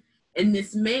Dae-hee and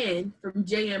this man from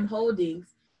JM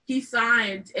Holdings, he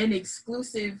signed an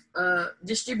exclusive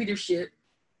distributorship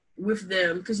with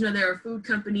them because, you know, they're a food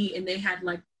company and they had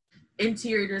like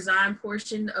interior design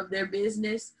portion of their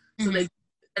business. So they get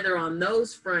together on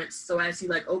those fronts. So as he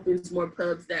like opens more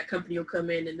pubs, that company will come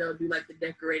in and they'll do like the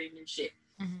decorating and shit.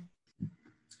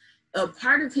 A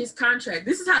part of his contract,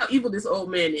 this is how evil this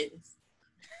old man is.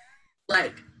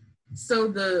 Like, so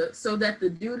that the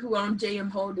dude who owned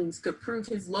JM Holdings could prove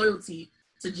his loyalty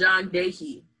to Jang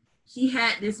Dae-hee, he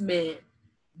had this man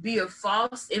be a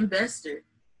false investor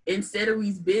in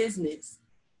Sedoi's business.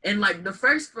 And like the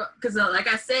first, because like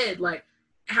I said, like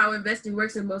how investing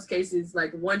works in most cases,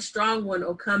 like one strong one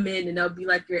will come in and they'll be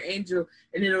like your angel,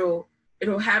 and it'll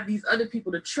have these other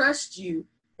people to trust you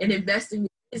and invest in your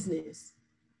business.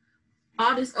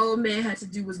 All this old man had to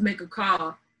do was make a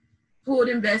call, pulled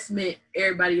investment,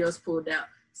 everybody else pulled out.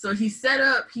 So he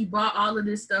bought all of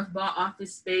this stuff, bought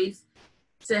office space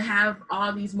to have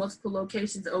all these multiple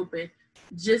locations open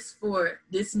just for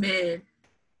this man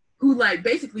who like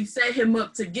basically set him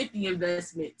up to get the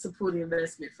investment, to pull the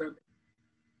investment from it.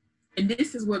 And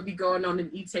this is what be going on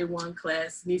in Itaewon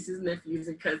class, nieces, nephews,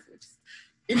 and cousins.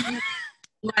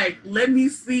 Like, let me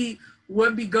see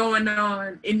what be going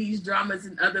on in these dramas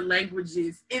in other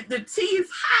languages. If the tea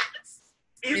is hot,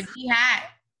 it's hot.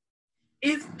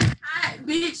 It's hot,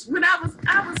 bitch. When I was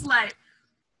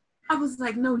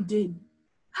like, no, he didn't.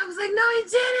 I was like, no, he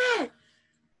didn't.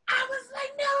 I was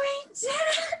like, no, he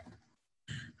didn't.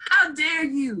 How dare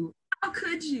you? How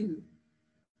could you?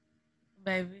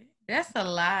 Baby, that's a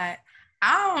lot.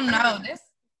 I don't know.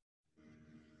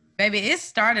 Baby, it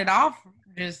started off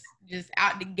just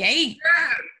out the gate.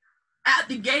 Out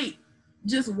the gate.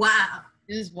 Just wow.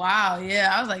 Just wow,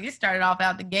 yeah. I was like, it started off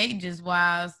out the gate just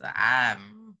wow. So I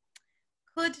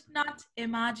could not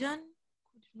imagine.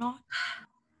 Could not.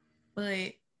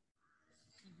 But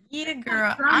yeah,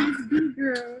 girl.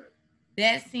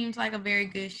 That seems like a very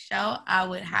good show. I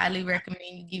would highly recommend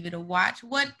you give it a watch.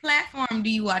 What platform do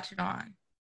you watch it on?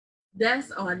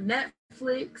 That's on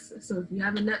Netflix. So if you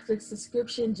have a Netflix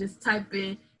subscription, just type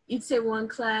in Itaewon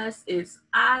Class. It's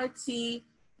ITAEWON,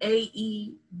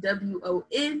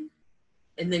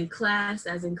 and then class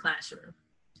as in classroom.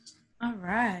 All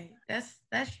right. That's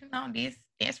that's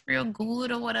real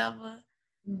good or whatever.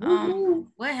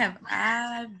 What have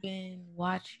I been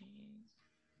watching?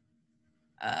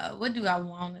 What do I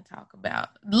want to talk about?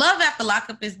 Love After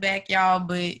Lockup is back, y'all,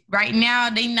 but right now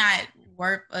they not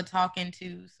worth a talking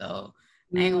to, so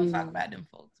I ain't gonna talk about them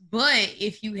folks. But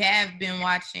if you have been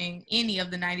watching any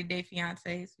of the 90 Day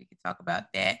Fiancés, we could talk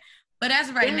about that. But as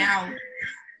of right now,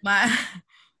 my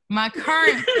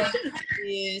current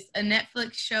is a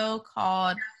Netflix show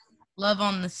called Love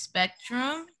on the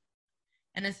Spectrum,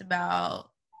 and it's about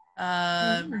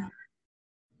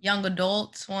young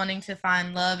adults wanting to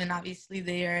find love, and obviously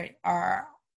they are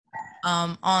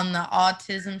on the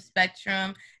autism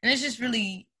spectrum, and it's just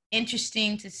really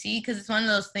interesting to see because it's one of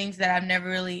those things that I've never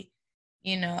really,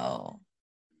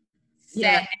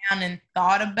 sat down and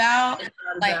thought about,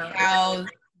 how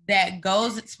that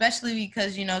goes, especially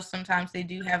because, sometimes they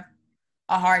do have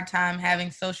a hard time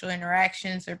having social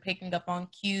interactions or picking up on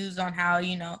cues on how,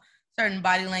 certain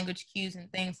body language cues and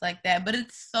things like that. But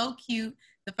it's so cute.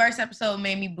 The first episode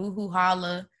made me boohoo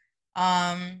holla.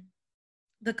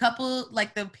 The couple,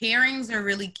 the pairings are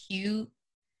really cute.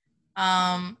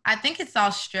 I think it's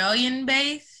Australian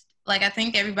based. I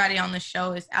think everybody on the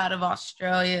show is out of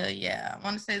Australia. Yeah, I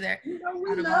want to say they're we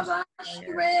love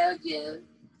Australia.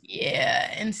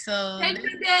 Yeah, and so take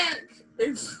me back.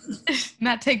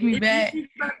 Not take me back,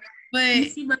 but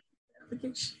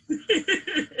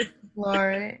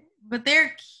Lord, but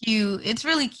they're cute. It's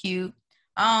really cute.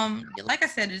 Like I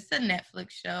said, it's a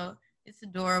Netflix show. It's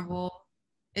adorable.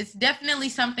 It's definitely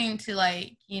something to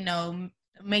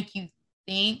make you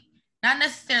think. Not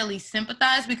necessarily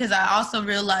sympathize, because I also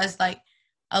realized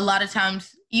a lot of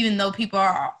times, even though people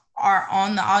are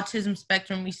on the autism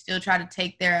spectrum, we still try to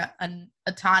take their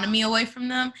autonomy away from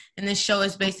them. And this show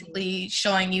is basically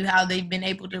showing you how they've been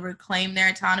able to reclaim their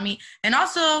autonomy. And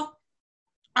also,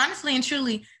 honestly and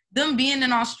truly, them being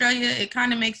in Australia, it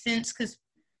kind of makes sense because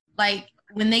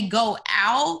when they go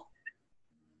out,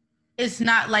 it's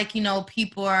not like,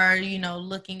 people are,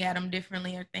 looking at them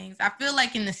differently or things. I feel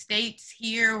like in the States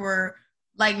here, we're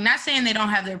like, not saying they don't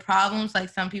have their problems. Like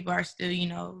some people are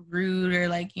still, rude or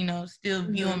like, still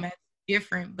view them as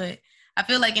different. But I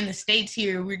feel like in the States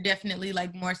here, we're definitely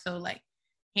like more so like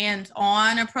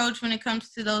hands-on approach when it comes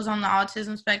to those on the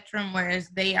autism spectrum, whereas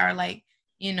they are like,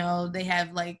 they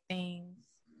have like things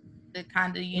that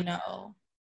kind of,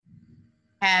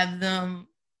 have them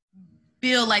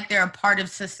feel like they're a part of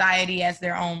society as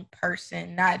their own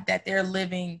person, not that they're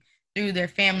living through their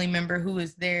family member who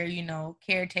is their,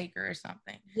 caretaker or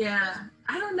something. Yeah,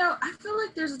 I don't know. I feel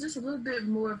like there's just a little bit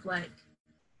more of like,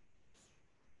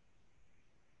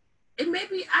 it may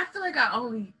be, I feel like I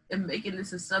only am making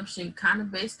this assumption kind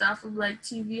of based off of like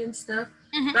TV and stuff,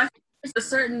 but I think there's a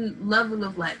certain level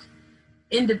of like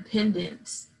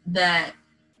independence that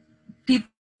people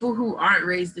who aren't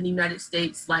raised in the United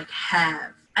States like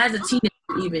have as a teenager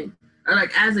even, or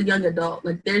like as a young adult.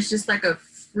 Like there's just like a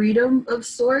freedom of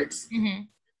sorts.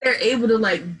 They're able to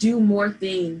like do more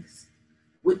things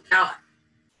without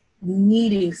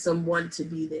needing someone to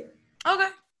be there. Okay.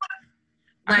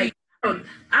 Like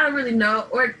I don't really know,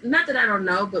 or not that I don't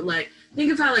know, but like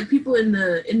think of how like people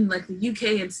in like the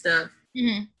UK and stuff,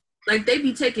 like they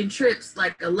be taking trips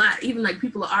like a lot. Even like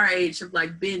people our age have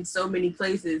like been so many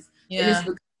places. Yeah. And it's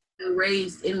because they're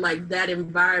raised in like that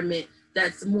environment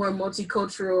that's more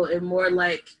multicultural and more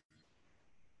like,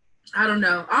 I don't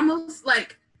know, almost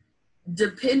like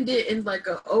dependent in like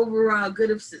an overall good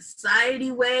of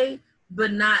society way,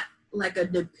 but not like a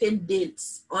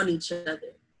dependence on each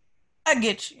other. I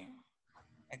get you.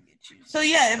 So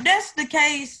yeah, if that's the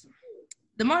case,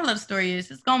 the moral of the story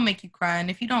is it's gonna make you cry, and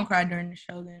if you don't cry during the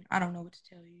show, then I don't know what to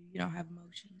tell you. You don't have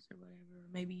emotions or whatever, or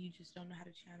maybe you just don't know how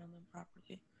to channel them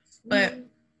properly. But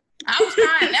I was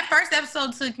crying. That first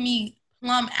episode took me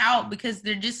plumb out because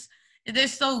they're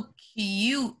so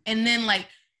cute, and then like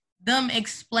them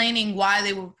explaining why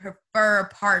they would prefer a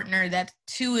partner that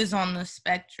too is on the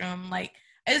spectrum, like.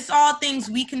 It's all things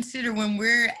we consider when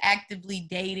we're actively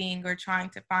dating or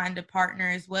trying to find a partner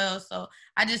as well. So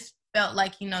I just felt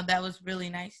like, that was really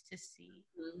nice to see.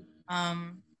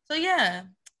 So yeah,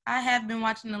 I have been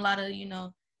watching a lot of,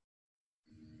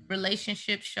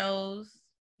 relationship shows.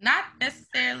 Not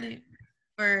necessarily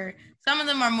for, some of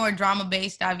them are more drama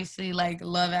based, obviously, like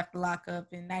Love After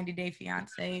Lockup and 90 Day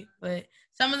Fiance. But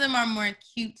some of them are more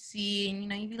cutesy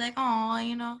and, you'd be like,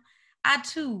 oh, I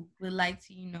too would like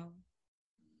to,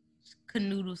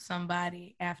 canoodle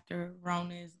somebody after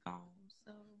Rona is gone.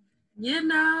 So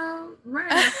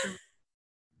right after.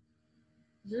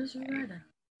 Just right after.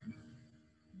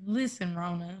 Listen,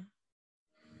 Rona.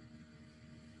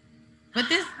 But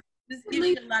this gives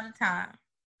you a lot of time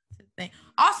to think.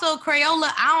 Also,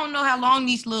 Crayola, I don't know how long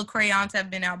these little crayons have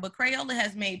been out, but Crayola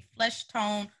has made flesh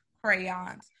tone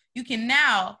crayons. You can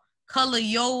now color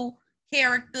your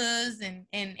characters and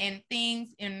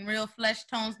things in real flesh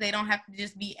tones. They don't have to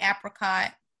just be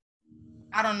apricot.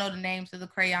 I don't know the names of the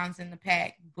crayons in the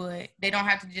pack, but they don't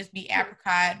have to just be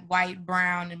apricot, white,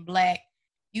 brown, and black.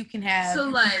 You can have... So,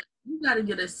 like, you got to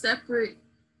get a separate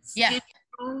skin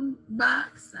tone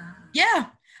box? Yeah.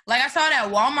 Like, I saw it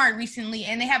at Walmart recently,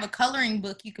 and they have a coloring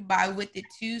book you could buy with it,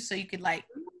 too, so you could, like,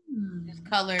 just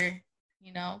color...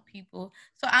 people.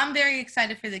 So I'm very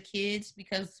excited for the kids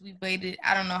because we waited,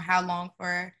 I don't know how long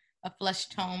for a flesh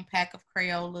tone pack of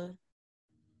Crayola.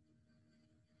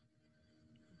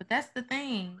 But that's the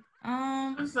thing.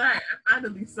 I'm sorry, I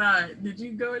finally saw it. Did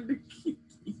you go into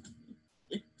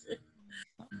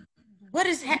what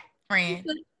is that, friend?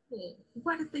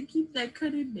 Why did they keep that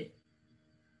cut in there?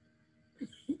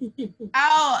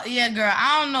 Oh, yeah, girl.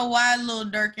 I don't know why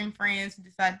Lil Durk and friends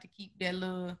decided to keep that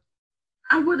little...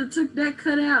 I would have took that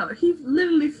cut out. He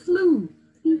literally flew.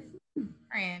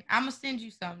 Friend, I'm going to send you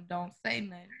something. Don't say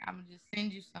nothing. I'm going to just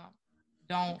send you something.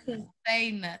 Don't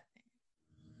say nothing.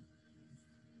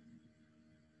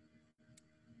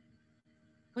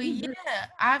 But yeah,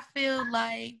 I feel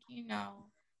like,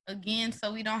 again,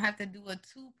 so we don't have to do a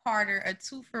two-parter, a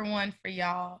 2-for-1 for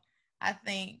y'all. I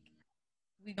think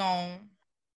we're going to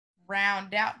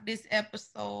round out this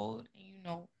episode,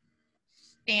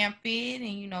 stamp it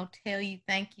and, tell you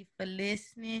thank you for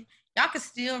listening. Y'all can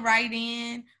still write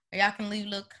in or y'all can leave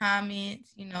little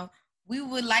comments. We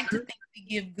would like to think we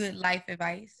give good life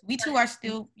advice. We too are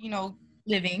still,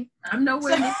 living. I'm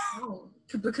nowhere near home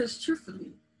because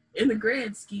truthfully, in the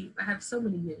grand scheme, I have so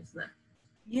many years left.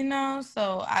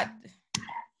 So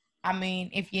I mean,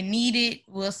 if you need it,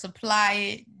 we'll supply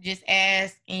it. Just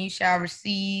ask and you shall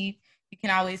receive. You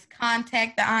can always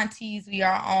contact the aunties. We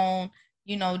are on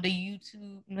the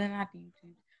YouTube, no, not the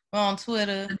YouTube. We're on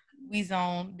Twitter. We's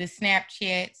on the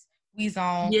Snapchats. we's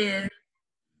on. Yeah.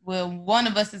 Well, one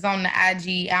of us is on the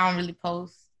IG. I don't really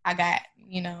post. I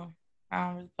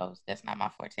don't really post. That's not my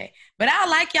forte. But I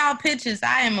like y'all pictures.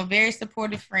 I am a very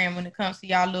supportive friend when it comes to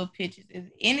y'all little pictures.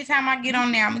 Anytime I get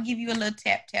on there, I'm going to give you a little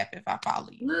tap if I follow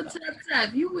you. Little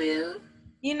tap, you will.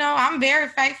 You know, I'm very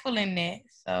faithful in that.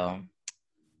 So,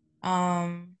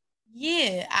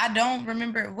 yeah, I don't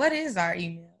remember. What is our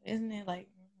email? Isn't it like...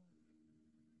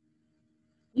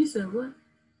 You said what?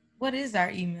 What is our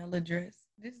email address?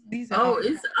 These are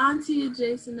it's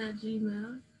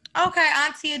auntie@jason@gmail. Okay,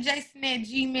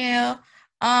 auntie@jason@gmail.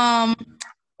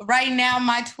 Right now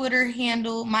my Twitter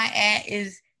handle, my @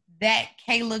 is that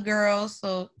Kayla girl.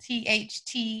 So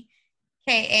THTKALAGIRL.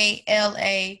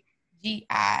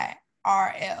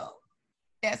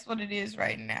 That's what it is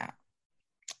right now.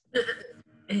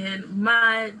 And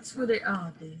my Twitter,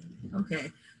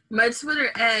 okay. My Twitter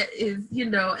 @ is,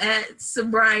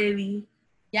 @sobriety.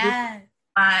 Yes.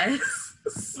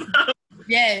 So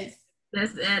Yes.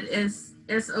 that's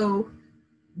SOBRIETYYYYY.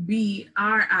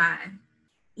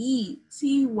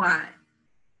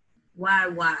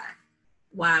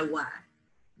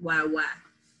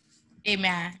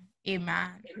 Amen.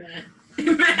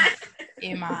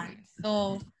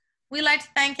 So we like to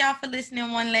thank y'all for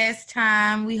listening one last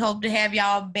time. We hope to have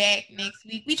y'all back next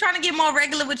week. We trying to get more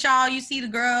regular with y'all. You see the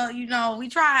girl, we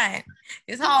trying.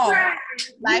 It's hard.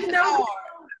 Life is hard.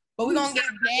 But we're going to get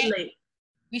back.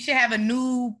 We should have a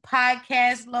new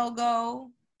podcast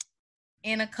logo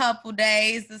in a couple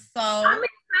days or so.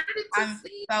 I'm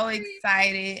so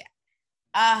excited.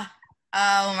 Oh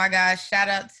my gosh. Shout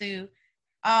out to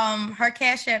her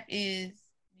Cash App is,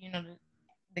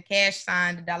 the cash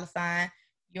sign, the $,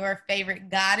 your favorite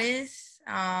goddess.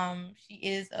 She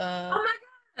is oh my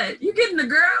God. You getting the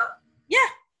girl? Yeah.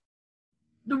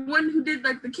 The one who did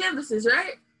like the canvases,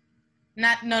 right?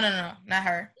 No, not her.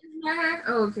 Not her?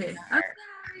 Oh, okay. I'm sorry.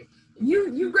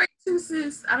 You great too,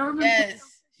 sis. I don't remember.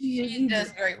 Yes. She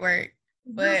does great work.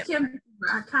 But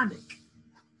iconic.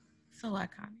 So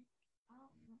iconic.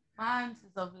 Mine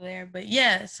is over there. But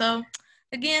yeah, so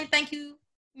again, thank you,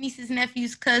 nieces,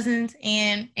 nephews, cousins,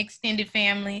 and extended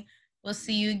family. We'll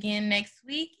see you again next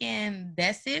week. And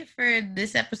that's it for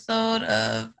this episode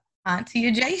of Auntie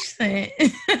Adjacent.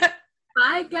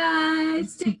 Bye,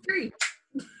 guys. Take 3.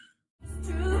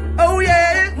 Oh,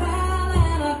 yeah.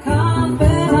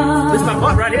 This is my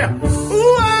butt right here.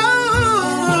 Ooh,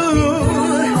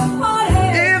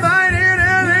 if I did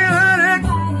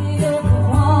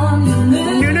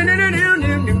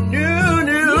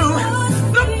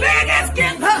the biggest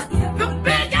gift, the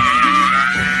biggest.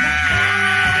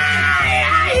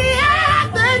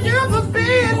 Thank you for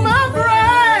being my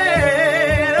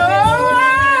friend.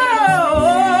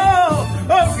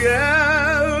 Oh, yeah.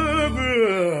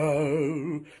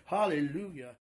 Hallelujah.